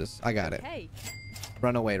 Don't touch this. I got it. Okay.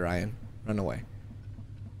 Run away, Ryan. Run away.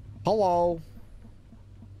 Hello.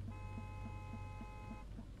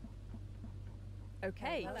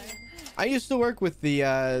 Okay. Hello. I used to work with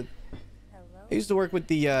the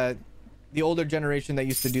the older generation that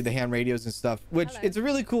used to do the ham radios and stuff, which Hello. it's a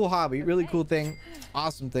really cool hobby, really Okay. cool thing,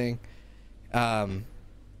 awesome thing.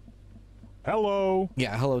 Hello.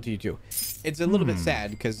 Yeah, hello to you too. It's a little bit sad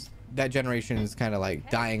because that generation is kind of like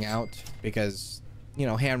dying out because, you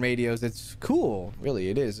know, ham radios, it's cool, really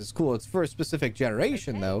it is. It's cool. It's for a specific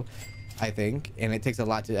generation though, I think, and it takes a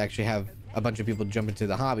lot to actually have a bunch of people jump into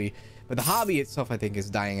the hobby. But the hobby itself, I think, is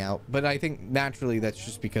dying out. But I think naturally that's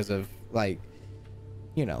just because of, like,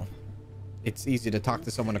 you know, it's easy to talk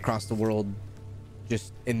to someone across the world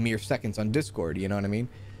just in mere seconds on Discord, you know what I mean?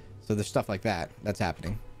 So there's stuff like that that's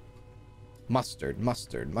happening. Mustard,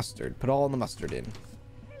 mustard, mustard. Put all the mustard in.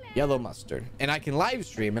 Yellow mustard. And I can live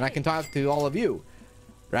stream and I can talk to all of you,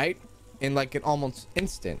 right? In like an almost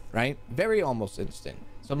instant, right? Very almost instant.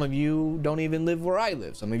 Some of you don't even live where I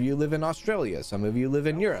live. Some of you live in Australia. Some of you live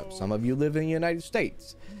in Europe. Some of you live in the United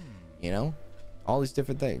States. You know? All these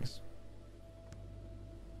different things.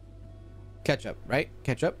 Ketchup, right?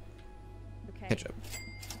 Ketchup? Okay. Ketchup.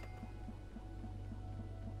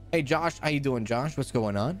 Hey, Josh. How you doing, Josh? What's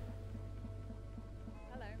going on?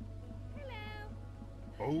 Hello.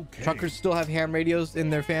 Hello. Okay. Truckers still have ham radios in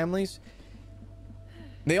their families.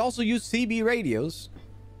 They also use CB radios.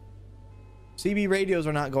 CB radios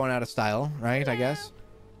are not going out of style, right? I guess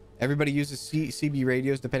everybody uses CB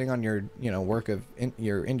radios depending on your, you know, work of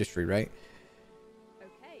your industry, right?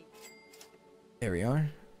 Okay. There we are.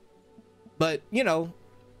 But, you know,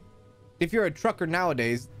 if you're a trucker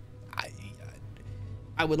nowadays,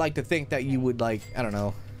 I would like to think that you would, like, I don't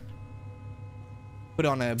know, put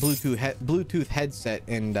on a Bluetooth headset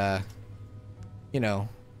and you know,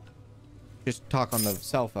 just talk on the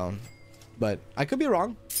cell phone. But I could be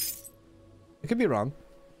wrong. I could be wrong.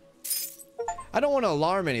 I don't want to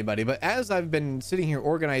alarm anybody, but as I've been sitting here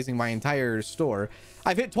organizing my entire store,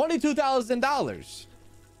 I've hit $22,000.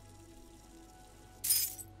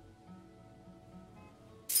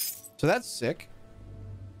 So that's sick.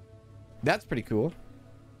 That's pretty cool.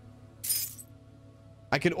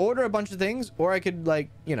 I could order a bunch of things, or I could, like,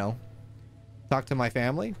 you know, talk to my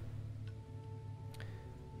family.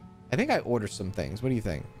 I think I ordered some things. What do you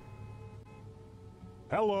think?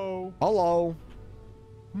 Hello. Hello.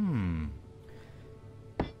 Hmm.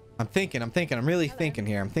 I'm thinking. I'm really thinking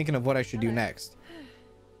here. I'm thinking of what I should do next.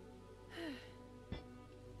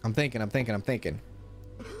 I'm thinking.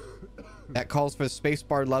 That calls for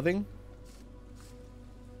spacebar loving.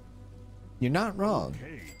 You're not wrong.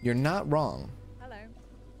 Okay. You're not wrong. Hello.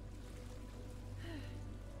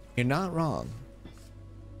 You're not wrong.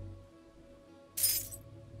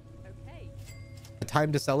 Okay. A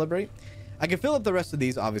time to celebrate. I can fill up the rest of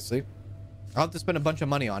these, obviously. I'll have to spend a bunch of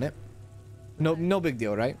money on it. No big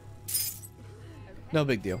deal, right? No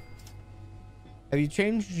big deal. Have you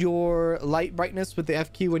changed your light brightness with the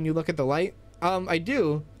F key when you look at the light? I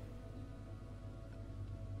do.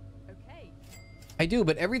 Okay. I do,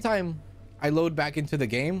 but every time I load back into the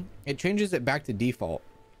game, it changes it back to default.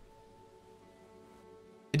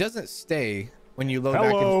 It doesn't stay when you load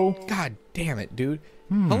back in. God damn it, dude.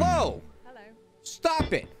 Hello. Hello.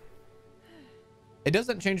 Stop it. It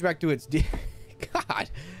doesn't change back to its God,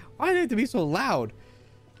 why do they have to be so loud?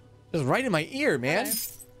 Just right in my ear, man.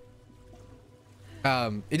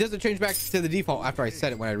 It doesn't change back to the default after I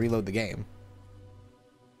set it when I reload the game.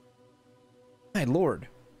 My lord,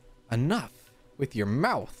 enough with your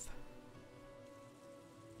mouth.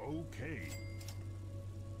 Okay.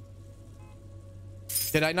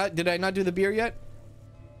 Did I not do the beer yet?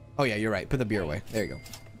 Oh yeah, you're right. Put the beer away. There you go.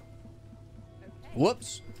 Okay.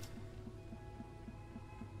 Whoops.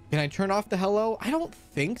 Can I turn off the hello? I don't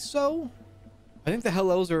think so. I think the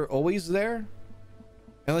hellos are always there.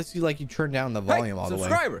 Unless you turn down the volume all the way.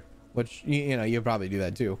 Subscriber. Which, you know, you'll probably do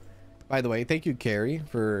that too. By the way, thank you, Carrie,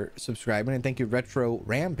 for subscribing. And thank you, Retro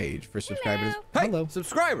Rampage, for subscribing. Hello. Hey, Hello.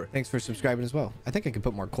 subscriber. Thanks for subscribing as well. I think I can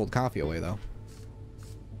put more cold coffee away, though.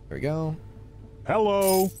 There we go.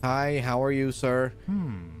 Hello. Hi, how are you, sir?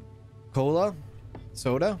 Cola?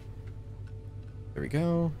 Soda? There we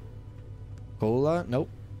go. Cola? Nope.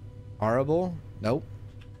 Horrible? Nope.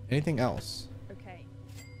 Anything else? Okay.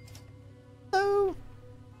 Hello.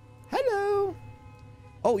 Hello.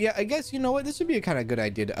 Oh, yeah, I guess, you know what? This would be a kind of good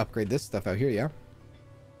idea to upgrade this stuff out here, yeah?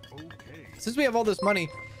 Okay. Since we have all this money,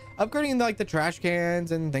 upgrading, like, the trash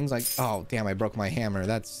cans and things like... Oh, damn, I broke my hammer.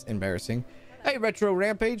 That's embarrassing. Hey, Retro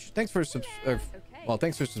Rampage. Thanks for... Well,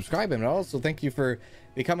 thanks for subscribing, but also thank you for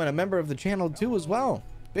becoming a member of the channel, too, as well.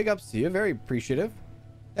 Big ups to you. Very appreciative.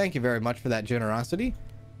 Thank you very much for that generosity.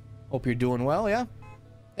 Hope you're doing well, yeah?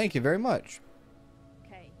 Thank you very much.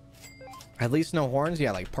 Okay. At least no horns.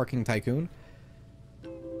 Yeah, like Parking Tycoon.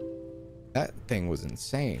 That thing was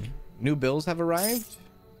insane. New bills have arrived.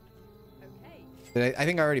 Okay. I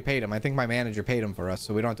think I already paid him. I think my manager paid him for us,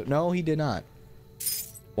 so we don't have to... No, he did not.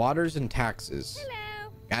 Waters and taxes.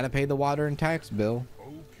 Hello. Gotta pay the water and tax bill.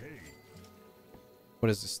 Okay. What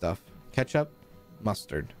is this stuff? Ketchup?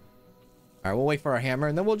 Mustard. All right, we'll wait for our hammer,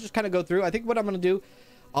 and then we'll just kind of go through. I think what I'm going to do,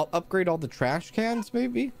 I'll upgrade all the trash cans,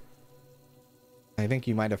 maybe. I think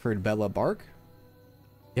you might have heard Bella bark.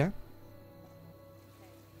 Yeah.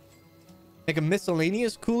 Make a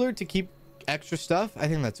miscellaneous cooler to keep extra stuff. I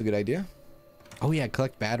think that's a good idea. Oh, yeah,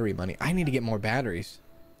 collect battery money. I need to get more batteries.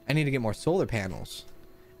 I need to get more solar panels.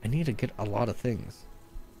 I need to get a lot of things.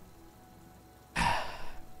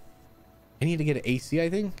 I need to get an AC, I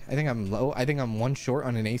think. I think I'm low. I think I'm one short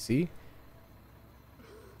on an AC.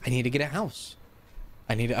 I need to get a house.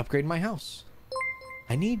 I need to upgrade my house.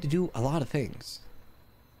 I need to do a lot of things.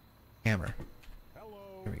 Hammer. Hello.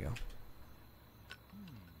 Here we go.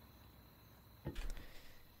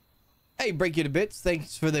 Hey, break you to bits.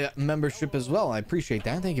 Thanks for the membership as well. I appreciate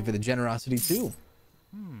that. Thank you for the generosity too.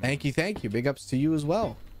 Thank you. Big ups to you as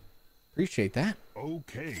well. Appreciate that.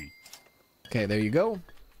 Okay. Okay, there you go.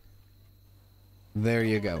 There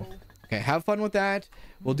you go. Okay, have fun with that.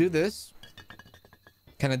 We'll do this.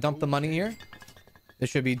 Can I dump the money here? This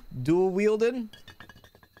should be dual wielded.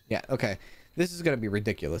 Yeah, okay. This is gonna be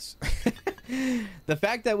ridiculous. The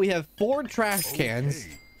fact that we have 4 trash cans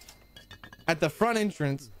at the front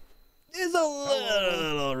entrance is a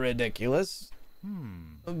little ridiculous.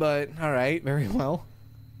 But all right, very well.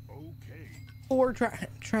 Okay. 4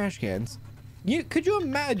 trash cans. Could you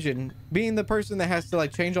imagine being the person that has to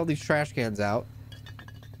like change all these trash cans out?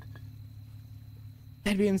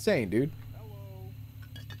 That'd be insane, dude.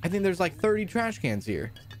 I think there's like 30 trash cans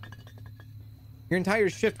here. Your entire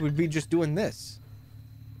shift would be just doing this.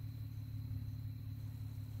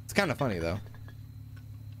 It's kind of funny though.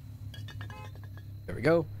 There we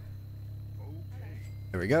go.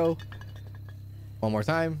 There we go. One more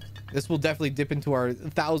time. This will definitely dip into our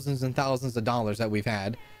thousands and thousands of dollars that we've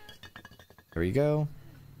had. There we go.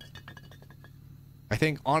 I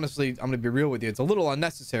think honestly, I'm gonna be real with you, it's a little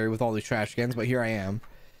unnecessary with all these trash cans, but here I am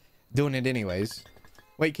doing it anyways.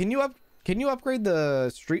 Wait, can you upgrade the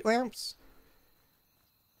street lamps?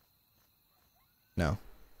 No.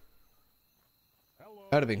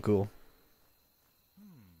 That'd have been cool.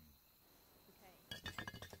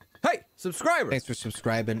 Hey, subscriber! Thanks for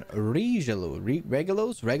subscribing,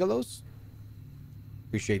 Regalos.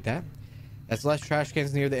 Appreciate that. That's less trash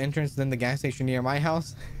cans near the entrance than the gas station near my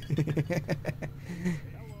house.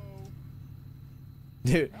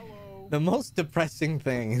 Dude, the most depressing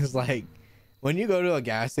thing is like when you go to a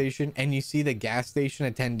gas station and you see the gas station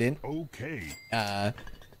attendant. Okay. A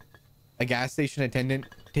gas station attendant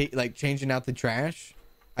like changing out the trash.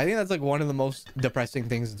 I think that's like one of the most depressing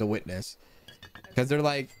things to witness, because they're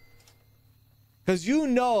like, because you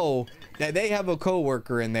know that they have a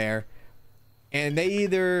coworker in there and they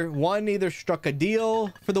either struck a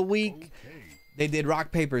deal for the week, they did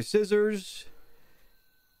rock paper scissors,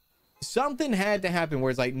 something had to happen where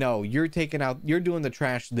it's like, no, you're doing the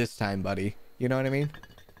trash this time, buddy. You know what I mean?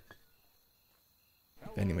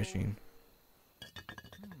 Vending machine.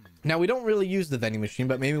 Now we don't really use the vending machine,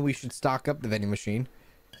 but maybe we should stock up the vending machine.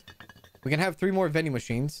 We can have 3 more vending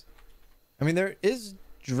machines. I mean, there is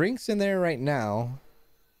drinks in there right now,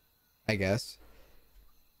 I guess.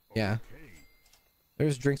 Yeah,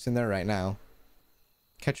 there's drinks in there right now.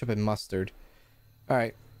 Ketchup and mustard. All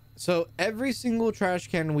right, so every single trash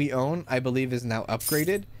can we own, I believe, is now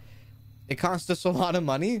upgraded. It cost us a lot of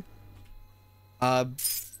money.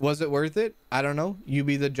 Was it worth it? I don't know, you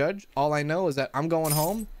be the judge. All I know is that I'm going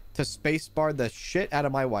home to spacebar the shit out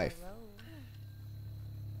of my wife.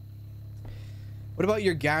 What about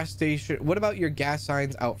your gas station? What about your gas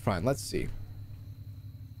signs out front? Let's see.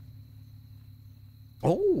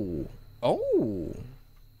 Oh.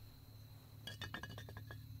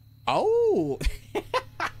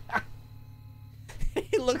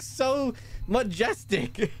 It looks so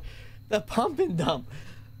majestic. The pump and dump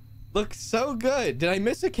looks so good. Did I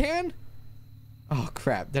miss a can? Oh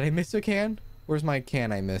crap, did I miss a can? Where's my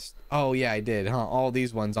can I missed? Oh yeah, I did, huh? All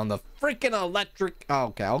these ones on the freaking electric. Oh,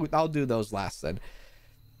 okay, I'll do those last then.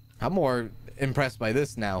 I'm more impressed by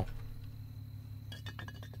this now.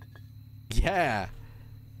 Yeah.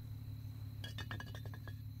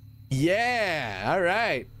 All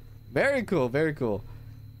right, very cool, very cool.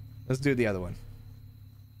 Let's do the other one.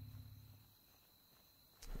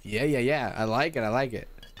 Yeah, I like it.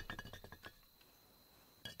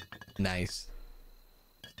 Nice.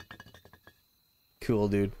 Cool,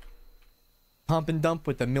 dude. Pump and dump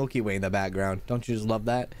with the Milky Way in the background. Don't you just love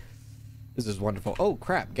that? This is wonderful. Oh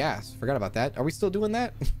crap, gas. Forgot about that. Are we still doing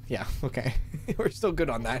that? Yeah, okay. We're still good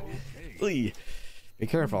on that. Be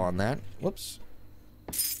careful on that. Whoops.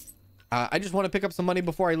 I just want to pick up some money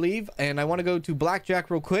before I leave, and I want to go to blackjack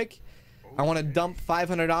real quick. I want to dump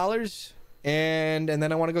 $500, and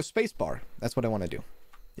then I want to go space bar. That's what I want to do.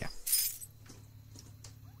 Yeah.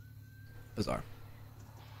 Bizarre.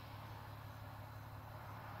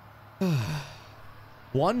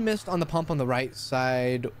 One missed on the pump on the right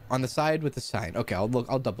side, on the side with the sign. Okay, I'll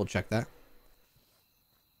double check that.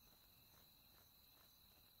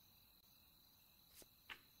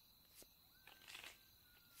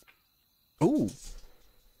 Ooh.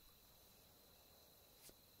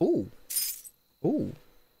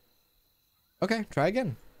 Okay, try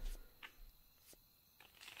again.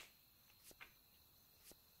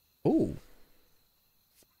 Oh.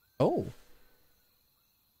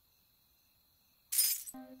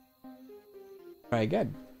 Try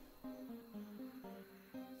again.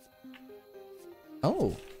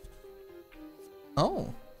 Oh.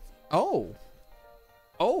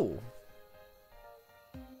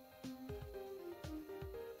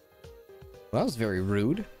 Well, that was very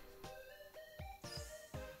rude.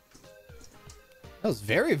 That was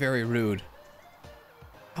very, very rude.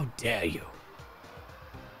 How dare you?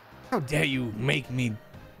 How dare you make me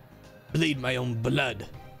bleed my own blood?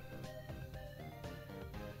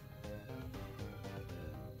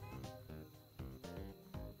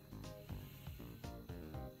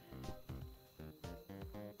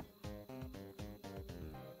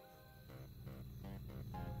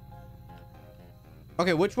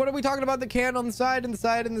 Okay, which one are we talking about? The can on the side and the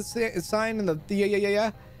side and the sign and the yeah.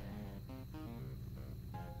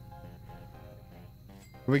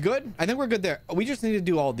 Are we good? I think we're good there. We just need to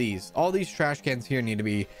do all these. All these trash cans here need to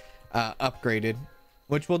be upgraded,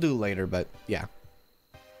 which we'll do later, but yeah.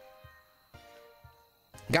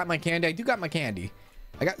 Got my candy. I do got my candy.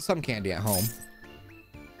 I got some candy at home.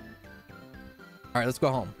 All right, let's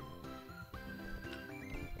go home.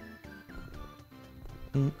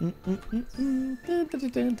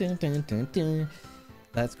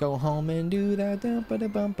 Let's go home and do that.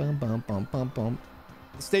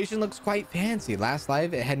 The station looks quite fancy. Last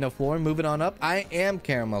live, it had no floor. Moving on up. I am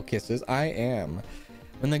Caramel Kisses. I am.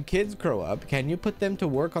 When the kids grow up, can you put them to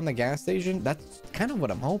work on the gas station? That's kind of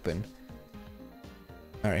what I'm hoping.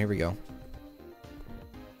 All right, here we go.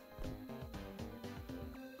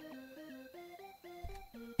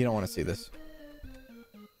 You don't want to see this.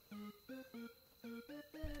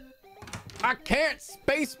 I can't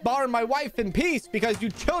space bar my wife in peace because you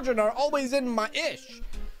children are always in my ish.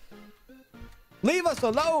 Leave us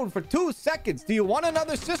alone for 2 seconds. Do you want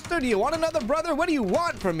another sister? Do you want another brother? What do you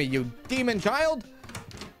want from me, you demon child?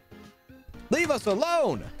 Leave us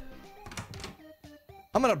alone.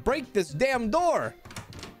 I'm gonna break this damn door.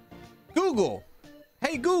 Google.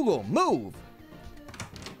 Hey, Google, move.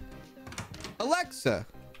 Alexa,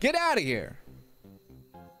 get out of here.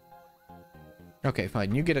 Okay,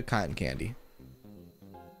 fine. You get a cotton candy.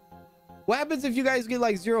 What happens if you guys get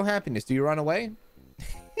like 0 happiness? Do you run away?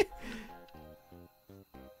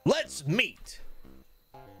 Let's meet.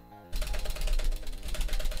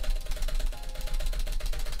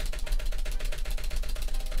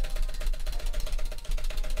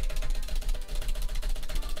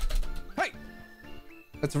 Hey,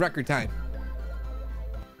 that's record time.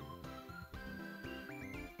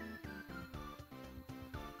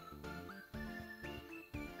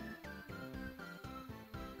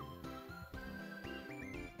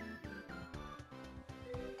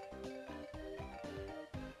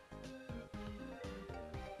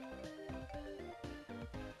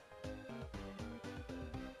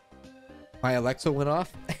 My Alexa went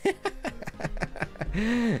off.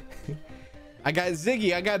 I got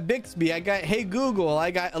Ziggy, I got Bixby, I got Hey Google, I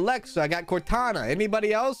got Alexa, I got Cortana.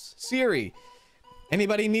 Anybody else? Siri.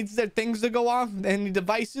 Anybody needs their things to go off? Any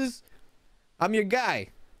devices? I'm your guy.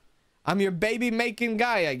 I'm your baby making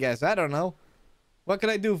guy, I guess. I don't know. What can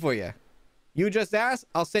I do for you? You just ask,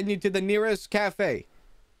 I'll send you to the nearest cafe.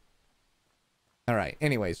 All right,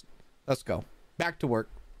 anyways, let's go. Back to work.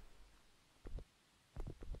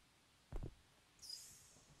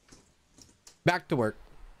 Back to work.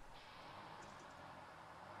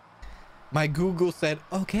 My Google said,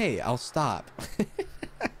 okay, I'll stop.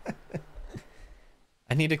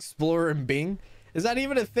 I need Explorer and Bing. Is that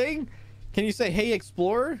even a thing? Can you say, hey,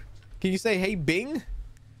 Explorer? Can you say, hey, Bing?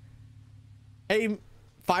 Hey,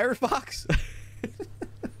 Firefox?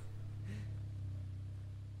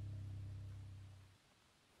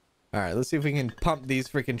 All right, let's see if we can pump these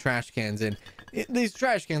freaking trash cans in. These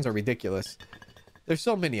trash cans are ridiculous. There's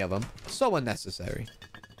so many of them. So unnecessary.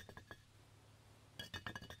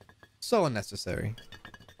 So unnecessary.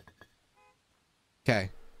 Okay.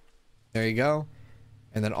 There you go.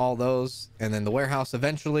 And then all those. And then the warehouse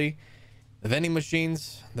eventually. The vending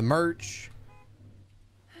machines. The merch.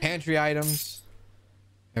 Pantry items.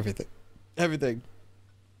 Everything. Everything.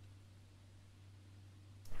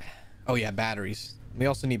 Oh yeah, batteries. We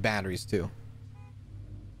also need batteries too.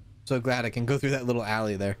 So glad I can go through that little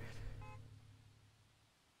alley there.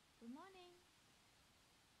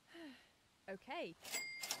 Okay.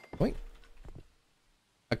 Wait.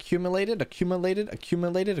 Accumulated. $4.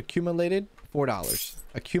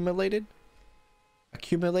 Accumulated.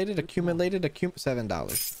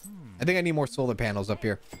 $7. I think I need more solar panels up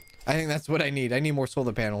here. I think that's what I need. I need more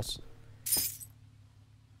solar panels.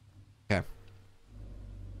 Okay.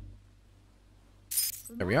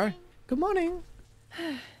 There we are. Good morning.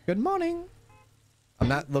 Good morning. I'm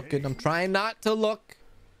not looking. I'm trying not to look.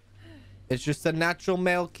 It's just a natural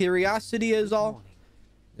male curiosity is all.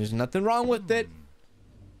 There's nothing wrong with it.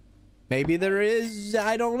 Maybe there is.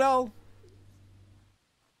 I don't know.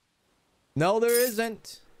 No, there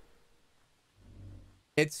isn't.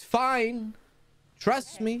 It's fine.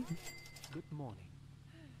 Trust me. Good morning.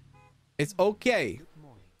 It's okay. Good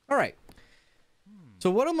morning. All right. So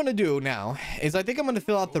what I'm going to do now is I think I'm going to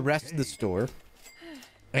fill out the rest of the store.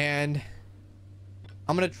 And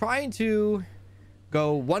I'm going to try to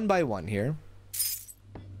go one by one here.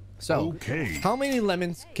 So, Okay. how many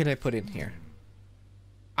lemons can I put in here?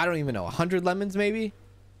 I don't even know. 100 lemons, maybe?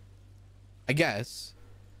 I guess.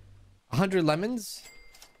 100 lemons?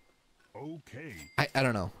 Okay. I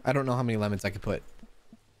don't know. I don't know how many lemons I could put.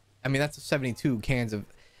 I mean, that's 72 cans of...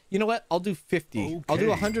 You know what? I'll do 50. I'll do Okay.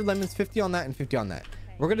 100 lemons, 50 on that, and 50 on that.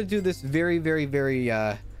 We're going to do this very, very, very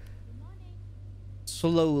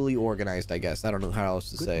slowly organized, I guess. I don't know how else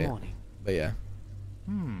to say Good it. morning. But yeah.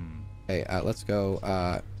 Okay, let's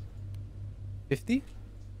go 50.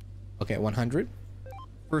 Okay, 100.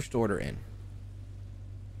 First order in.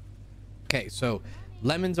 Okay, so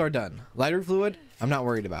lemons are done. Lighter fluid, I'm not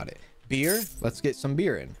worried about it. Beer, let's get some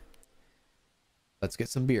beer in. Let's get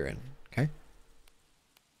some beer in. Okay.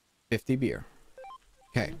 50 beer.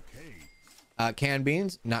 Okay. Canned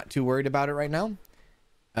beans, not too worried about it right now.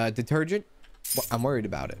 Detergent, well, I'm worried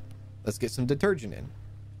about it. Let's get some detergent in.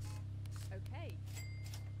 Okay.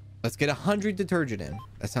 Let's get 100 detergent in.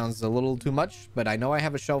 That sounds a little too much, but I know I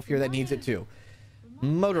have a shelf here that needs it too.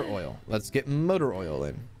 Motor oil. Let's get motor oil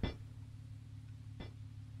in.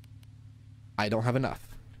 I don't have enough.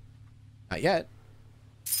 Not yet.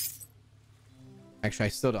 Actually, I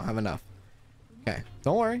still don't have enough. Okay,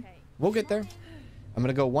 don't worry. We'll get there. I'm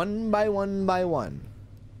gonna go one by one by one.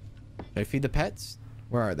 Should I feed the pets?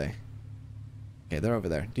 Where are they? Okay, they're over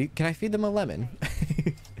there. Can I feed them a lemon?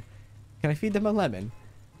 Can I feed them a lemon?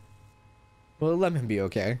 Will a lemon be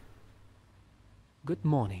okay? Good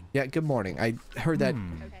morning. Yeah, good morning. I heard that.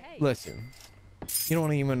 Okay. Listen, you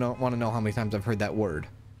don't even want to know how many times I've heard that word.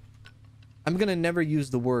 I'm gonna never use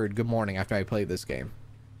the word good morning after I play this game.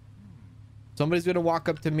 Somebody's gonna walk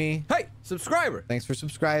up to me. Hey, subscriber! Thanks for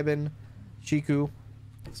subscribing, Shiku.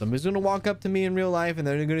 Somebody's gonna walk up to me in real life and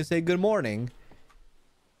they're gonna say good morning.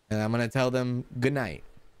 And I'm gonna tell them good night.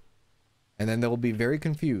 And then they'll be very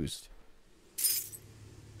confused.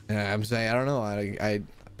 And I'm saying, I don't know, I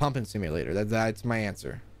pumping simulator. That's my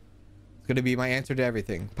answer. It's gonna be my answer to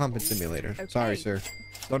everything. Pumping simulator. Okay. Sorry, sir.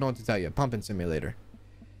 Don't know what to tell you. Pumping simulator.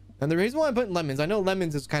 And the reason why I'm putting lemons, I know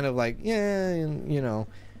lemons is kind of like, yeah, you know,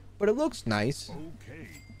 but it looks nice. Okay.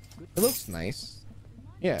 It looks nice.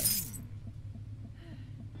 Yeah.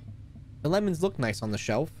 The lemons look nice on the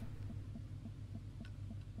shelf.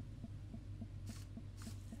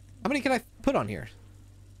 How many can I put on here?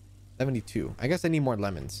 72. I guess I need more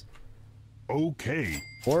lemons. Okay.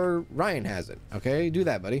 Or Ryan has it. Okay, do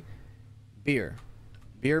that, buddy. Beer.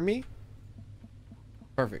 Beer me?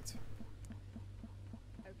 Perfect.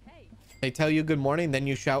 Okay. They tell you good morning, then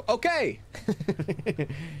you shout, okay!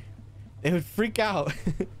 They would freak out.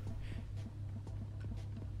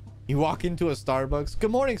 You walk into a Starbucks.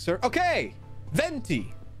 Good morning, sir. Okay!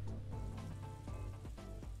 Venti!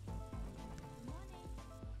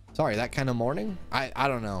 Sorry, that kind of morning? I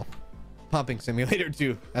don't know. Pumping Simulator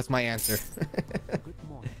 2. That's my answer. Good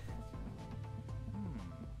morning.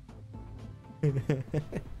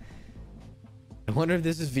 I wonder if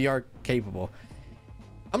this is VR capable.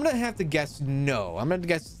 I'm gonna have to guess no. I'm gonna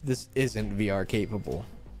guess this isn't VR capable.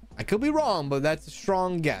 I could be wrong, but that's a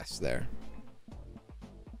strong guess there.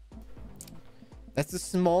 That's the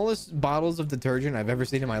smallest bottles of detergent I've ever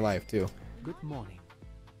seen in my life, too. Good morning.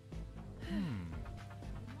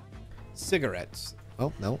 Cigarettes.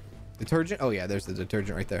 Oh, no. Detergent. Oh, yeah, there's the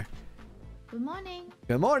detergent right there. Good morning.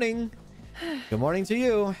 Good morning. Good morning to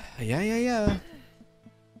you. Yeah, yeah, yeah.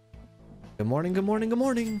 Good morning, good morning, good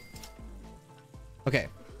morning. Okay.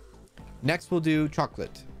 Next, we'll do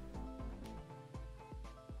chocolate.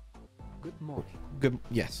 Good morning. Good.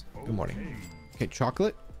 Yes. Good morning. Okay. Okay,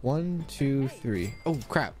 chocolate. 1, 2, 3. Oh,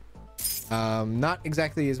 crap. Not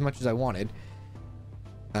exactly as much as I wanted.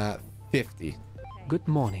 50. Good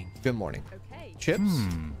morning. Good morning. Okay. Chips.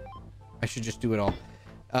 I should just do it all.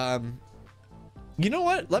 You know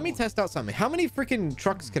what? Let me test out something. How many freaking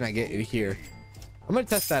trucks can I get in here? I'm gonna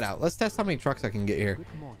test that out. Let's test how many trucks I can get here.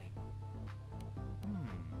 Good morning.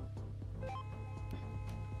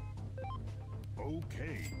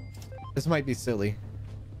 Okay. This might be silly.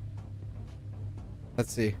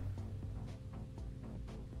 Let's see.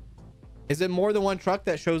 Is it more than one truck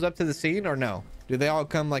that shows up to the scene or no? Do they all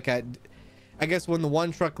come like at... I guess when the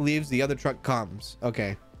one truck leaves, the other truck comes.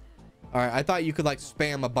 Okay. All right. I thought you could like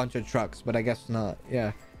spam a bunch of trucks, but I guess not.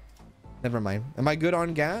 Yeah. Never mind. Am I good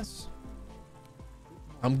on gas?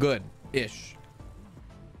 I'm good-ish.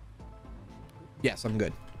 Yes, I'm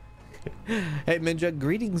good. Hey, Minja,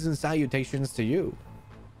 greetings and salutations to you.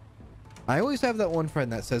 I always have that one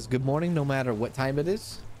friend that says good morning no matter what time it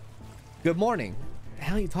is. Good morning. What the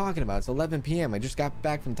hell are you talking about? It's 11 p.m. I just got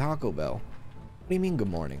back from Taco Bell. What do you mean good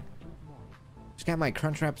morning? Just got my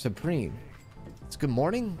Crunchwrap Supreme. It's good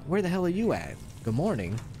morning? Where the hell are you at? Good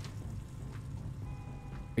morning.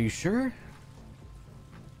 Are you sure?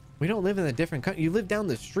 We don't live in a different country. You live down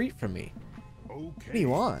the street from me. Okay. What do you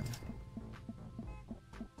want?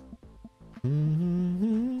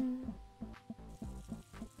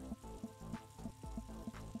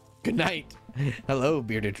 Good night. Hello,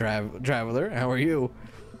 bearded traveler. How are you?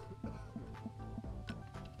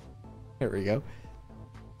 There we go.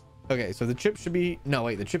 Okay, so the chips should be... No,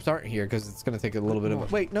 wait, the chips aren't here because it's going to take a little bit of...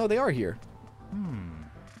 Wait, no, they are here.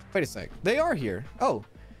 Wait a sec. They are here. Oh,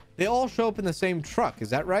 they all show up in the same truck. Is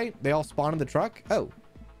that right? They all spawn in the truck? Oh,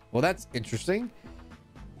 well, that's interesting.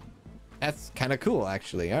 That's kind of cool,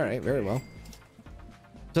 actually. All right, very well.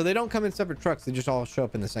 So they don't come in separate trucks. They just all show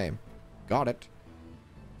up in the same. Got it.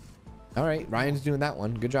 All right, Ryan's doing that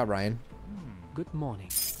one. Good job, Ryan. Good morning.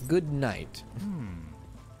 Good night. I'm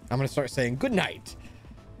going to start saying good night.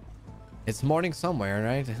 It's morning somewhere,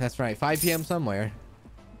 right? That's right. 5 p.m. somewhere.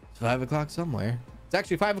 5 o'clock somewhere. It's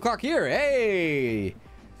actually 5 o'clock here. Hey!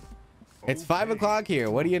 It's 5 o'clock here.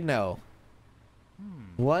 What do you know?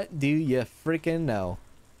 What do you freaking know?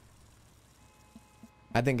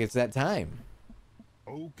 I think it's that time.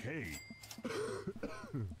 Okay.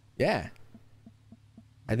 Yeah.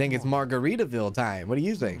 I think it's Margaritaville time. What do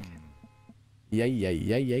you think? Yeah.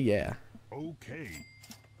 Okay.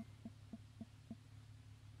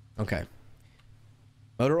 Okay.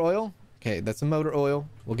 Motor oil? Okay, that's a motor oil.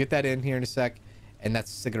 We'll get that in here in a sec. And that's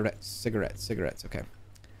cigarettes. Okay.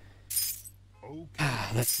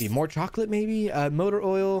 Let's see. More chocolate, maybe? Motor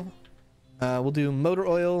oil. We'll do motor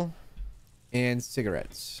oil and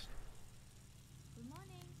cigarettes.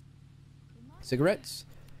 Cigarettes,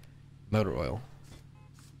 motor oil.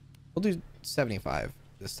 We'll do 75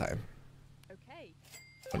 this time. Okay.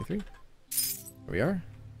 23. Here we are.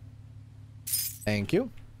 Thank you.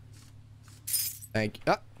 Thank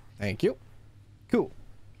you. Thank you. Cool.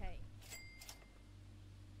 Okay.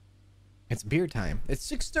 It's beer time. It's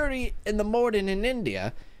 6:30 in the morning in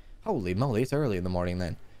India. Holy moly, it's early in the morning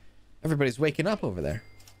then. Everybody's waking up over there.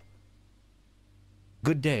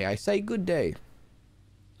 Good day. I say good day.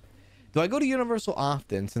 Do I go to Universal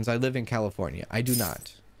often since I live in California? I do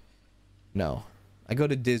not. No. I go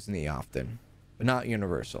to Disney often, but not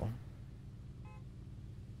Universal.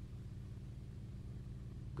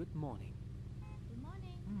 Good morning.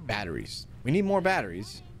 Batteries. We need more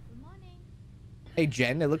batteries. Hey,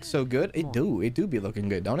 Jen, it looks so good. It do be looking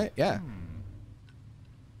good, don't it? Yeah.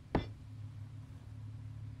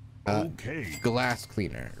 Okay. Glass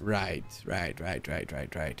cleaner. Right.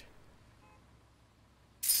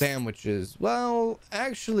 Sandwiches. Well,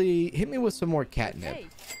 actually, hit me with some more catnip. Okay.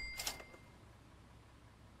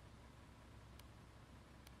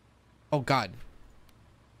 Oh, God.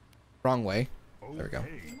 Wrong way. There we go.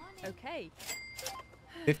 Okay.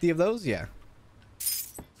 50 of those? Yeah.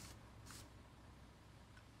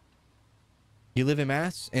 You live in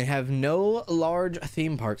Mass and have no large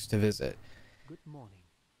theme parks to visit. Good morning.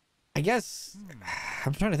 I guess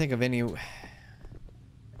I'm trying to think of any.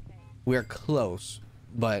 We're close,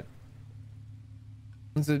 but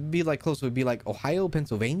since it'd be like close, it would be like Ohio,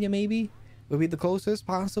 Pennsylvania, maybe would be the closest,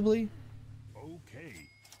 possibly. Okay.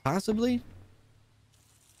 Possibly.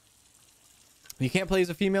 You can't play as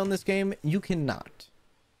a female in this game. You cannot.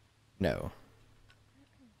 No.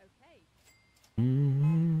 Okay.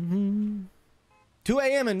 2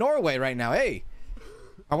 a.m. in Norway right now. Hey,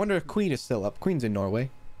 I wonder if Queen is still up. Queen's in Norway.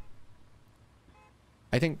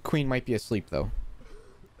 I think Queen might be asleep though,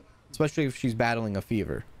 especially if she's battling a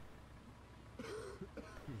fever.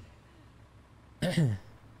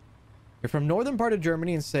 You're from northern part of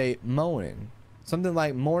Germany and say moaning, something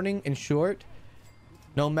like morning in short,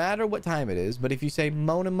 no matter what time it is. But if you say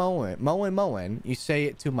moaning, you say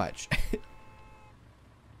it too much.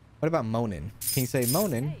 What about moaning? Can you say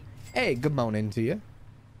moaning? Hey, good morning to you.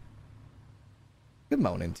 Good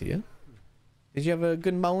morning to you. Did you have a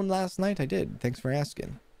good moan last night? I did. Thanks for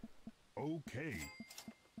asking. Okay.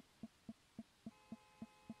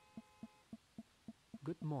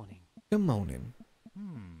 Good morning. Good morning.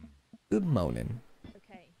 Good morning.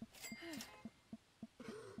 Okay.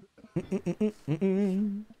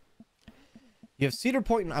 You have Cedar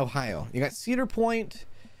Point in Ohio. You got Cedar Point.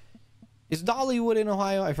 Is Dollywood in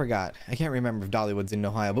Ohio? I forgot. I can't remember if Dollywood's in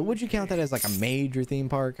Ohio, but would you count that as like a major theme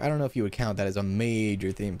park? I don't know if you would count that as a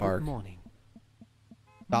major theme park. Good morning.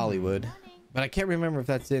 Dollywood. But I can't remember if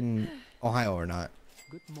that's in Ohio or not.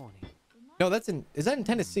 Good morning. No, that's in... Is that in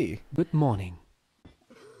Tennessee? Good morning.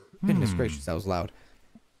 Goodness gracious, that was loud.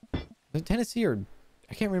 Is it Tennessee or...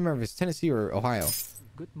 I can't remember if it's Tennessee or Ohio.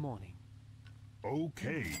 Good morning.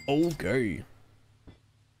 Okay. Okay.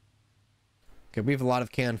 Okay, we have a lot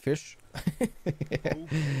of canned fish. All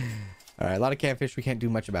right, a lot of canned fish we can't do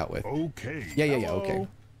much about with. Okay. Yeah, okay.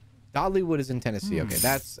 Dollywood is in Tennessee. Okay,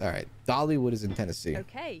 that's... All right. Dollywood is in Tennessee.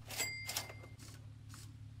 Okay.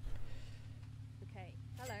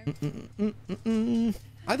 Hello.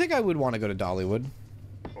 I think I would want to go to Dollywood.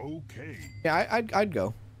 Okay. Yeah, I'd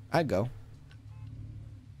go. I'd go.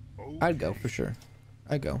 Okay. I'd go for sure.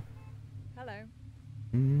 I'd go. Hello.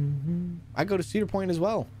 I'd go to Cedar Point as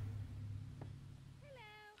well.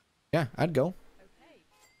 Yeah, I'd go.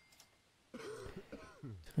 Okay.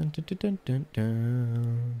 Dun, dun, dun, dun, dun,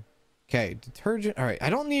 dun. Okay, detergent. All right, I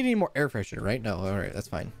don't need any more air freshener, right? No, all right, that's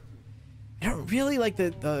fine. I don't really like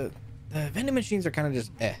the vending machines are kind of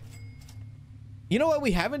just eh. You know what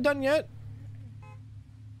we haven't done yet?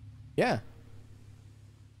 Yeah.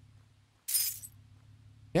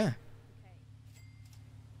 Yeah.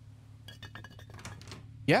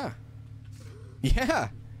 Yeah. Yeah.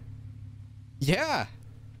 Yeah.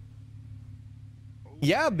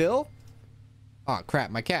 Yeah, Bill. Oh,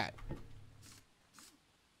 crap, my cat.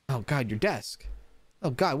 Oh, God, your desk. Oh,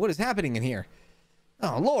 God, what is happening in here?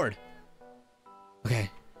 Oh, Lord. Okay.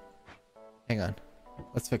 Hang on.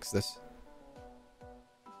 Let's fix this.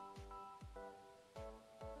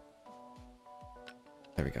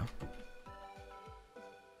 There we go.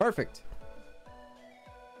 Perfect.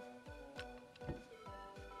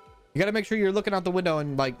 You gotta make sure you're looking out the window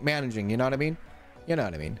and, like, managing, you know what I mean? You know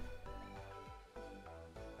what I mean.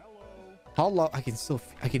 Hello. I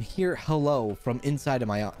can hear hello from inside of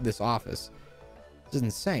my this office. This is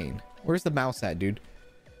insane. Where's the mouse at, dude?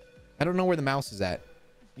 I don't know where the mouse is at.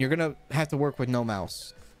 You're gonna have to work with no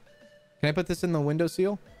mouse. Can I put this in the window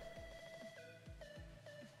seal?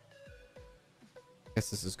 Guess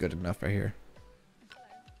this is good enough right here.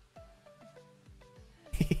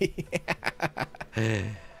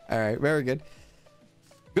 All right, very good.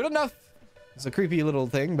 Good enough. It's a creepy little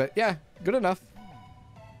thing, but yeah, good enough.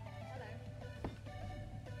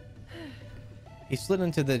 He slid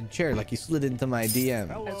into the chair like he slid into my DM.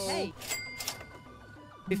 Hello. Okay.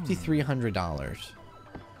 $5,300.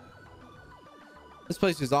 This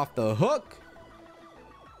place is off the hook.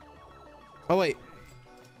 Oh wait.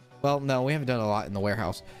 Well, no, we haven't done a lot in the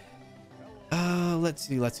warehouse. Let's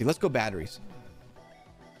see. Let's go batteries.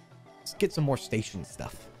 Let's get some more station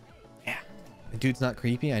stuff. Yeah. The dude's not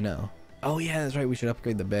creepy, I know. Oh yeah, that's right. We should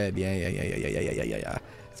upgrade the bed. Yeah.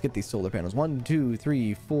 Let's get these solar panels. 1, 2,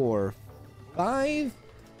 3, 4, 5,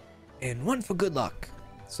 and 1 for good luck,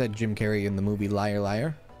 said Jim Carrey in the movie Liar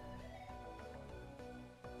Liar.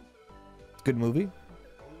 Good movie.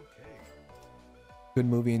 Good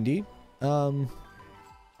movie indeed. Ooh,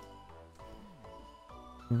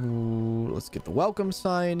 let's get the welcome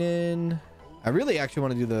sign in. I really actually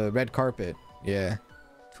want to do the red carpet. Yeah.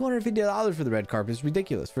 $250 for the red carpet is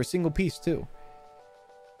ridiculous for a single piece too.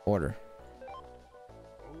 Order.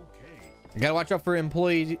 You gotta watch out for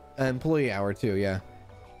employee hour too. Yeah.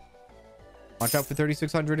 Watch out for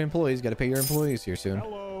 3,600 employees. Gotta pay your employees here soon.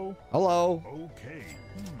 Hello. Hello. Okay.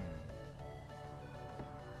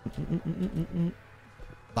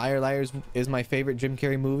 Liar Liars is my favorite Jim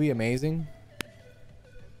Carrey movie. Amazing.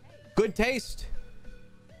 Good taste.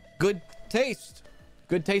 Good taste.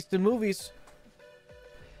 Good taste in movies.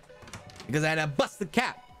 Because I had to bust the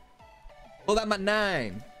cap. Pull out my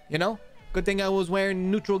 9. You know? Good thing I was wearing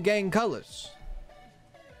neutral gang colors.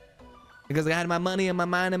 Because I had my money and my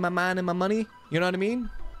mind and my mind and my money. You know what I mean?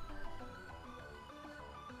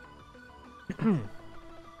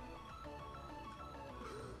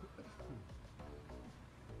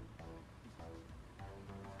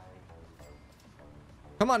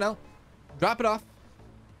 Come on now. Drop it off.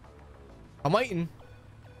 I'm waiting.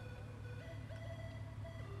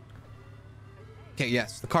 Okay,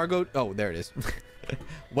 yes. The cargo. Oh, there it is.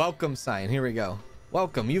 Welcome sign. Here we go.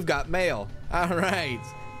 Welcome. You've got mail. All right.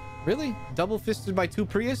 Really? Double fisted by 2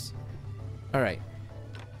 Prius? All right.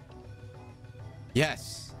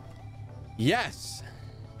 Yes. Yes.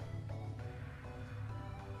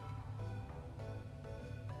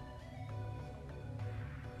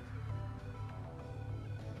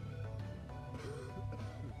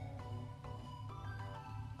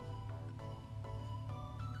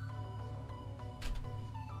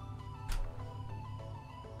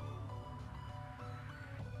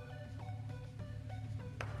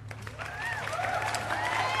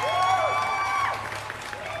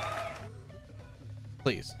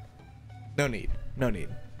 Please. No need. No need.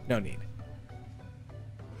 No need.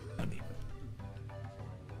 No need.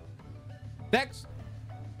 Next.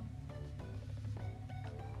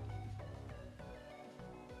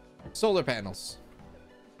 Solar panels.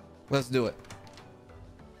 Let's do it.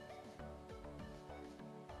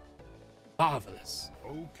 Marvelous.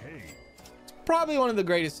 Okay. Probably one of the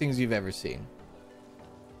greatest things you've ever seen.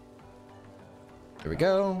 There we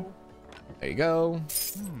go. There you go.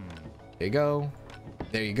 There you go.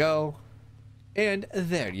 There you go. And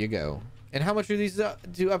there you go. And how much are these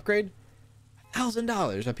to upgrade?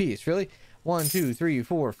 $1,000 a piece. Really? 1, 2, 3,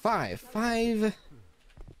 4, 5. 5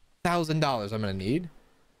 $1,000 I'm gonna need,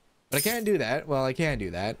 but I can't do that. Well, I can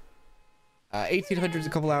do that. 1,800 is a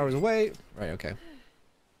couple hours away. Right, okay.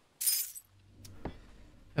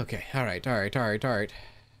 Okay, all right. Very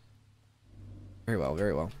well,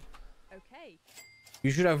 very well. Okay.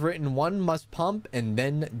 You should have written one must pump and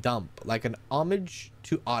then dump, like an homage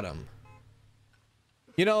to Autumn.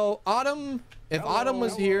 You know, Autumn, if Autumn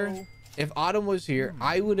was here,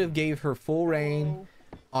 I would have gave her full reign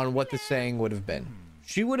on what the saying would have been.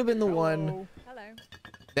 She would have been the one Hello.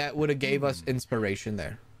 that would have gave us inspiration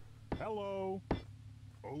there. Hello.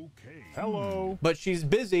 Okay. Hello. But she's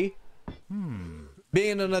busy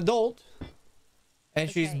being an adult, and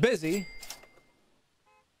she's Okay. busy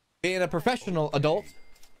being a professional adult,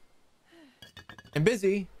 and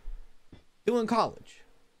busy doing college.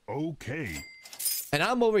 Okay. And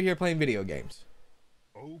I'm over here playing video games.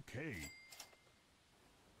 Okay.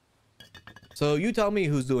 So you tell me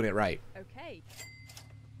who's doing it right. Okay.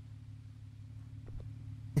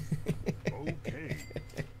 Okay.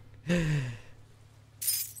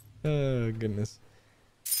 Oh, goodness.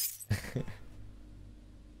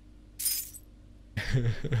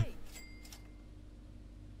 Hey.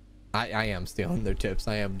 I am stealing their tips.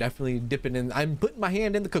 I am definitely dipping in. I'm putting my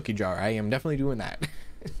hand in the cookie jar. I am definitely doing that.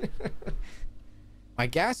 My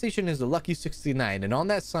gas station is a Lucky 69, and on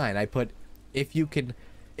that sign I put, if you can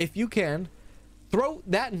throw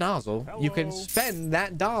that nozzle, you can Hello. spend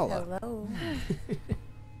that dollar. Hello.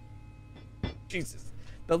 Jesus.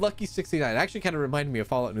 The Lucky 69 actually kind of reminded me of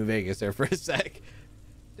Fallout New Vegas there for a sec.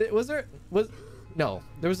 No,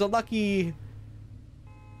 there was a Lucky,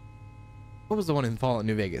 what was the one in Fallout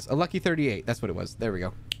New Vegas? A Lucky 38. That's what it was. There we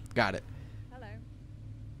go. Got it. Hello.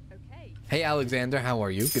 Okay. Hey, Alexander. How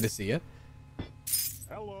are you? Good to see you.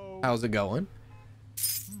 Hello. How's it going?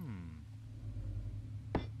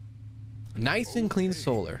 Nice and clean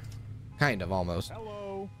solar. Kind of, almost.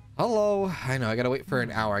 Hello. Hello. I know. I gotta wait for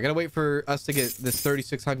an hour. I gotta wait for us to get this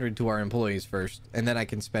 3,600 to our employees first, and then I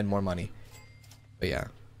can spend more money. But yeah.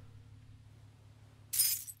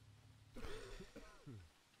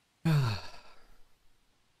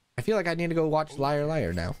 I feel like I need to go watch Liar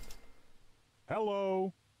Liar now.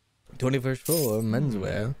 Hello. 21st floor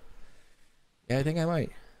menswear. Yeah, I think I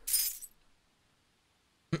might.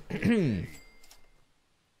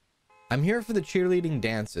 I'm here for the cheerleading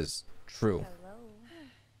dances. True. Hello.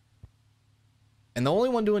 And the only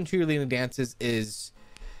one doing cheerleading dances is,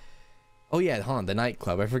 oh yeah, hold on, the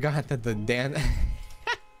nightclub. I forgot that the dance.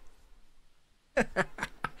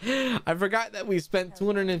 I forgot that we spent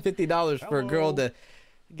 $250 for a girl to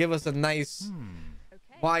give us a nice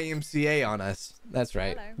Okay. YMCA on us. That's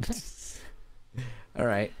right. Hello. All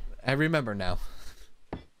right, I remember now.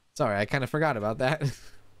 Sorry, I kind of forgot about that.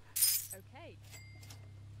 Okay.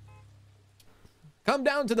 Come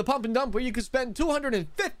down to the pump and dump where you can spend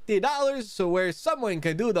 $250 so where someone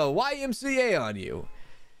can do the YMCA on you.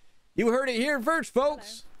 You heard it here first,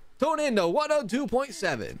 folks. Tune in to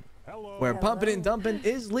 102.7, Hello. where pumping and dumping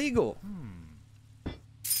is legal.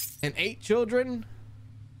 And 8 children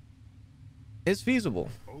is feasible.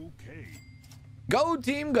 Okay. Go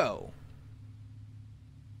team go.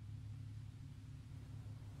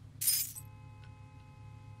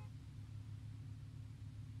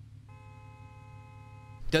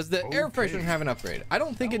 Does the air Okay. freshener have an upgrade? I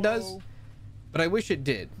don't think it does, Hello. but I wish it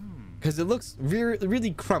did, because it looks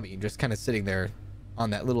really crummy just kind of sitting there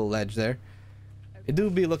on that little ledge there. It do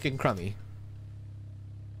be looking crummy.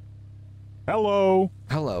 Hello.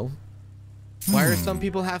 Hello. Why are some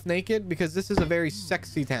people half naked? Because this is a very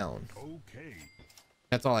sexy town. Okay.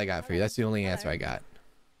 That's all I got for you. That's the only answer I got.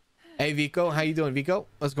 Hey Vico, how you doing, Vico?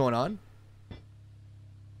 What's going on?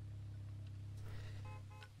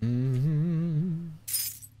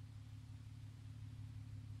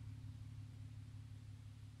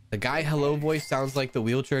 The guy hello voice sounds like the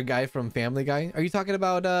wheelchair guy from Family Guy. Are you talking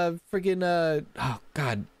about friggin' oh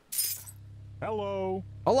god. Hello.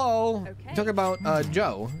 Hello. Okay. You talking about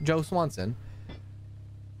Joe Swanson.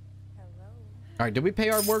 Hello. All right, did we pay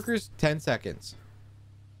our workers? 10 seconds.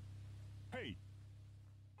 Hey.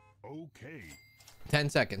 Okay. 10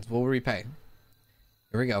 seconds. We'll repay.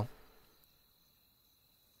 Here we go.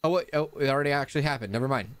 Oh, wait. Oh, it already actually happened. Never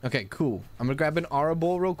mind. Okay, cool. I'm gonna grab an Aura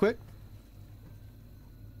bowl real quick.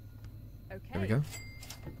 Okay. There we go.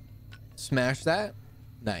 Smash that.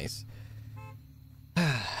 Nice.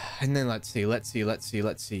 And then let's see. Okay,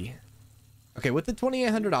 with the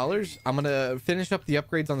 $2,800, I'm gonna finish up the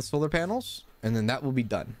upgrades on the solar panels, and then that will be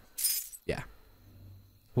done. Yeah,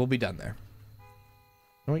 we'll be done there.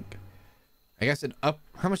 Oink. I guess it up.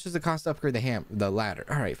 How much does it cost to upgrade the ladder?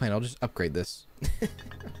 All right, fine. I'll just upgrade this.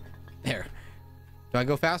 There. Do I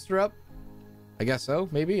go faster up? I guess so.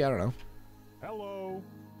 Maybe. I don't know. Hello.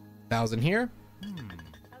 1,000 here. Hello.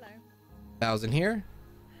 1,000 here.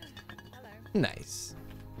 Hello. Nice.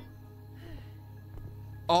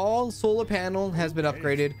 All solar panel has been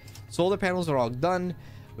upgraded. Solar panels are all done.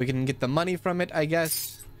 We can get the money from it, I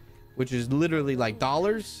guess, which is literally like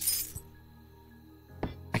dollars.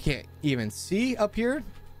 I can't even see up here.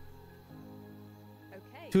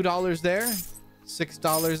 Okay. $2 there,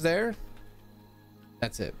 $6 there.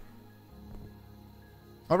 That's it.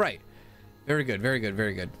 All right. Very good. Very good.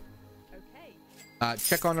 Very good. Okay.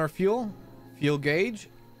 Check on our fuel gauge.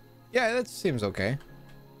 Yeah, that seems okay.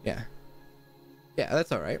 Yeah,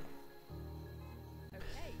 that's all right.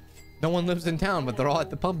 Okay. No one lives in town, but they're all at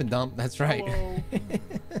the pump and dump. That's right. Hello.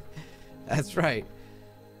 That's right.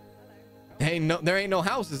 Hey, no, there ain't no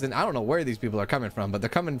houses, and I don't know where these people are coming from, but they're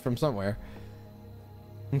coming from somewhere.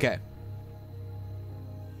 Okay.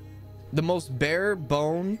 The most bare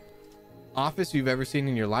bone office you've ever seen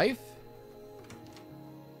in your life.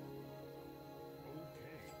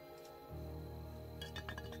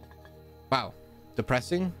 Wow.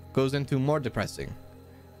 Depressing goes into more depressing.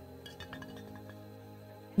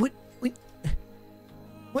 What?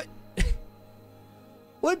 What?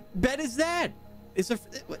 What bed is that? Is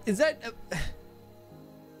that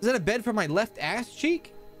a bed for my left ass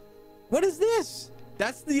cheek? What is this?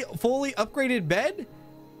 That's the fully upgraded bed?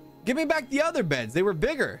 Give me back the other beds. They were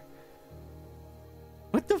bigger.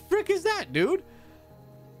 What the frick is that, dude?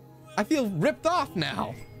 I feel ripped off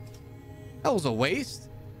now. That was a waste.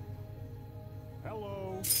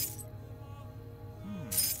 Hello.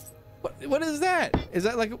 What is that? Is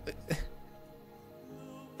that like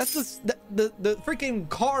that's the freaking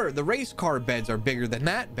car, the race car beds are bigger than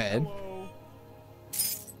that bed. Hello.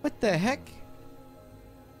 What the heck?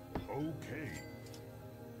 Okay.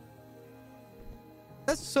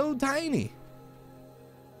 That's so tiny.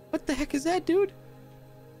 What the heck is that, dude?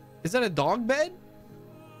 Is that a dog bed?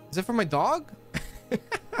 Is that for my dog?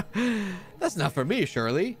 That's not for me,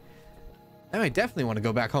 surely. I might definitely want to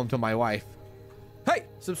go back home to my wife. Hey,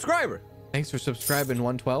 subscriber! Thanks for subscribing,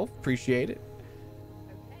 112. Appreciate it.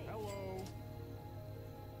 Okay. Hello.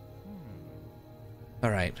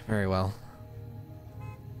 All right, very well.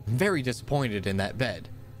 I'm very disappointed in that bed.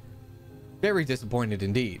 Very disappointed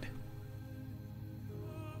indeed.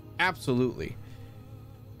 Absolutely.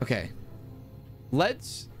 Okay.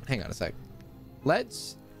 Let's hang on a sec.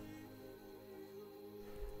 Let's.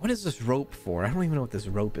 What is this rope for? I don't even know what this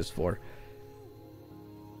rope is for.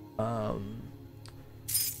 I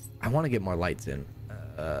want to get more lights in.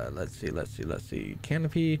 Let's see.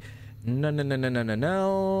 Canopy.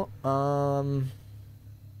 No.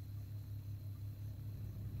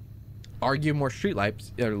 Argue more street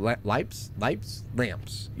lights. Lamps.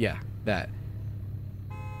 Yeah, that.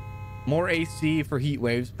 More AC for heat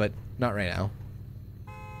waves, but not right now.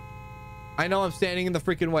 I know I'm standing in the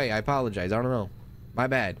freaking way. I apologize. I don't know. My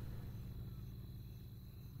bad.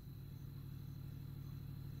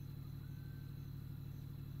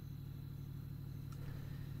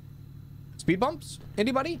 Speed bumps?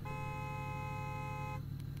 Anybody?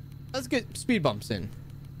 Let's get speed bumps in.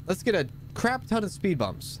 Let's get a crap ton of speed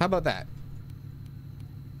bumps. How about that?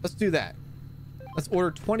 Let's do that. Let's order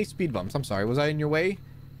 20 speed bumps. I'm sorry. Was I in your way?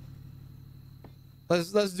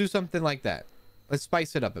 Let's do something like that. Let's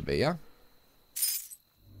spice it up a bit, yeah?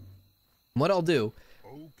 What I'll do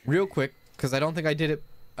real quick, because I don't think I did it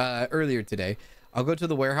earlier today. I'll go to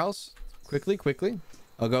the warehouse quickly.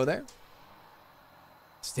 I'll go there.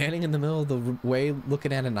 Standing in the middle of the way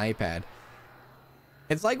looking at an iPad.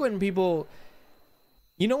 It's like when people,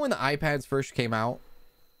 you know, when the iPads first came out,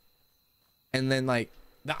 and then like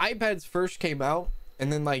the iPads first came out,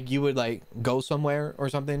 and then like you would like go somewhere or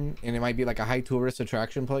something, and it might be like a high tourist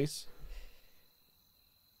attraction place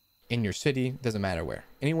in your city, doesn't matter where,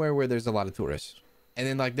 anywhere where there's a lot of tourists. And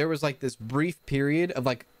then like there was like this brief period of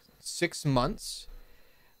like 6 months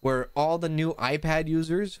where all the new iPad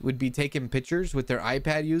users would be taking pictures with their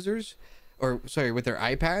iPad users, or sorry, with their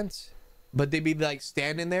iPads, but they'd be like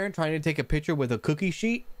standing there trying to take a picture with a cookie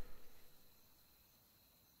sheet.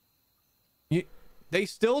 They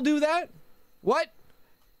still do that? What?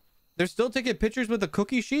 They're still taking pictures with a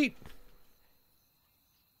cookie sheet?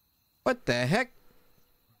 What the heck?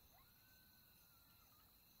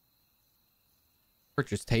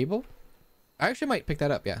 Purchase table? I actually might pick that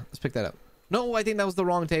up. Yeah, let's pick that up. No, I think that was the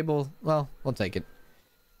wrong table. Well, we'll take it.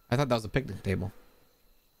 I thought that was a picnic table.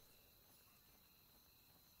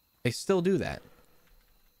 They still do that.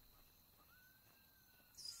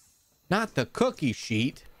 Not the cookie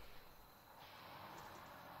sheet.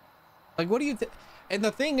 Like, what do you think? And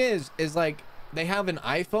the thing is like, they have an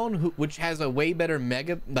iPhone which has a way better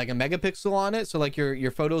megapixel on it, so like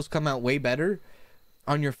your photos come out way better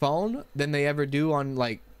on your phone than they ever do on,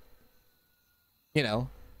 like, you know,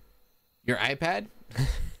 your iPad.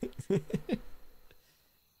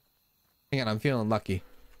 Hang on, I'm feeling lucky.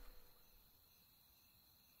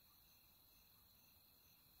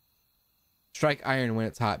 Strike iron when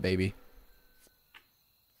it's hot, baby.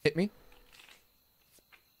 Hit me.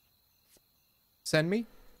 Send me.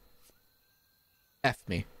 F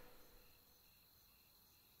me.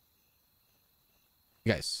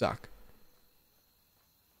 You guys suck.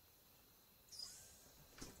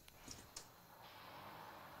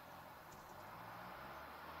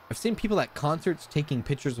 I've seen people at concerts taking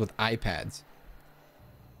pictures with iPads.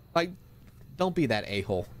 Like, don't be that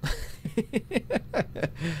a-hole.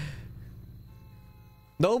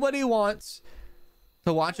 Nobody wants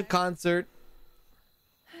to watch a concert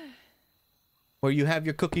where you have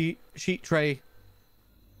your cookie sheet tray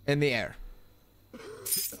in the air.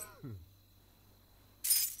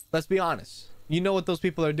 Let's be honest. You know what those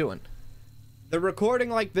people are doing. They're recording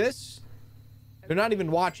like this. They're not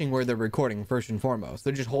even watching where they're recording first and foremost.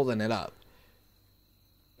 They're just holding it up.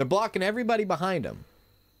 They're blocking everybody behind them.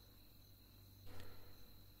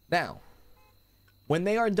 Now, when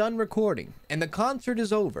they are done recording and the concert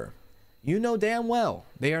is over, you know damn well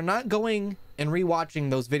they are not going and rewatching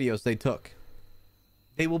those videos they took.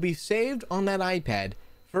 They will be saved on that iPad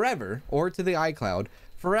forever, or to the iCloud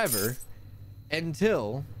forever,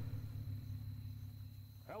 until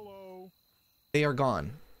they are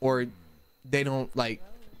gone, or they don't, like,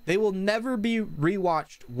 they will never be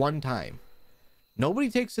rewatched one time. Nobody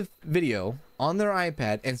takes a video on their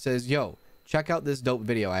iPad and says, yo, check out this dope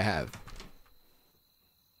video I have.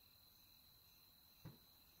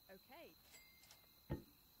 Okay.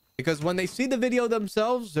 Because when they see the video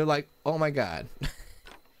themselves, they're like, oh my God.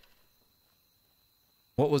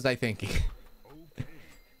 What was I thinking?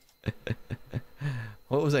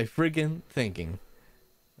 What was I freaking thinking?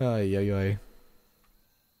 Ay, ay, ay.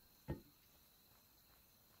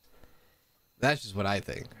 That's just what I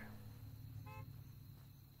think.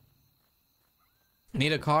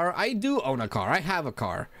 Need a car? I do own a car. I have a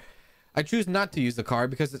car. I choose not to use the car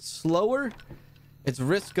because it's slower. It's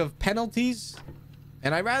risk of penalties.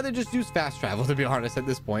 And I'd rather just use fast travel, to be honest, at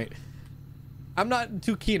this point. I'm not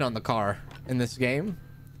too keen on the car in this game.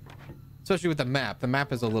 Especially with the map. The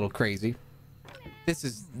map is a little crazy. This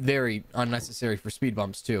is very unnecessary for speed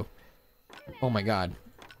bumps, too. Oh my God.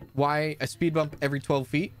 Why a speed bump every 12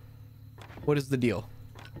 feet? What is the deal?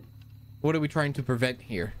 What are we trying to prevent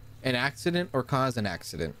here? An accident or cause an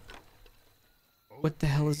accident? What the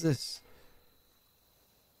hell is this?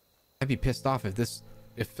 I'd be pissed off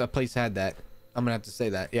if a place had that. I'm gonna have to say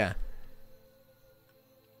that, yeah.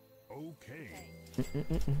 Okay.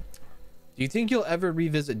 Do you think you'll ever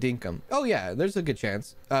revisit Dinkum? Oh yeah, there's a good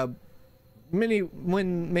chance.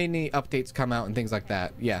 When many updates come out and things like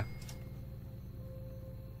that, yeah.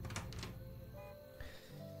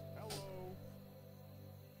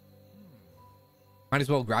 Might as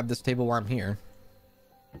well grab this table while I'm here.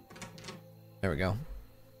 There we go.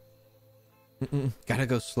 Gotta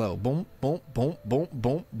go slow. Boom, boom, boom, boom,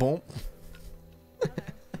 boom, boom.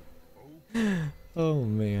 Oh,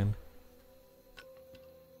 man.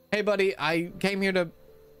 Hey, buddy. I came here to,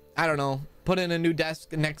 I don't know, put in a new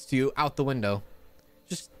desk next to you out the window.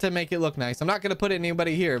 Just to make it look nice. I'm not going to put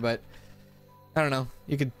anybody here, but I don't know.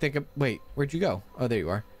 You could think of, wait, where'd you go? Oh, there you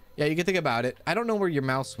are. Yeah, you can think about it. I don't know where your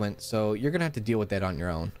mouse went, so you're gonna have to deal with that on your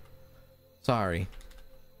own. Sorry.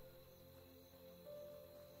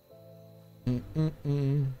 Hello.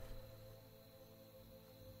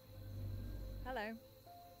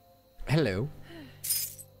 Hello.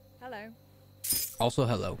 Hello. Also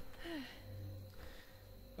hello.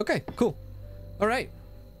 Okay, cool. All right.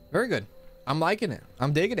 Very good. I'm liking it.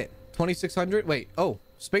 I'm digging it. 2600. Wait. Oh,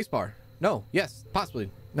 spacebar. No. Yes.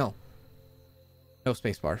 Possibly. No. No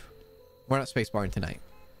spacebar. We're not spacebarring tonight.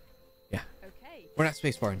 Yeah. Okay. We're not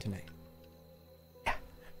spacebarring tonight. Yeah.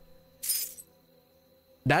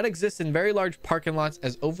 That exists in very large parking lots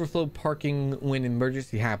as overflow parking when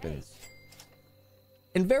emergency happens.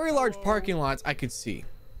 In very large parking lots, I could see.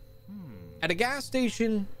 At a gas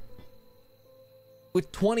station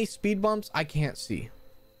with 20 speed bumps, I can't see.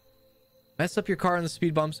 Mess up your car on the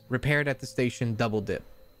speed bumps, repair it at the station, double dip.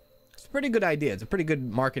 It's a pretty good idea. It's a pretty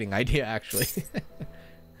good marketing idea, actually.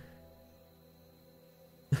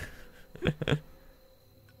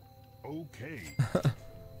 Okay.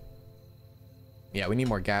 Yeah, we need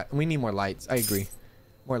more gas. We need more lights. I agree.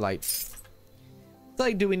 More lights. It's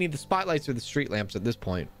like, do we need the spotlights or the street lamps at this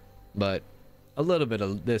point? But a little bit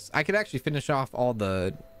of this. I could actually finish off all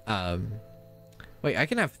the Wait, I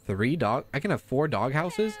can have I can have 4 dog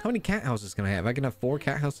houses. How many cat houses can I have? I can have 4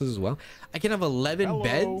 cat houses as well. I can have 11 Hello.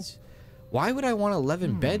 beds. Why would I want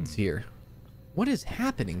 11 beds here? What is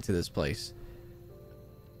happening to this place?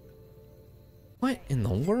 What in the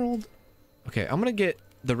world? Okay, I'm gonna get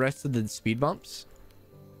the rest of the speed bumps.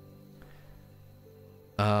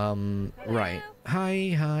 Right.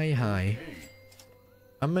 Hi.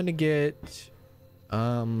 I'm gonna get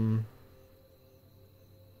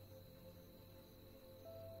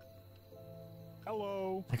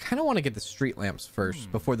Hello. I kind of want to get the street lamps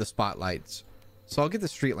first before the spotlights. So I'll get the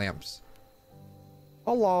street lamps.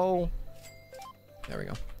 Hello. There we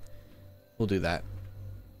go. We'll do that.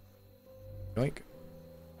 Yoink.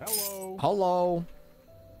 Hello. Hello.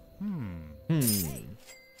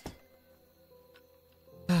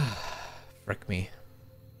 Frick me.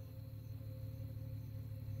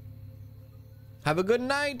 Have a good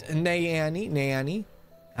night, Nanny.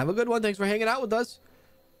 Have a good one. Thanks for hanging out with us.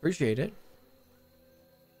 Appreciate it.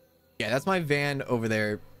 Yeah, that's my van over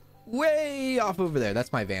there. Way off over there.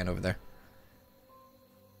 That's my van over there.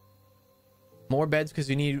 More beds because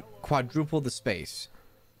you need quadruple the space.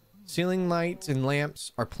 Ceiling lights and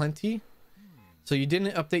lamps are plenty. So you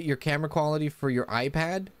didn't update your camera quality for your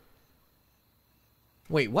iPad?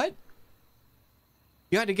 Wait, what?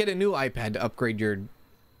 You had to get a new iPad to upgrade your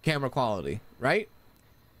camera quality, right?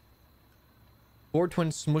 4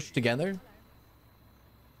 twins smushed together.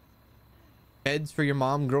 Beds for your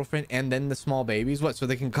mom, girlfriend, and then the small babies. What, so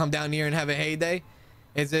they can come down here and have a heyday?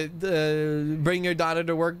 Is it bring your daughter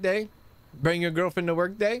to work day? Bring your girlfriend to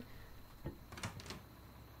work day?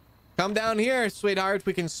 Come down here, sweetheart.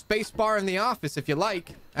 We can space bar in the office if you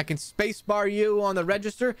like. I can space bar you on the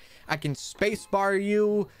register. I can space bar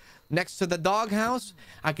you next to the doghouse.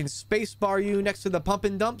 I can space bar you next to the pump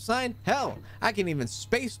and dump sign. Hell, I can even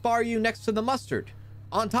space bar you next to the mustard.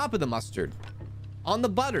 On top of the mustard. On the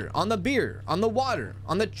butter. On the beer. On the water.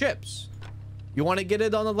 On the chips. You want to get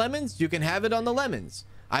it on the lemons? You can have it on the lemons.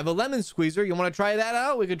 I have a lemon squeezer. You want to try that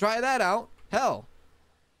out? We could try that out. Hell.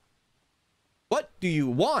 What do you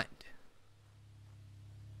want?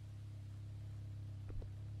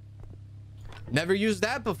 Never used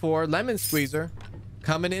that before. Lemon squeezer.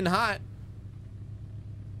 Coming in hot.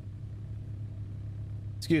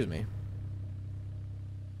 Excuse me.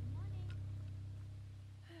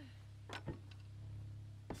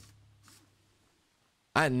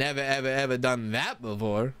 I never ever done that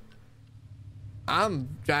before.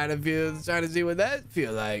 I'm trying to see what that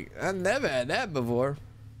feel like. I never had that before.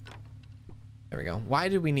 There we go. Why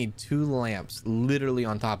did we need 2 lamps literally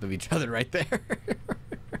on top of each other right there?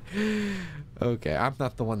 Okay, I'm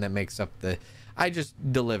not the one that makes up the... I just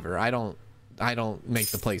deliver. I don't make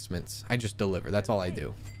the placements. I just deliver. That's all I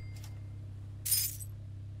do.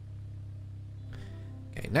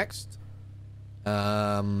 Okay, next.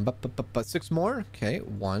 But 6 more. Okay,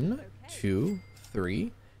 1, 2,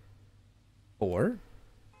 3, 4.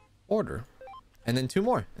 Order. And then 2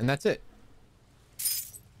 more. And that's it.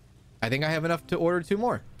 I think I have enough to order 2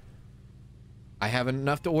 more. I have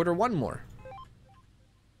enough to order 1 more.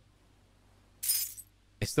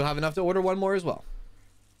 I still have enough to order 1 more as well.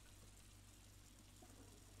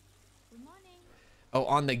 Good morning. Oh,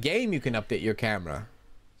 on the game you can update your camera.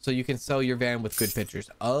 So you can sell your van with good pictures.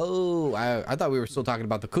 Oh, I thought we were still talking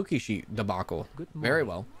about the cookie sheet debacle. Good Very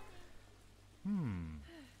morning. well.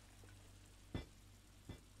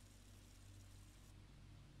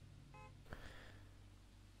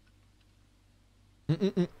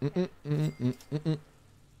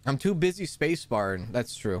 I'm too busy space barring.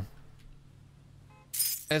 That's true.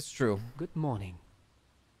 That's true. Good morning.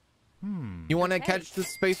 You want to Okay. catch the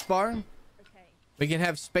space bar? Okay. We can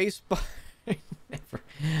have space bar. Never.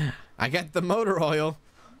 I got the motor oil.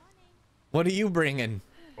 What are you bringing?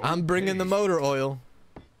 I'm bringing the motor oil.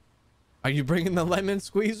 Are you bringing the lemon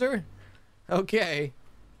squeezer? Okay.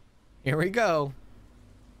 Here we go.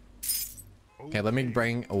 Okay, let me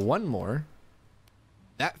bring 1 more.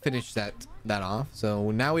 That finished that off.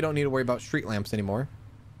 So now we don't need to worry about street lamps anymore.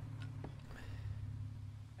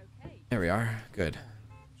 Okay. There we are. Good.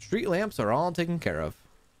 Street lamps are all taken care of.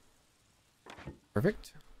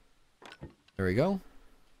 Perfect. There we go.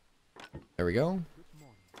 There we go.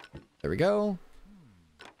 There we go.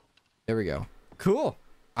 There we go. Cool.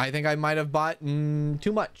 I think I might have bought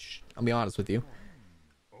too much. I'll be honest with you.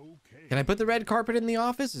 Okay. Can I put the red carpet in the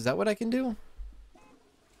office? Is that what I can do?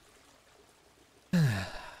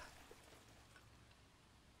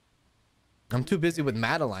 I'm too busy with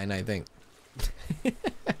Madeline, I think.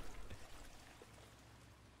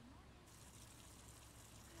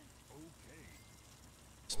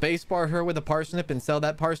 Spacebar her with a parsnip and sell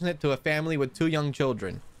that parsnip to a family with 2 young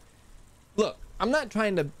children. Look, I'm not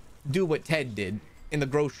trying to do what Ted did in the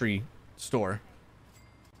grocery store,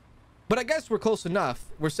 but I guess we're close enough.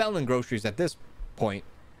 We're selling groceries at this point.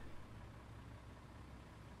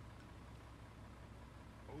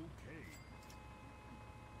 Okay.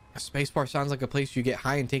 A space bar sounds like a place you get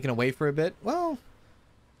high and taken away for a bit. Well,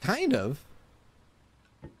 kind of.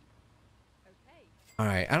 Okay. All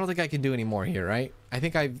right, I don't think I can do any more here, right? I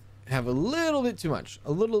think I have a little bit too much.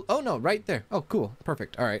 A little. Oh no, right there. Oh, cool.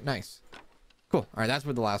 Perfect. All right, nice. Cool. All right, that's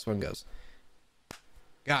where the last one goes.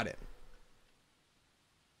 Got it.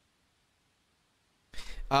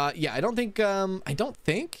 Yeah, I don't think oh,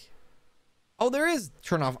 there is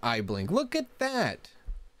turn off eye blink. Look at that.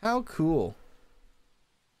 How cool.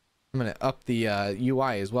 I'm gonna up the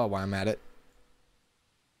UI as well while I'm at it.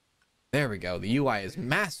 There we go. The UI is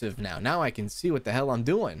massive now. Now I can see what the hell I'm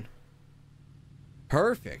doing.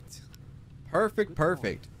 Perfect. Perfect,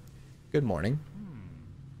 perfect. Good morning.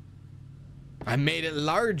 I made it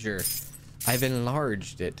larger. I've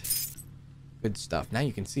enlarged it. Good stuff. Now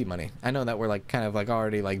you can see money. I know that we're like kind of like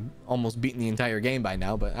already like almost beating the entire game by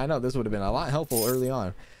now, but I know this would have been a lot helpful early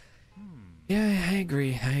on. Yeah, I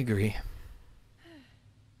agree. I agree.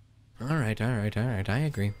 All right, all right, all right. I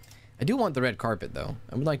agree. I do want the red carpet though.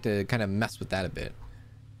 I would like to kind of mess with that a bit.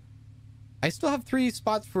 I still have 3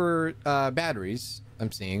 spots for batteries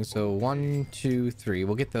I'm seeing. So 1, 2, 3.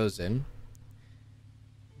 We'll get those in.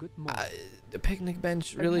 Good morning. The picnic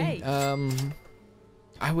bench, really? Okay.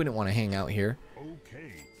 I wouldn't want to hang out here.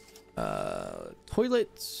 Okay.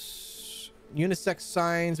 Toilets, unisex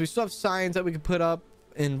signs. We still have signs that we could put up,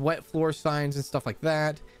 and wet floor signs and stuff like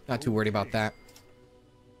that. Not too worried about that.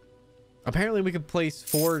 Apparently we could place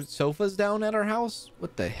 4 sofas down at our house.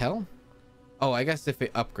 What the hell? Oh, I guess if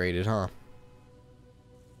it upgraded, huh?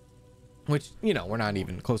 Which, you know, we're not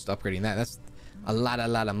even close to upgrading that. That's a lot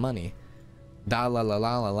of money.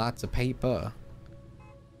 Lots of paper.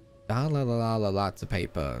 Lots of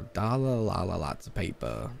paper. Lots of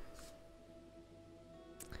paper.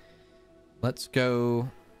 Let's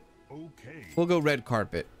go. Okay. We'll go red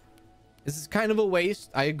carpet. This is kind of a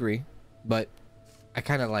waste, I agree, but I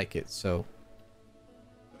kind of like it, so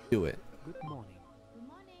do it. Good morning. Good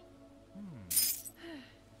morning.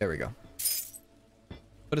 There we go.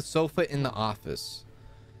 Put a sofa in the office.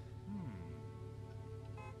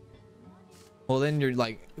 Well, then you're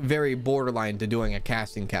like very borderline to doing a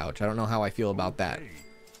casting couch. I don't know how I feel about that. Okay.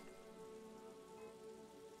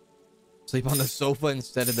 Sleep on the sofa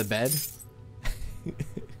instead of the bed.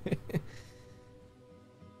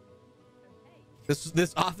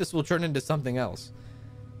 This office will turn into something else.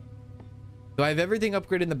 Do I have everything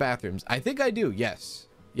upgraded in the bathrooms? I think I do. Yes.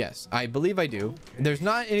 Yes, I believe I do. There's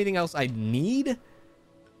not anything else I need.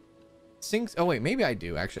 Sinks. Oh wait, maybe I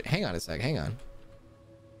do actually. Hang on a sec. Hang on.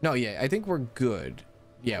 No, yeah, I think we're good.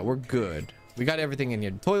 Yeah, we're good. We got everything in here.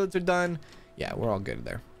 The toilets are done. Yeah, we're all good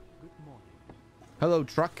there. Good morning. Hello,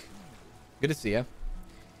 truck. Good to see you.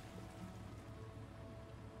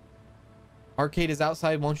 Arcade is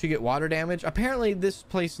outside. Won't you get water damage? Apparently, this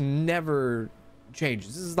place never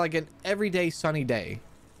changes. This is like an everyday sunny day.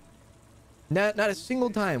 Not a single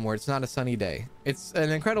time where it's not a sunny day. It's an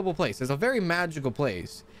incredible place. It's a very magical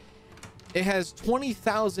place. It has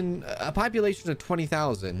 20,000, a population of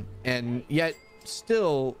 20,000, and yet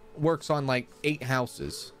still works on like 8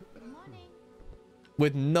 houses. Good morning.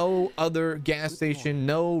 With no other gas station,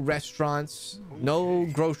 no restaurants, no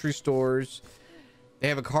grocery stores. They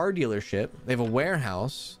have a car dealership. They have a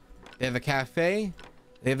warehouse. They have a cafe.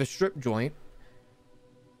 They have a strip joint.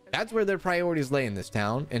 That's where their priorities lay in this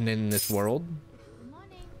town and in this world. Good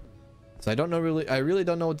morning. So I really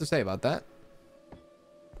don't know what to say about that.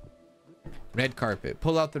 Red carpet.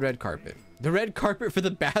 Pull out the red carpet. The red carpet for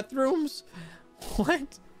the bathrooms?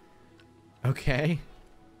 What? Okay.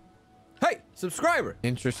 Hey, subscriber.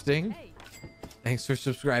 Interesting. Hey. Thanks for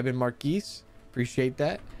subscribing, Marquise. Appreciate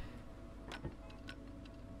that.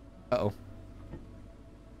 Uh-oh.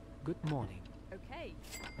 Good morning. Okay.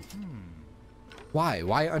 Why?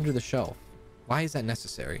 Why under the shelf? Why is that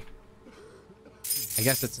necessary? I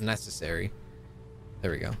guess it's necessary.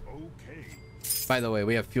 There we go. Okay. By the way,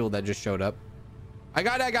 we have fuel that just showed up. I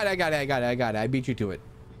got it. I beat you to it.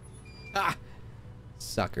 Ah!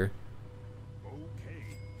 Sucker.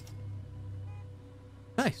 Okay.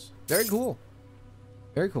 Nice. Very cool.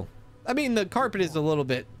 Very cool. I mean, the carpet is a little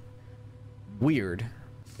bit weird.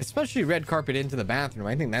 Especially red carpet into the bathroom.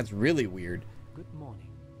 I think that's really weird. Good morning.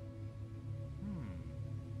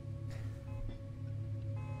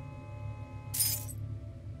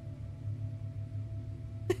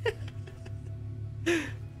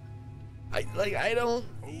 I don't...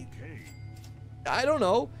 Okay. I don't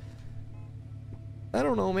know. I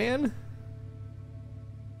don't know, man.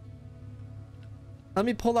 Let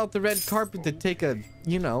me pull out the red carpet to take a,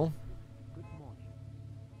 you know. Good morning.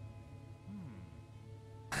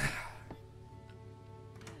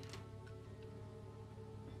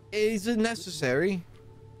 Is it necessary?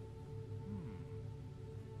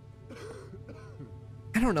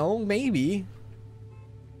 I don't know, maybe.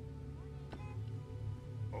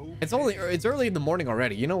 It's early in the morning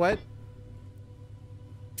already. You know what?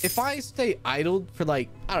 If I stay idled for like,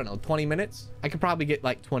 I don't know, 20 minutes, I could probably get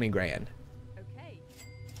like 20 grand. Okay.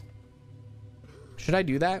 Should I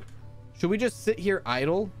do that? Should we just sit here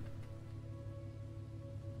idle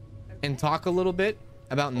and talk a little bit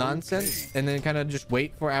about nonsense and then kind of just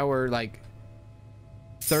wait for our like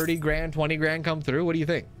 30 grand, 20 grand come through? What do you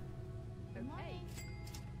think? Okay.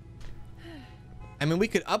 I mean, we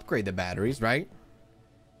could upgrade the batteries, right?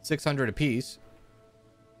 600 a piece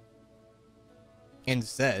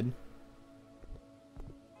instead.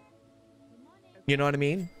 You know what I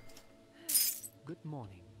mean? Good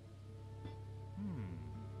morning.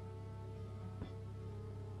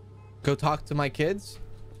 Go talk to my kids?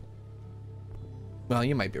 Well,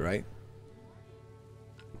 you might be right.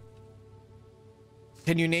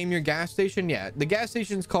 Can you name your gas station? Yeah, the gas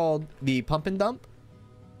station's called the Pump and Dump.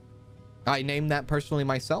 I named that personally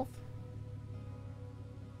myself.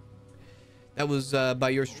 That was by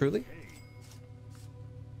yours truly.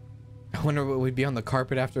 I wonder what would be on the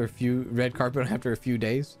carpet after red carpet after a few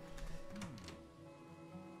days.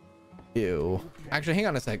 Ew. Actually, hang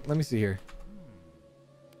on a sec. Let me see here.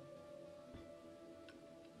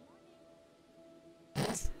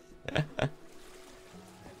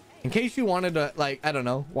 In case you wanted to, like, I don't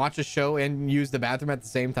know, watch a show and use the bathroom at the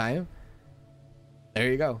same time. There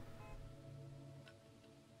you go.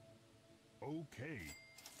 Okay.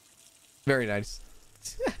 Very nice.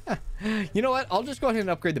 You know what? I'll just go ahead and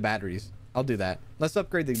upgrade the batteries. I'll do that. Let's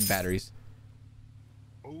upgrade the batteries.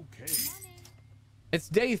 Okay. It's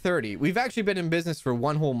day 30. We've actually been in business for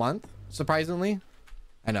 1 whole month, surprisingly.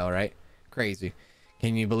 I know, right? Crazy.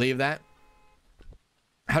 Can you believe that?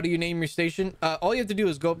 How do you name your station? All you have to do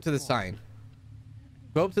is go up to the sign.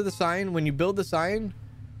 Go up to the sign. When you build the sign,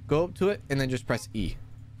 go up to it and then just press E.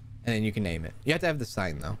 And then you can name it. You have to have the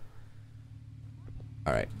sign, though.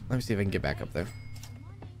 All right. Let me see if I can get back up there.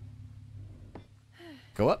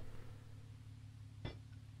 Go up.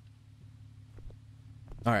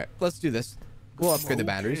 All right. Let's do this. We'll upgrade the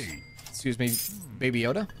batteries. Excuse me, Baby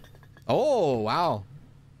Yoda. Oh, wow.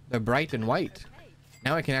 They're bright and white.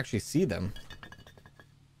 Now I can actually see them.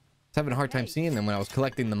 I was having a hard time seeing them when I was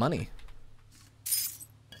collecting the money.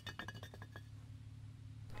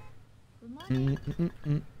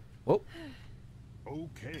 Whoa.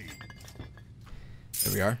 Okay.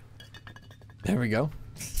 There we are. There we go.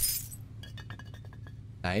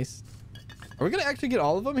 Nice. Are we gonna actually get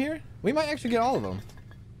all of them here? We might actually get all of them.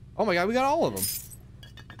 Oh my god, we got all of them.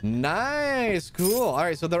 Nice. Cool. All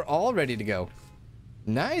right, so they're all ready to go.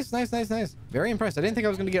 Nice, nice, nice, nice. Very impressed. I didn't think I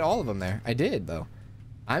was gonna get all of them there. I did, though.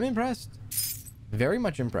 I'm impressed. Very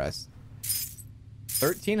much impressed.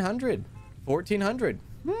 1,300. 1,400.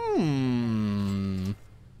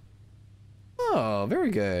 Oh,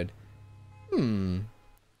 very good.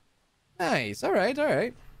 Nice. All right, all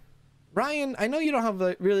right. Ryan, I know you don't have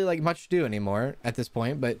really like much to do anymore at this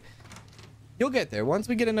point, but you'll get there. Once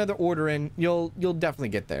we get another order in, you'll definitely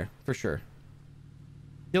get there for sure.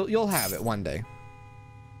 You'll have it one day.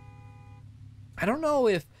 I don't know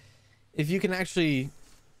if you can actually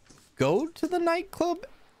go to the nightclub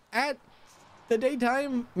at the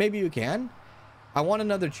daytime. Maybe you can. I want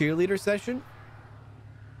another cheerleader session.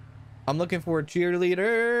 I'm looking for a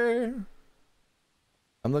cheerleader.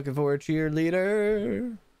 I'm looking for a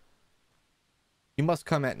cheerleader. You must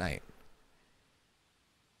come at night.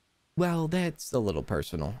 Well, that's a little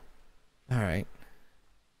personal. All right.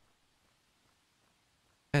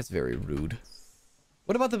 That's very rude.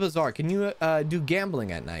 What about the bazaar? Can you do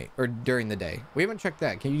gambling at night or during the day? We haven't checked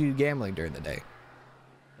that. Can you do gambling during the day?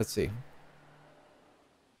 Let's see.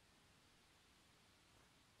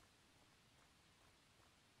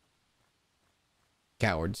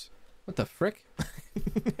 Cowards. What the frick?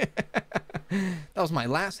 That was my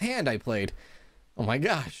last hand I played. Oh my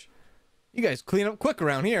gosh. You guys clean up quick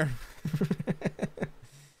around here.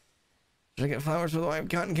 Should I get flowers for the wife?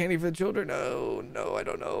 Cotton candy for the children? No, no, I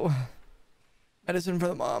don't know. Medicine for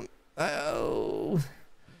the mom. Oh.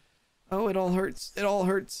 Oh, it all hurts. It all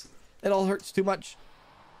hurts. It all hurts too much.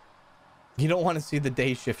 You don't want to see the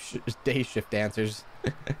day shift dancers.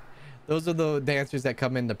 Those are the dancers that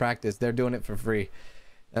come into practice. They're doing it for free.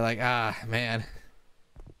 They're like, ah, man.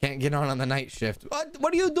 Can't get on the night shift.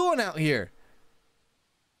 What are you doing out here?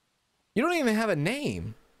 You don't even have a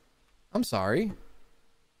name. I'm sorry.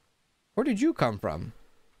 Where did you come from?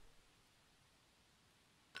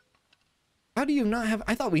 How do you not have...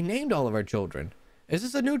 I thought we named all of our children. Is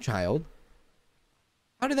this a new child?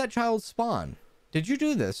 How did that child spawn? Did you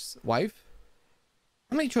do this, wife?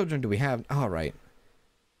 How many children do we have? All right.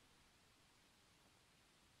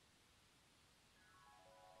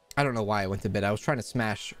 I don't know why I went to bed. I was trying to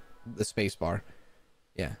smash the space bar.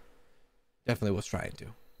 Yeah. Definitely was trying to.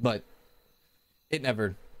 But it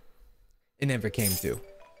never came to.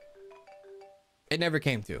 It never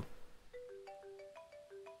came to.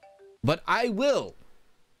 But I will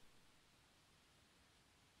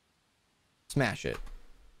smash it.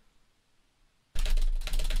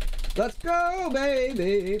 Let's go,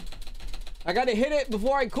 baby. I gotta hit it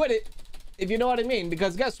before I quit it, if you know what I mean.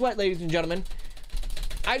 Because guess what, ladies and gentlemen?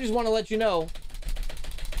 I just want to let you know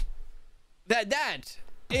that that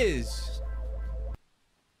is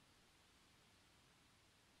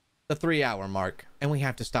the 3-hour mark. And we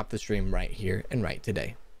have to stop the stream right here and right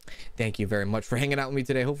today. Thank you very much for hanging out with me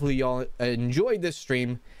today. Hopefully y'all enjoyed this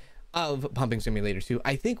stream of Pumping Simulator 2.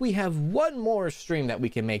 I think we have one more stream that we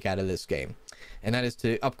can make out of this game, and that is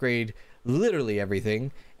to upgrade literally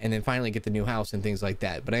everything and then finally get the new house and things like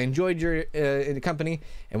that. But I enjoyed your company,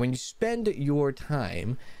 and when you spend your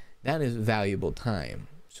time, that is valuable time.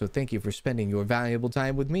 So thank you for spending your valuable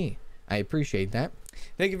time with me. I appreciate that.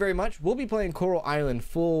 Thank you very much. We'll be playing Coral Island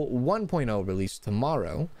full 1.0 release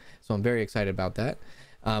tomorrow, so I'm very excited about that.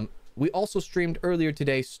 We also streamed earlier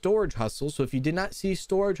today Storage Hustle, so if you did not see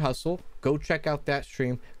Storage Hustle, go check out that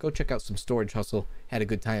stream. Go check out some Storage Hustle. Had a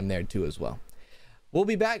good time there too as well. We'll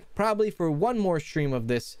be back probably for one more stream of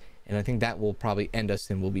this, and I think that will probably end us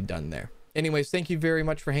and we'll be done there. Anyways, thank you very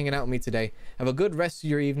much for hanging out with me today. Have a good rest of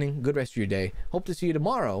your evening, good rest of your day. Hope to see you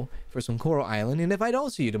tomorrow for some Coral Island, and if I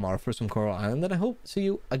don't see you tomorrow for some Coral Island, then I hope to see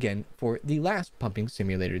you again for the last Pumping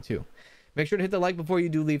Simulator 2. Make sure to hit the like before you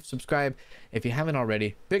do leave. Subscribe if you haven't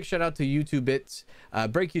already. Big shout out to YouTube Bits,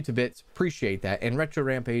 Break YouTube Bits, appreciate that, and Retro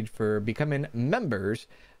Rampage for becoming members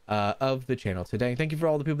of the channel today. Thank you for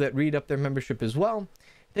all the people that read up their membership as well.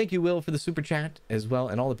 Thank you, Will, for the super chat as well,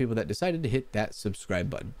 and all the people that decided to hit that subscribe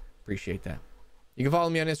button. Appreciate that. You can follow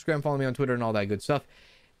me on Instagram, follow me on Twitter, and all that good stuff.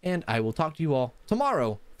 And I will talk to you all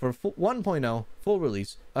tomorrow for 1.0 full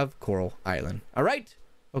release of Coral Island. All right?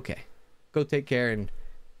 Okay. Go take care and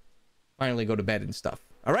finally go to bed and stuff.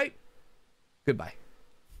 All right? Goodbye.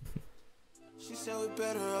 She said we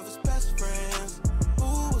better off as best friends.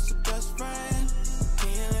 Ooh, what's the best friend?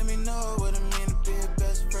 Can you let me know what it mean to be a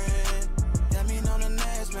best friend? Got me on the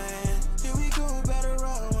next man. Here we go, better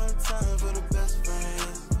run one time for the best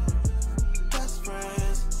friends. Best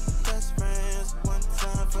friends, one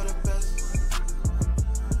time for the best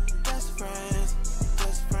friends.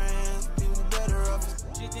 Think we better off.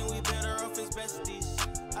 She think we better off as besties.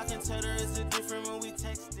 I can tell her it's a different when we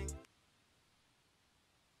texting.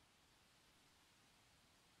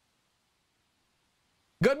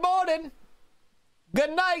 Good morning.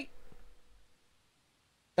 Good night.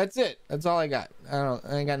 That's it. That's all I got. I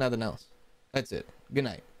ain't got nothing else. That's it. Good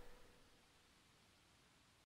night.